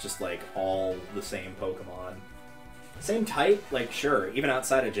that's just like all the same Pokemon. Same type? Like, sure, even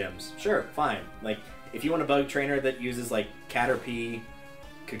outside of gyms. Sure, fine. Like, if you want a bug trainer that uses, like, Caterpie,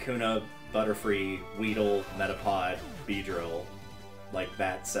 Kakuna, Butterfree, Weedle, Metapod, Beedrill, like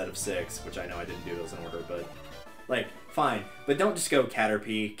that set of 6, which I know I didn't do those in order, but, like, fine. But don't just go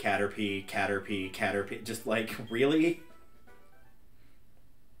Caterpie, Caterpie, Caterpie, Caterpie. Just, like, really?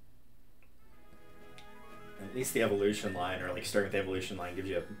 At least the evolution line, or, like, starting with the evolution line, gives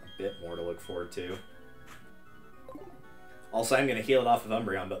you a bit more to look forward to. Also, I'm going to heal it off of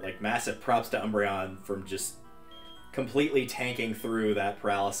Umbreon, but, like, massive props to Umbreon from just completely tanking through that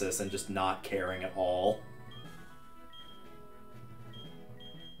paralysis and just not caring at all.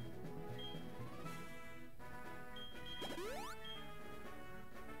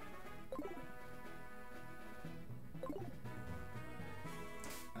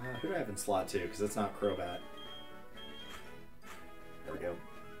 Who do I have in slot 2? Because it's not Crobat. There we go.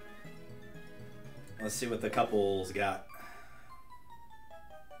 Let's see what the couples got.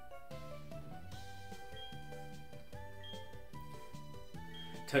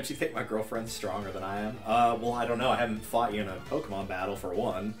 Don't you think my girlfriend's stronger than I am? Well, I don't know. I haven't fought you in a Pokemon battle, for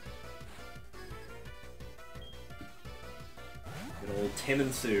one. Good old Tim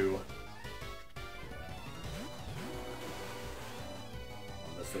and Sue.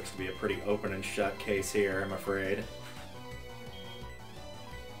 Well, this looks to be a pretty open and shut case here, I'm afraid.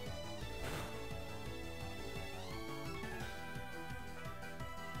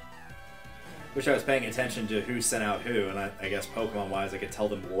 Wish I was paying attention to who sent out who, and I guess Pokemon-wise I could tell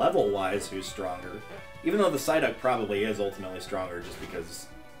them level-wise who's stronger. Even though the Psyduck probably is ultimately stronger just because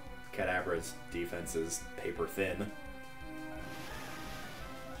Kadabra's defense is paper-thin.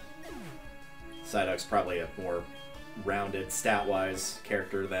 Psyduck's probably a more rounded, stat-wise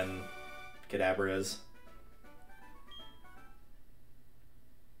character than Kadabra is.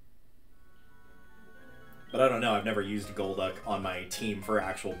 But I don't know, I've never used Golduck on my team for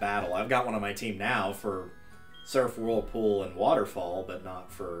actual battle. I've got one on my team now for Surf, Whirlpool, and Waterfall, but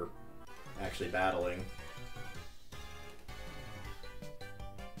not for actually battling.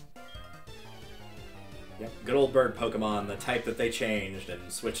 Yep, good old bird Pokemon, the type that they changed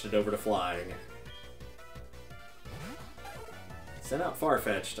and switched it over to flying. Sent out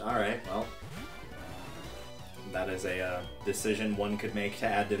Farfetch'd, alright, well. That is a decision one could make to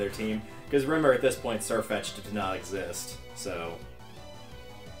add to their team. Because remember, at this point, Surfetch'd did not exist, so...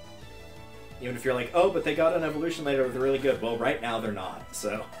 Even if you're like, oh, but they got an evolution later, they're really good. Well, right now they're not,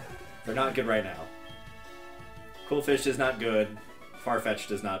 so... They're not good right now. Coolfish is not good.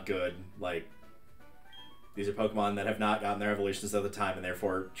 Farfetch'd is not good. Like, these are Pokemon that have not gotten their evolutions at the time, and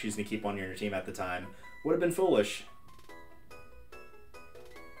therefore choosing to keep one in your team at the time would have been foolish.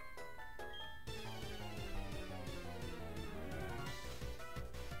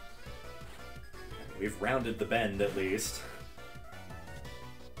 We've rounded the bend, at least.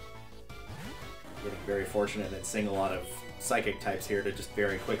 Very fortunate in seeing a lot of psychic types here to just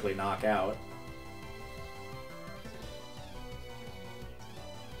very quickly knock out.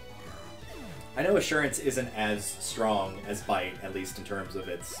 I know Assurance isn't as strong as Bite, at least in terms of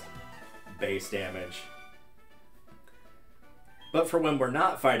its base damage. But for when we're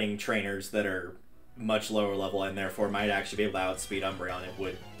not fighting trainers that are much lower level and therefore might actually be able to outspeed Umbreon, it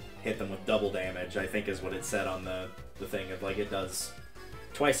would hit them with double damage, I think is what it said on the thing of, like, it does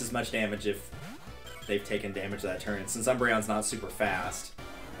twice as much damage if they've taken damage that turn. And since Umbreon's not super fast,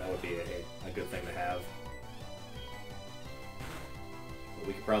 that would be a good thing to have. But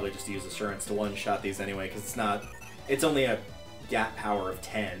we could probably just use Assurance to one-shot these anyway, because it's only a gap power of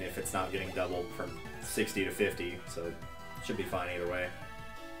 10 if it's not getting doubled from 60 to 50, so it should be fine either way.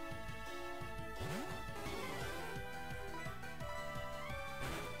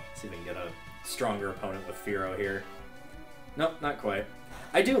 See if we can get a stronger opponent with Fearow here. Nope, not quite.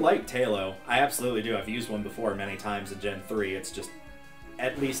 I do like Tailo. I absolutely do. I've used one before many times in Gen 3. It's just,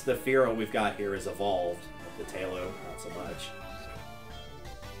 at least the Fearow we've got here is evolved. The Tailo, not so much.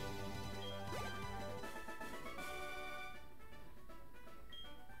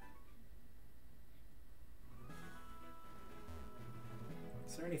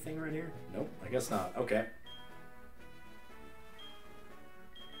 Is there anything right here? Nope, I guess not. Okay.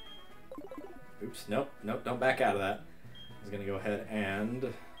 Oops, nope, don't back out of that. I was gonna go ahead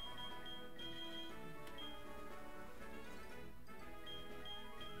and...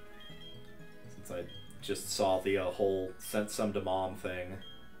 Since I just saw the whole sent some to mom thing.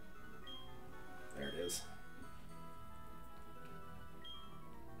 There it is.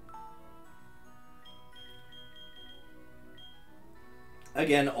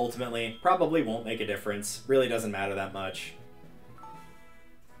 Again, ultimately, probably won't make a difference. Really doesn't matter that much.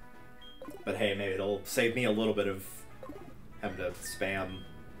 But hey, maybe it'll save me a little bit of having to spam.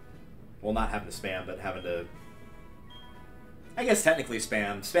 Well, not having to spam, but having to... I guess technically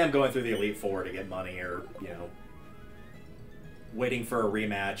spam. Spam going through the Elite Four to get money, or, you know, waiting for a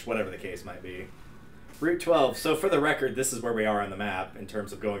rematch, whatever the case might be. Route 12. So for the record, this is where we are on the map in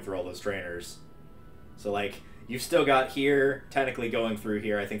terms of going through all those trainers. So, like, you've still got here, technically going through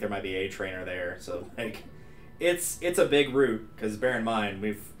here. I think there might be a trainer there. So, like, it's a big route, because bear in mind,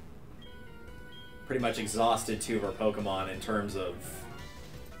 we've pretty much exhausted 2 of our Pokemon in terms of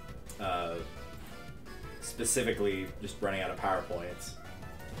specifically just running out of power points.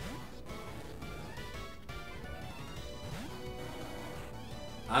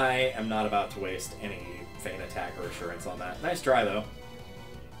 I am not about to waste any Feint Attack or Assurance on that. Nice try, though.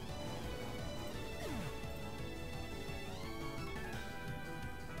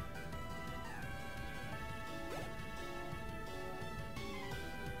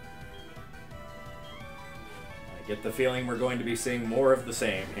 I get the feeling we're going to be seeing more of the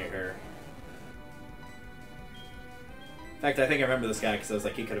same here. In fact, I think I remember this guy because I was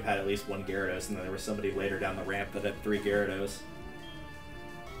like, he could have had at least 1 Gyarados, and then there was somebody later down the ramp that had 3 Gyarados.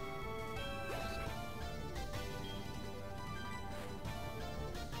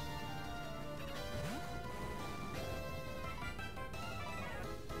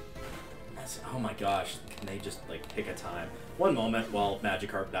 Oh my gosh, can they just, like, pick a time? One moment while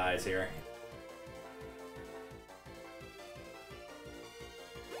Magikarp dies here.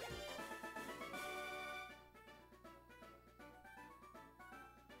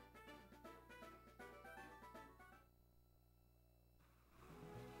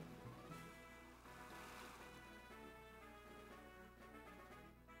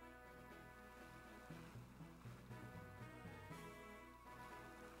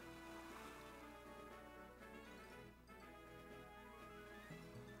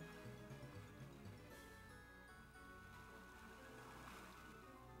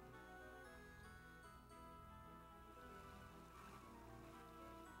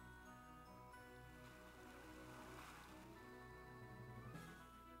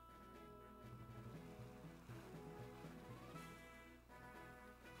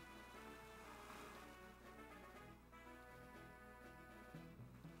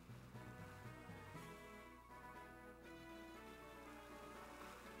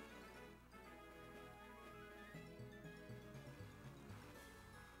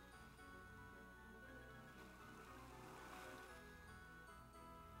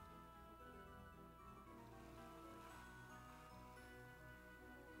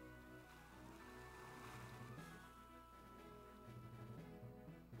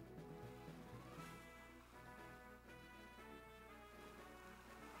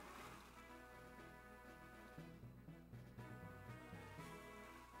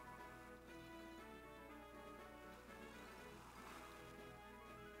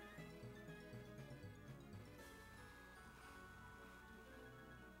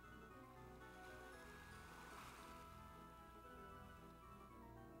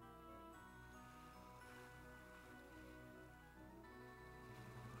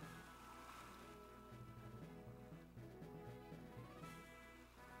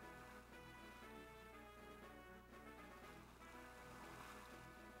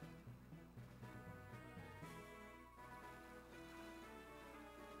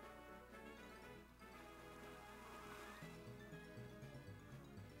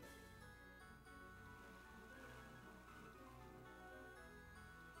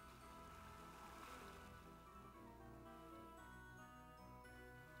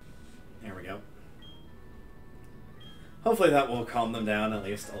 Hopefully that will calm them down at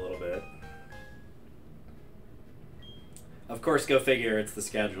least a little bit. Of course, go figure, it's the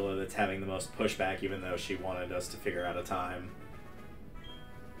scheduler that's having the most pushback, even though she wanted us to figure out a time.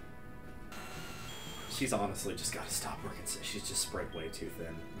 She's honestly just got to stop working. She's just spread way too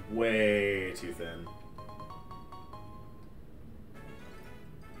thin. Way too thin.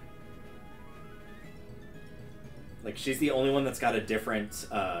 Like, she's the only one that's got a different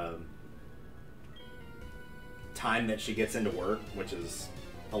time that she gets into work, which is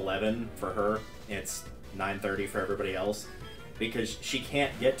 11 for her. It's 9:30 for everybody else, because she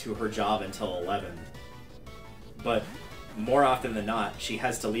can't get to her job until 11. But more often than not, she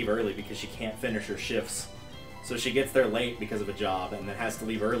has to leave early because she can't finish her shifts. So she gets there late because of a job, and then has to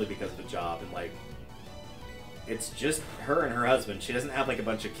leave early because of a job, and like, it's just her and her husband. She doesn't have like a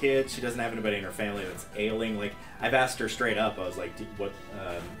bunch of kids. She doesn't have anybody in her family that's ailing. Like, I've asked her straight up. I was like, "What?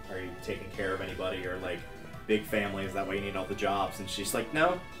 Are you taking care of anybody, or like big families? That way you need all the jobs?" And she's like,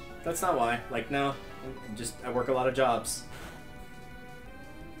 "No, that's not why. Like, no, I work a lot of jobs."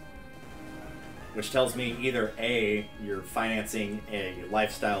 Which tells me either A, you're financing a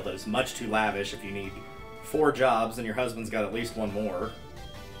lifestyle that is much too lavish if you need 4 jobs and your husband's got at least 1 more,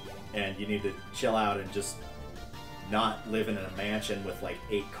 and you need to chill out and just not live in a mansion with like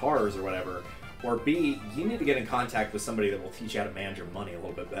 8 cars or whatever. Or B, you need to get in contact with somebody that will teach you how to manage your money a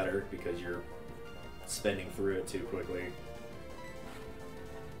little bit better, because you're spending through it too quickly.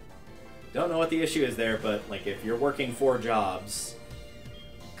 Don't know what the issue is there, but like, if you're working 4 jobs,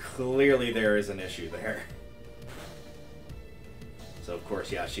 clearly there is an issue there. So of course,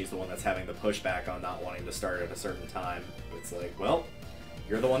 yeah, she's the one that's having the pushback on not wanting to start at a certain time. It's like, well,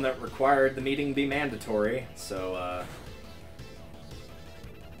 you're the one that required the meeting be mandatory, so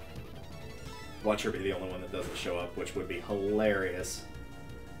watch her be the only one that doesn't show up, which would be hilarious.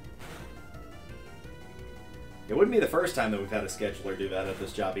 It wouldn't be the first time that we've had a scheduler do that at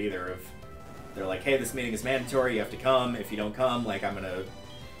this job either. If they're like, hey, this meeting is mandatory, you have to come. If you don't come, like, I'm going to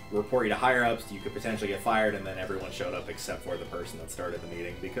report you to higher-ups, you could potentially get fired, and then everyone showed up except for the person that started the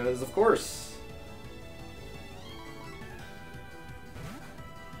meeting, because, of course.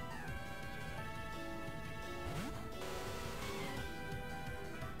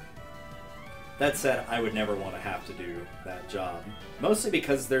 That said, I would never want to have to do that job. Mostly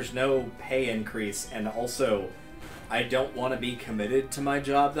because there's no pay increase, and also, I don't want to be committed to my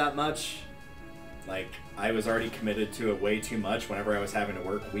job that much. Like, I was already committed to it way too much whenever I was having to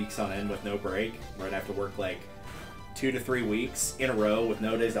work weeks on end with no break, where I'd have to work like 2 to 3 weeks in a row with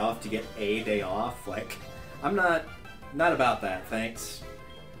no days off to get a day off. Like, I'm not about that, thanks.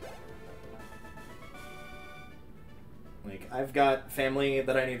 Like, I've got family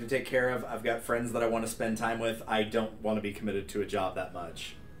that I need to take care of. I've got friends that I want to spend time with. I don't want to be committed to a job that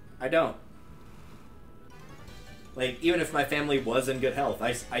much. I don't. Like, even if my family was in good health,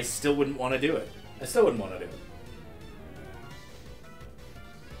 I still wouldn't want to do it. I still wouldn't want to do it.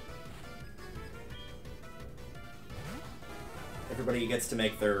 Everybody gets to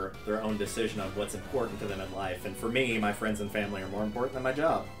make their own decision on what's important to them in life. And for me, my friends and family are more important than my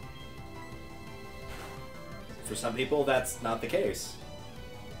job. For some people, that's not the case.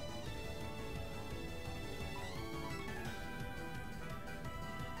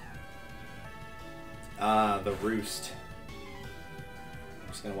 Ah, the roost. I'm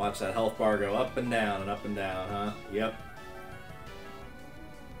just gonna watch that health bar go up and down, huh? Yep.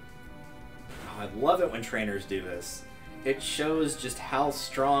 Oh, I love it when trainers do this. It shows just how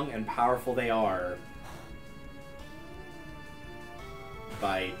strong and powerful they are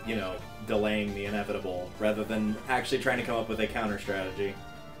by, you know, delaying the inevitable rather than actually trying to come up with a counter strategy.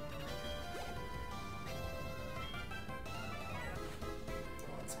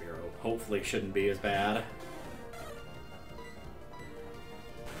 Hopefully shouldn't be as bad.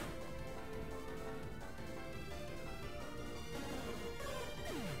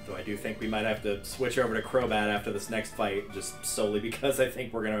 Though I do think we might have to switch over to Crobat after this next fight, just solely because I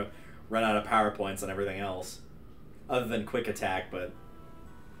think we're going to run out of power points and everything else. Other than Quick Attack, but...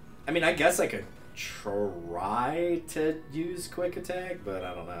 I mean, I guess I could try to use Quick Attack, but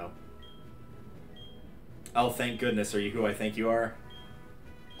I don't know. Oh, thank goodness. Are you who I think you are?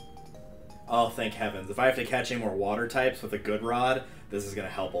 Oh, thank heavens. If I have to catch any more water types with a good rod, this is going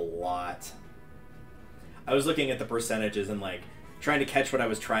to help a lot. I was looking at the percentages and, like, trying to catch what I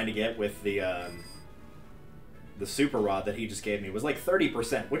was trying to get with the super rod that he just gave me. It was like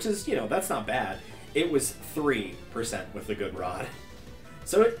 30%, which is, you know, that's not bad. It was 3% with the good rod.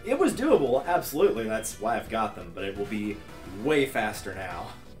 So it was doable, absolutely. That's why I've got them, but it will be way faster now.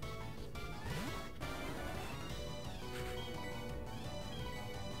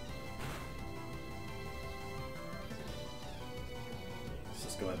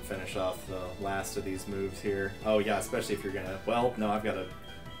 go ahead and finish off the last of these moves here. Oh yeah, especially if you're gonna... Well, no, I've got to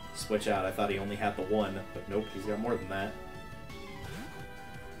switch out. I thought he only had the one, but nope, he's got more than that.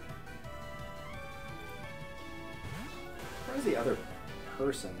 Where's the other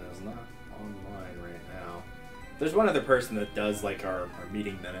person that is not online right now? There's one other person that does like our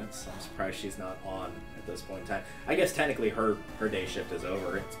meeting minutes. I'm surprised she's not on at this point in time. I guess technically her day shift is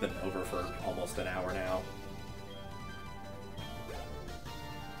over. It's been over for almost an hour now.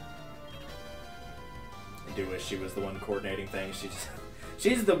 I do wish she was the one coordinating things.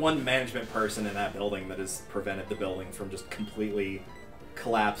 She's the one management person in that building that has prevented the building from just completely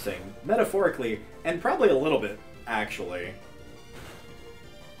collapsing. Metaphorically, and probably a little bit, actually.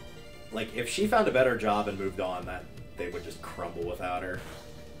 Like, if she found a better job and moved on, that they would just crumble without her.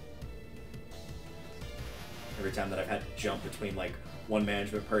 Every time that I've had to jump between, like, one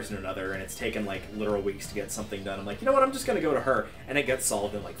management person and another, and it's taken, like, literal weeks to get something done, I'm like, you know what, I'm just gonna go to her, and it gets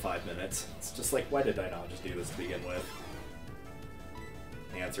solved in, like, 5 minutes. It's just like, why did I not just do this to begin with?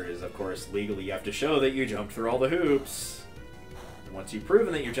 The answer is, of course, legally you have to show that you jumped through all the hoops. And once you've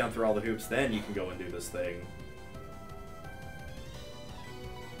proven that you jumped through all the hoops, then you can go and do this thing.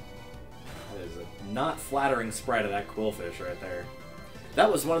 That is a not flattering sprite of that quillfish right there. That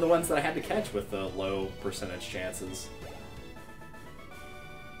was one of the ones that I had to catch with the low percentage chances.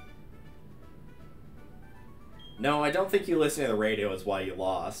 No, I don't think you listening to the radio is why you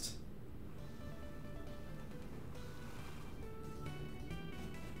lost.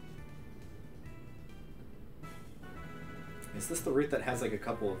 Is this the route that has like a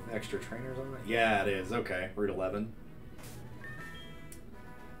couple of extra trainers on it? Yeah, it is. Okay, Route 11.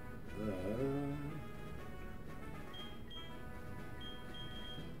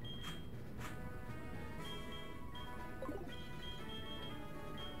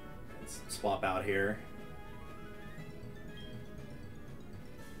 Let's swap out here.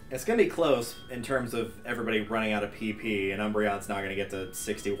 It's going to be close in terms of everybody running out of PP, and Umbreon's not going to get to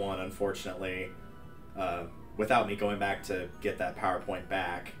 61, unfortunately, without me going back to get that PowerPoint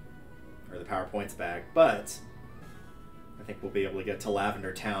back, or the PowerPoints back, but I think we'll be able to get to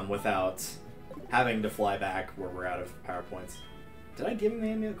Lavender Town without having to fly back where we're out of PowerPoints. Did I give him the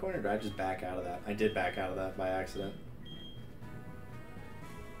Amulet Coin, or did I just back out of that? I did back out of that by accident.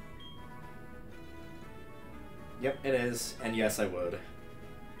 Yep, it is, and yes, I would.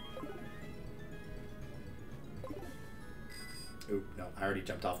 Oop, no, I already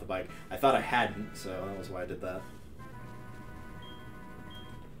jumped off the bike. I thought I hadn't, so that was why I did that.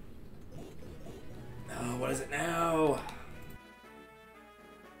 Oh, what is it now?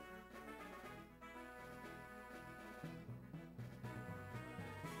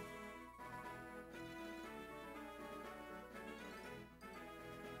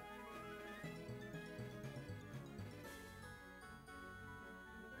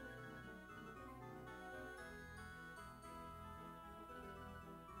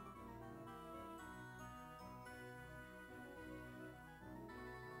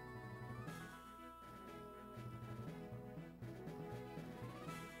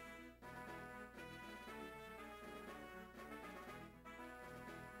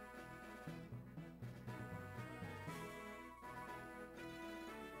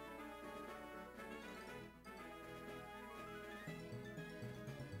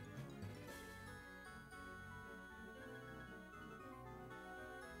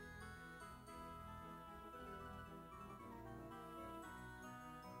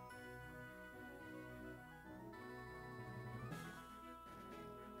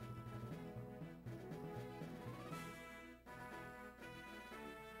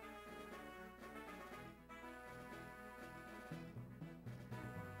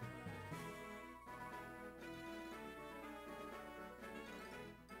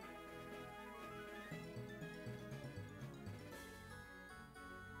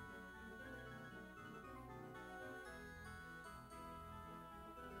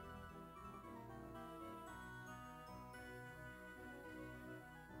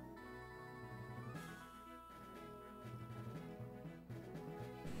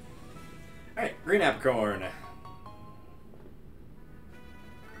 Alright, green apricorn.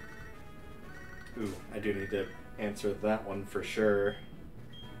 Ooh, I do need to answer that one for sure.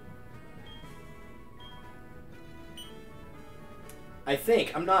 I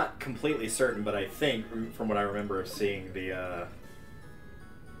think, I'm not completely certain, but I think, from what I remember of seeing the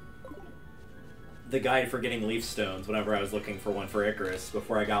guide for getting leaf stones whenever I was looking for one for Icarus,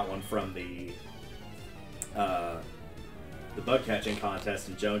 before I got one from the bug catching contest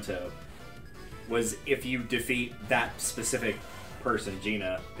in Johto, was if you defeat that specific person,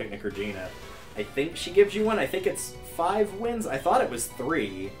 Gina, Picnicker Gina, I think she gives you one. I think it's 5 wins? I thought it was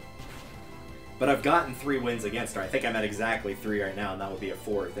 3. But I've gotten 3 wins against her. I think I'm at exactly 3 right now, and that would be a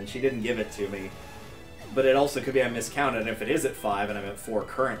 4th. And she didn't give it to me. But it also could be I miscounted. And if it is at 5 and I'm at 4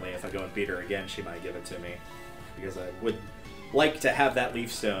 currently, if I go and beat her again, she might give it to me. Because I would like to have that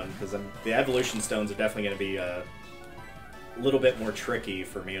Leaf Stone, because the Evolution Stones are definitely going to be a little bit more tricky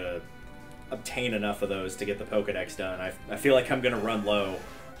for me to obtain enough of those to get the Pokedex done. I feel like I'm going to run low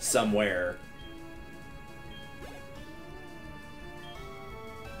somewhere.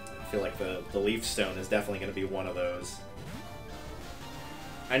 I feel like the Leaf Stone is definitely going to be one of those.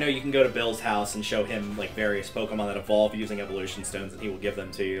 I know you can go to Bill's house and show him like various Pokemon that evolve using Evolution Stones, and he will give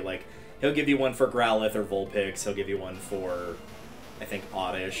them to you. Like, he'll give you one for Growlithe or Vulpix. He'll give you one for, I think,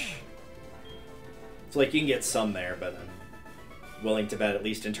 Oddish. So, like, you can get some there, but I'm willing to bet, at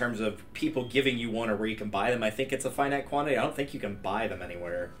least in terms of people giving you one or where you can buy them, I think it's a finite quantity. I don't think you can buy them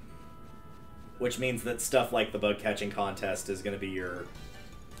anywhere. Which means that stuff like the bug catching contest is going to be your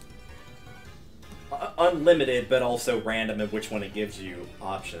unlimited, but also random of which one it gives you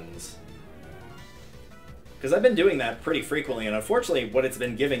options. Because I've been doing that pretty frequently, and unfortunately what it's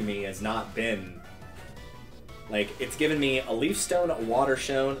been giving me has not been... Like, it's given me a Leaf Stone, a Water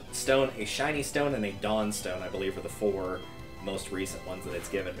Stone, a Shiny Stone, and a Dawn Stone, I believe, are the 4 most recent ones that it's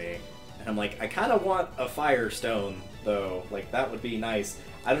given me. And I'm like, I kind of want a Fire Stone, though. Like, that would be nice.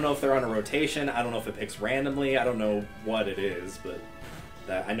 I don't know if they're on a rotation, I don't know if it picks randomly, I don't know what it is, but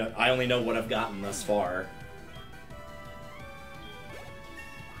that I only know what I've gotten thus far.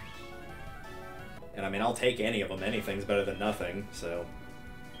 And I mean, I'll take any of them. Anything's better than nothing, so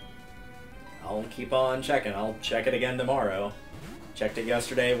I'll keep on checking. I'll check it again tomorrow. Checked it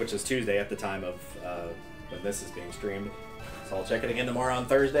yesterday, which is Tuesday at the time of when this is being streamed. So I'll check it again tomorrow on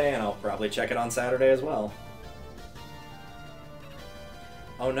Thursday, and I'll probably check it on Saturday as well.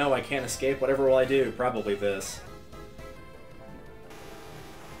 Oh no, I can't escape. Whatever will I do? Probably this.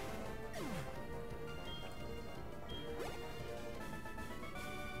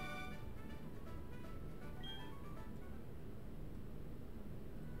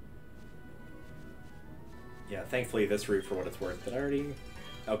 Yeah, thankfully this route, for what it's worth. Did I already...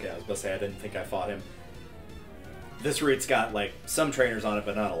 Okay, I was about to say I didn't think I fought him. This route's got, like, some trainers on it,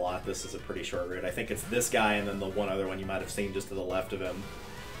 but not a lot. This is a pretty short route. I think it's this guy and then the one other one you might have seen just to the left of him.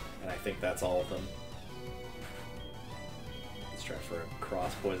 And I think that's all of them. Let's try for a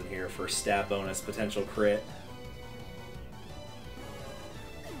cross poison here for stab bonus, potential crit.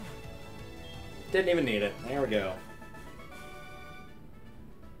 Didn't even need it. There we go.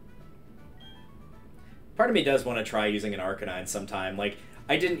 Part of me does want to try using an Arcanine sometime. Like,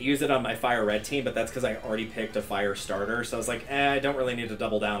 I didn't use it on my Fire Red team, but that's because I already picked a Fire starter, so I was like, I don't really need to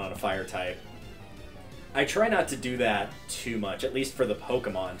double down on a Fire type. I try not to do that too much, at least for the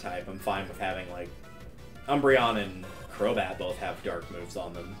Pokemon type. I'm fine with having, like, Umbreon and Crobat both have dark moves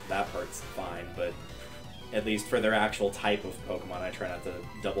on them. That part's fine, but at least for their actual type of Pokemon, I try not to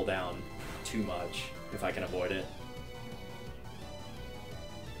double down too much if I can avoid it.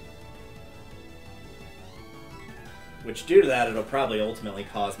 Which, due to that, it'll probably ultimately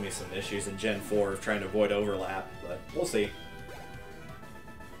cause me some issues in Gen 4 of trying to avoid overlap, but we'll see.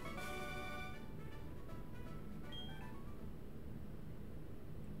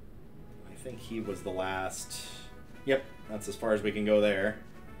 I think he was the last... Yep, that's as far as we can go there.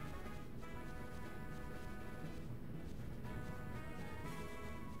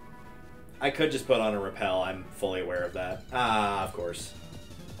 I could just put on a Repel, I'm fully aware of that. Ah, of course.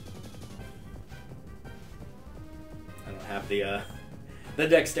 I don't have the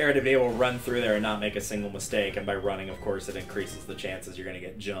dexterity to be able to run through there and not make a single mistake, and by running, of course, it increases the chances you're going to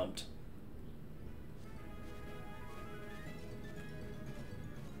get jumped.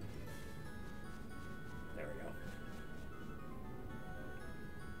 There we go.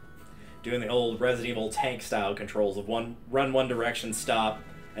 Doing the old Resident Evil tank style controls of run one direction, stop,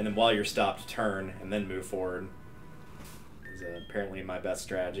 and then while you're stopped, turn, and then move forward. Is apparently my best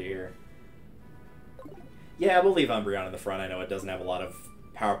strategy here. Yeah, we'll leave Umbreon in the front. I know it doesn't have a lot of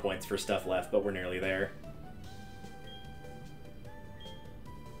power points for stuff left, but we're nearly there.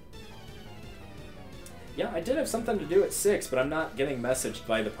 Yeah, I did have something to do at 6, but I'm not getting messaged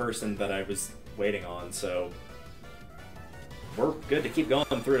by the person that I was waiting on, so we're good to keep going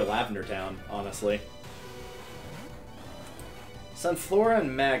through to Lavender Town, honestly. Sunflora and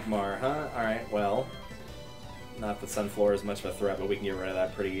Magmar, huh? Alright, well, not that Sunflora is much of a threat, but we can get rid of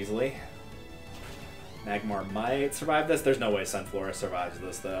that pretty easily. Magmar might survive this. There's no way Sunflora survives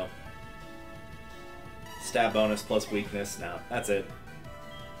this, though. Stab bonus plus weakness. No, that's it.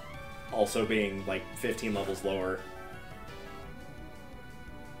 Also being, like, 15 levels lower.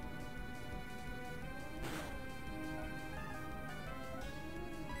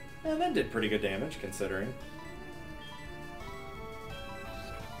 And that did pretty good damage, considering.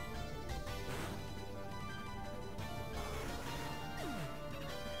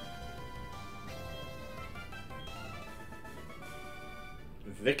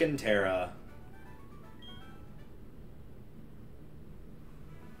 Vicantera.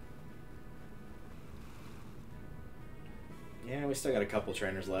 Yeah, we still got a couple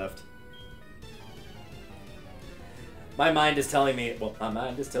trainers left. My mind is telling me, well, my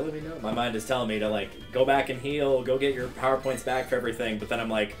mind is telling me no. My mind is telling me to, like, go back and heal, go get your power points back for everything, but then I'm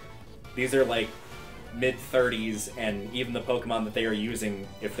like, these are, like, mid-30s, and even the Pokemon that they are using,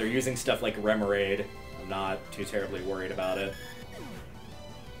 if they're using stuff like Remoraid, I'm not too terribly worried about it.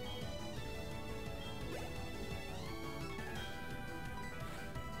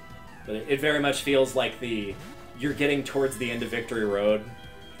 But it very much feels like you're getting towards the end of Victory Road,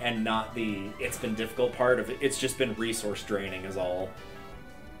 and not the it's been difficult part of it. It's just been resource draining is all.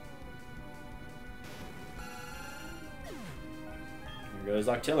 There goes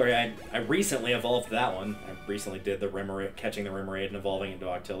Octillery. I recently evolved that one. I recently did the Remoraid, catching the Remoraid and evolving into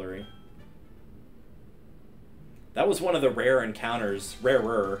Octillery. That was one of the rare encounters,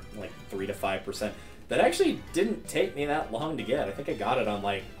 rarer, like 3 to 5%, that actually didn't take me that long to get. I think I got it on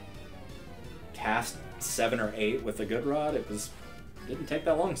like cast 7 or 8 with the good rod. Didn't take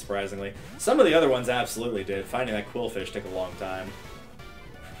that long, surprisingly. Some of the other ones absolutely did. Finding that Quillfish took a long time.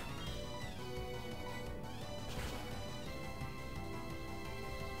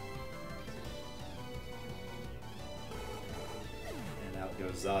 And out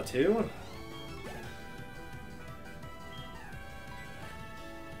goes Xatu.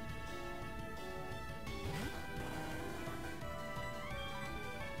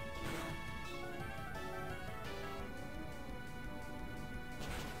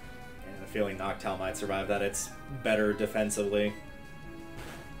 Feeling Noctowl might survive that. It's better defensively.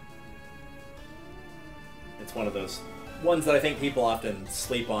 It's one of those ones that I think people often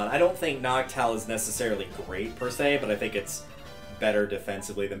sleep on. I don't think Noctowl is necessarily great per se, but I think it's better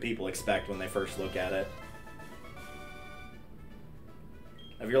defensively than people expect when they first look at it.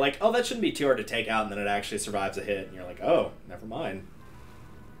 If you're like, oh, that shouldn't be too hard to take out, and then it actually survives a hit, and you're like, oh, never mind.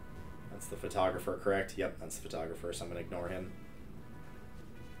 That's the photographer, correct? Yep, that's the photographer, so I'm going to ignore him.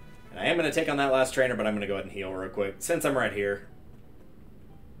 And I am going to take on that last trainer, but I'm going to go ahead and heal real quick, since I'm right here.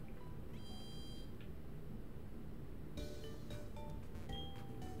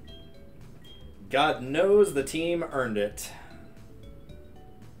 God knows the team earned it.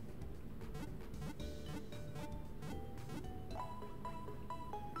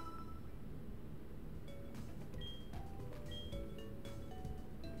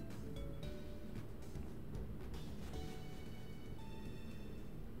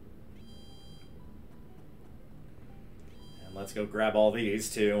 Let's go grab all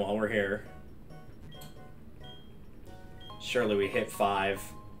these, too, while we're here. Surely we hit 5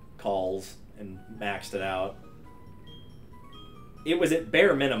 calls and maxed it out. It was at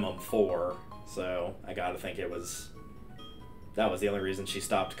bare minimum 4, so I gotta think it was... That was the only reason she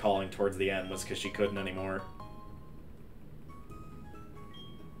stopped calling towards the end, was because she couldn't anymore.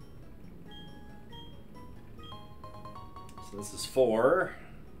 So this is 4.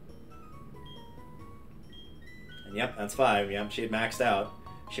 Yep, that's 5. Yep, she had maxed out.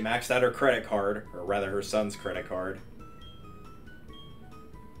 She maxed out her credit card, or rather her son's credit card.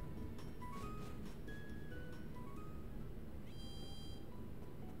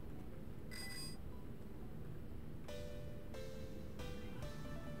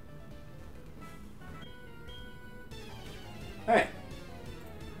 Alright.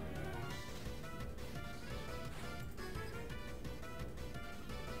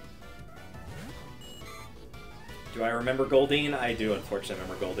 Do I remember Goldeen? I do, unfortunately,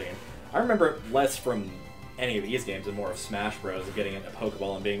 remember Goldeen. I remember it less from any of these games and more of Smash Bros. Of getting into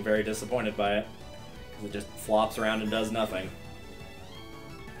Pokeball and being very disappointed by it. Because it just flops around and does nothing.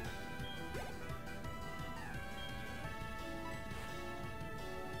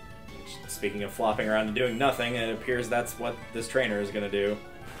 Which, speaking of flopping around and doing nothing, it appears that's what this trainer is going to do.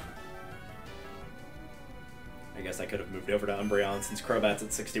 I guess I could have moved over to Umbreon since Crobat's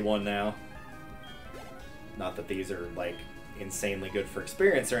at 61 now. Not that these are, like, insanely good for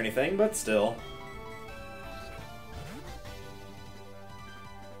experience or anything, but still.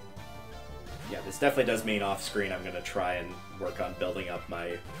 Yeah, this definitely does mean off-screen I'm going to try and work on building up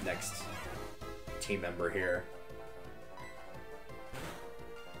my next team member here.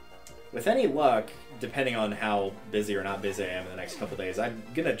 With any luck, depending on how busy or not busy I am in the next couple days, I'm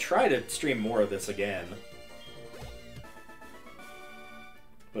going to try to stream more of this again.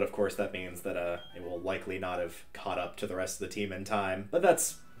 But of course that means that it will likely not have caught up to the rest of the team in time. But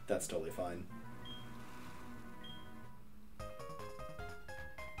that's that's totally fine.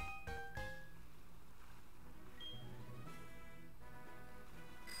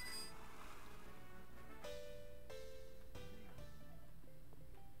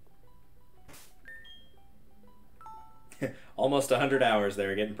 Almost 100 hours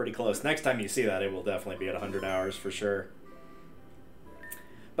there, getting pretty close. Next time you see that, it will definitely be at 100 hours for sure.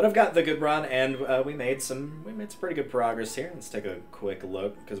 But I've got the good run, and we made some pretty good progress here. Let's take a quick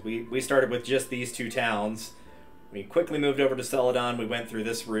look, because we started with just these 2 towns. We quickly moved over to Celadon. We went through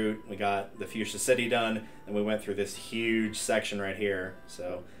this route. We got the Fuchsia City done, and we went through this huge section right here.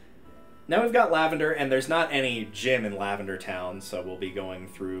 So now we've got Lavender, and there's not any gym in Lavender Town, so we'll be going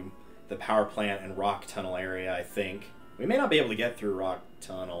through the power plant and rock tunnel area, I think. We may not be able to get through rock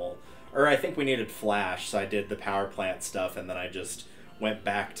tunnel, or I think we needed flash, so I did the power plant stuff, and then I just went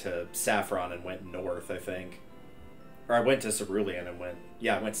back to Saffron and went north, I think. Or I went to Cerulean and went...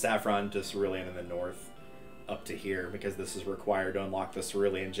 Yeah, I went Saffron to Cerulean and then north up to here, because this is required to unlock the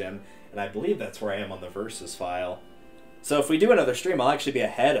Cerulean gym, and I believe that's where I am on the Versus file. So if we do another stream, I'll actually be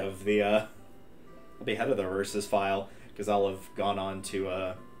ahead of the... I'll be ahead of the Versus file, because I'll have gone on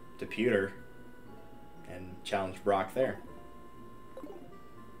to Pewter and challenged Brock there.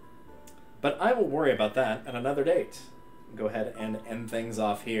 But I will worry about that at another date. Go ahead and end things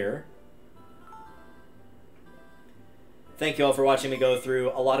off here. Thank you all for watching me go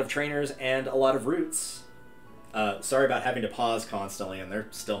through a lot of trainers and a lot of routes. Sorry about having to pause constantly, and they're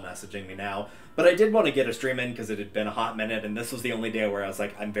still messaging me now. But I did want to get a stream in because it had been a hot minute, and this was the only day where I was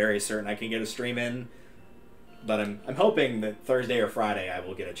like, I'm very certain I can get a stream in. But I'm hoping that Thursday or Friday I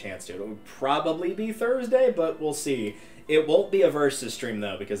will get a chance to. It would probably be Thursday, but we'll see. It won't be a Versus stream,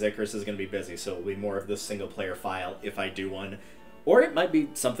 though, because Icarus is going to be busy, so it'll be more of this single-player file if I do one. Or it might be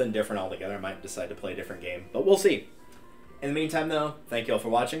something different altogether. I might decide to play a different game, but we'll see. In the meantime, though, thank you all for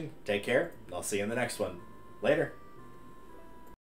watching. Take care, and I'll see you in the next one. Later.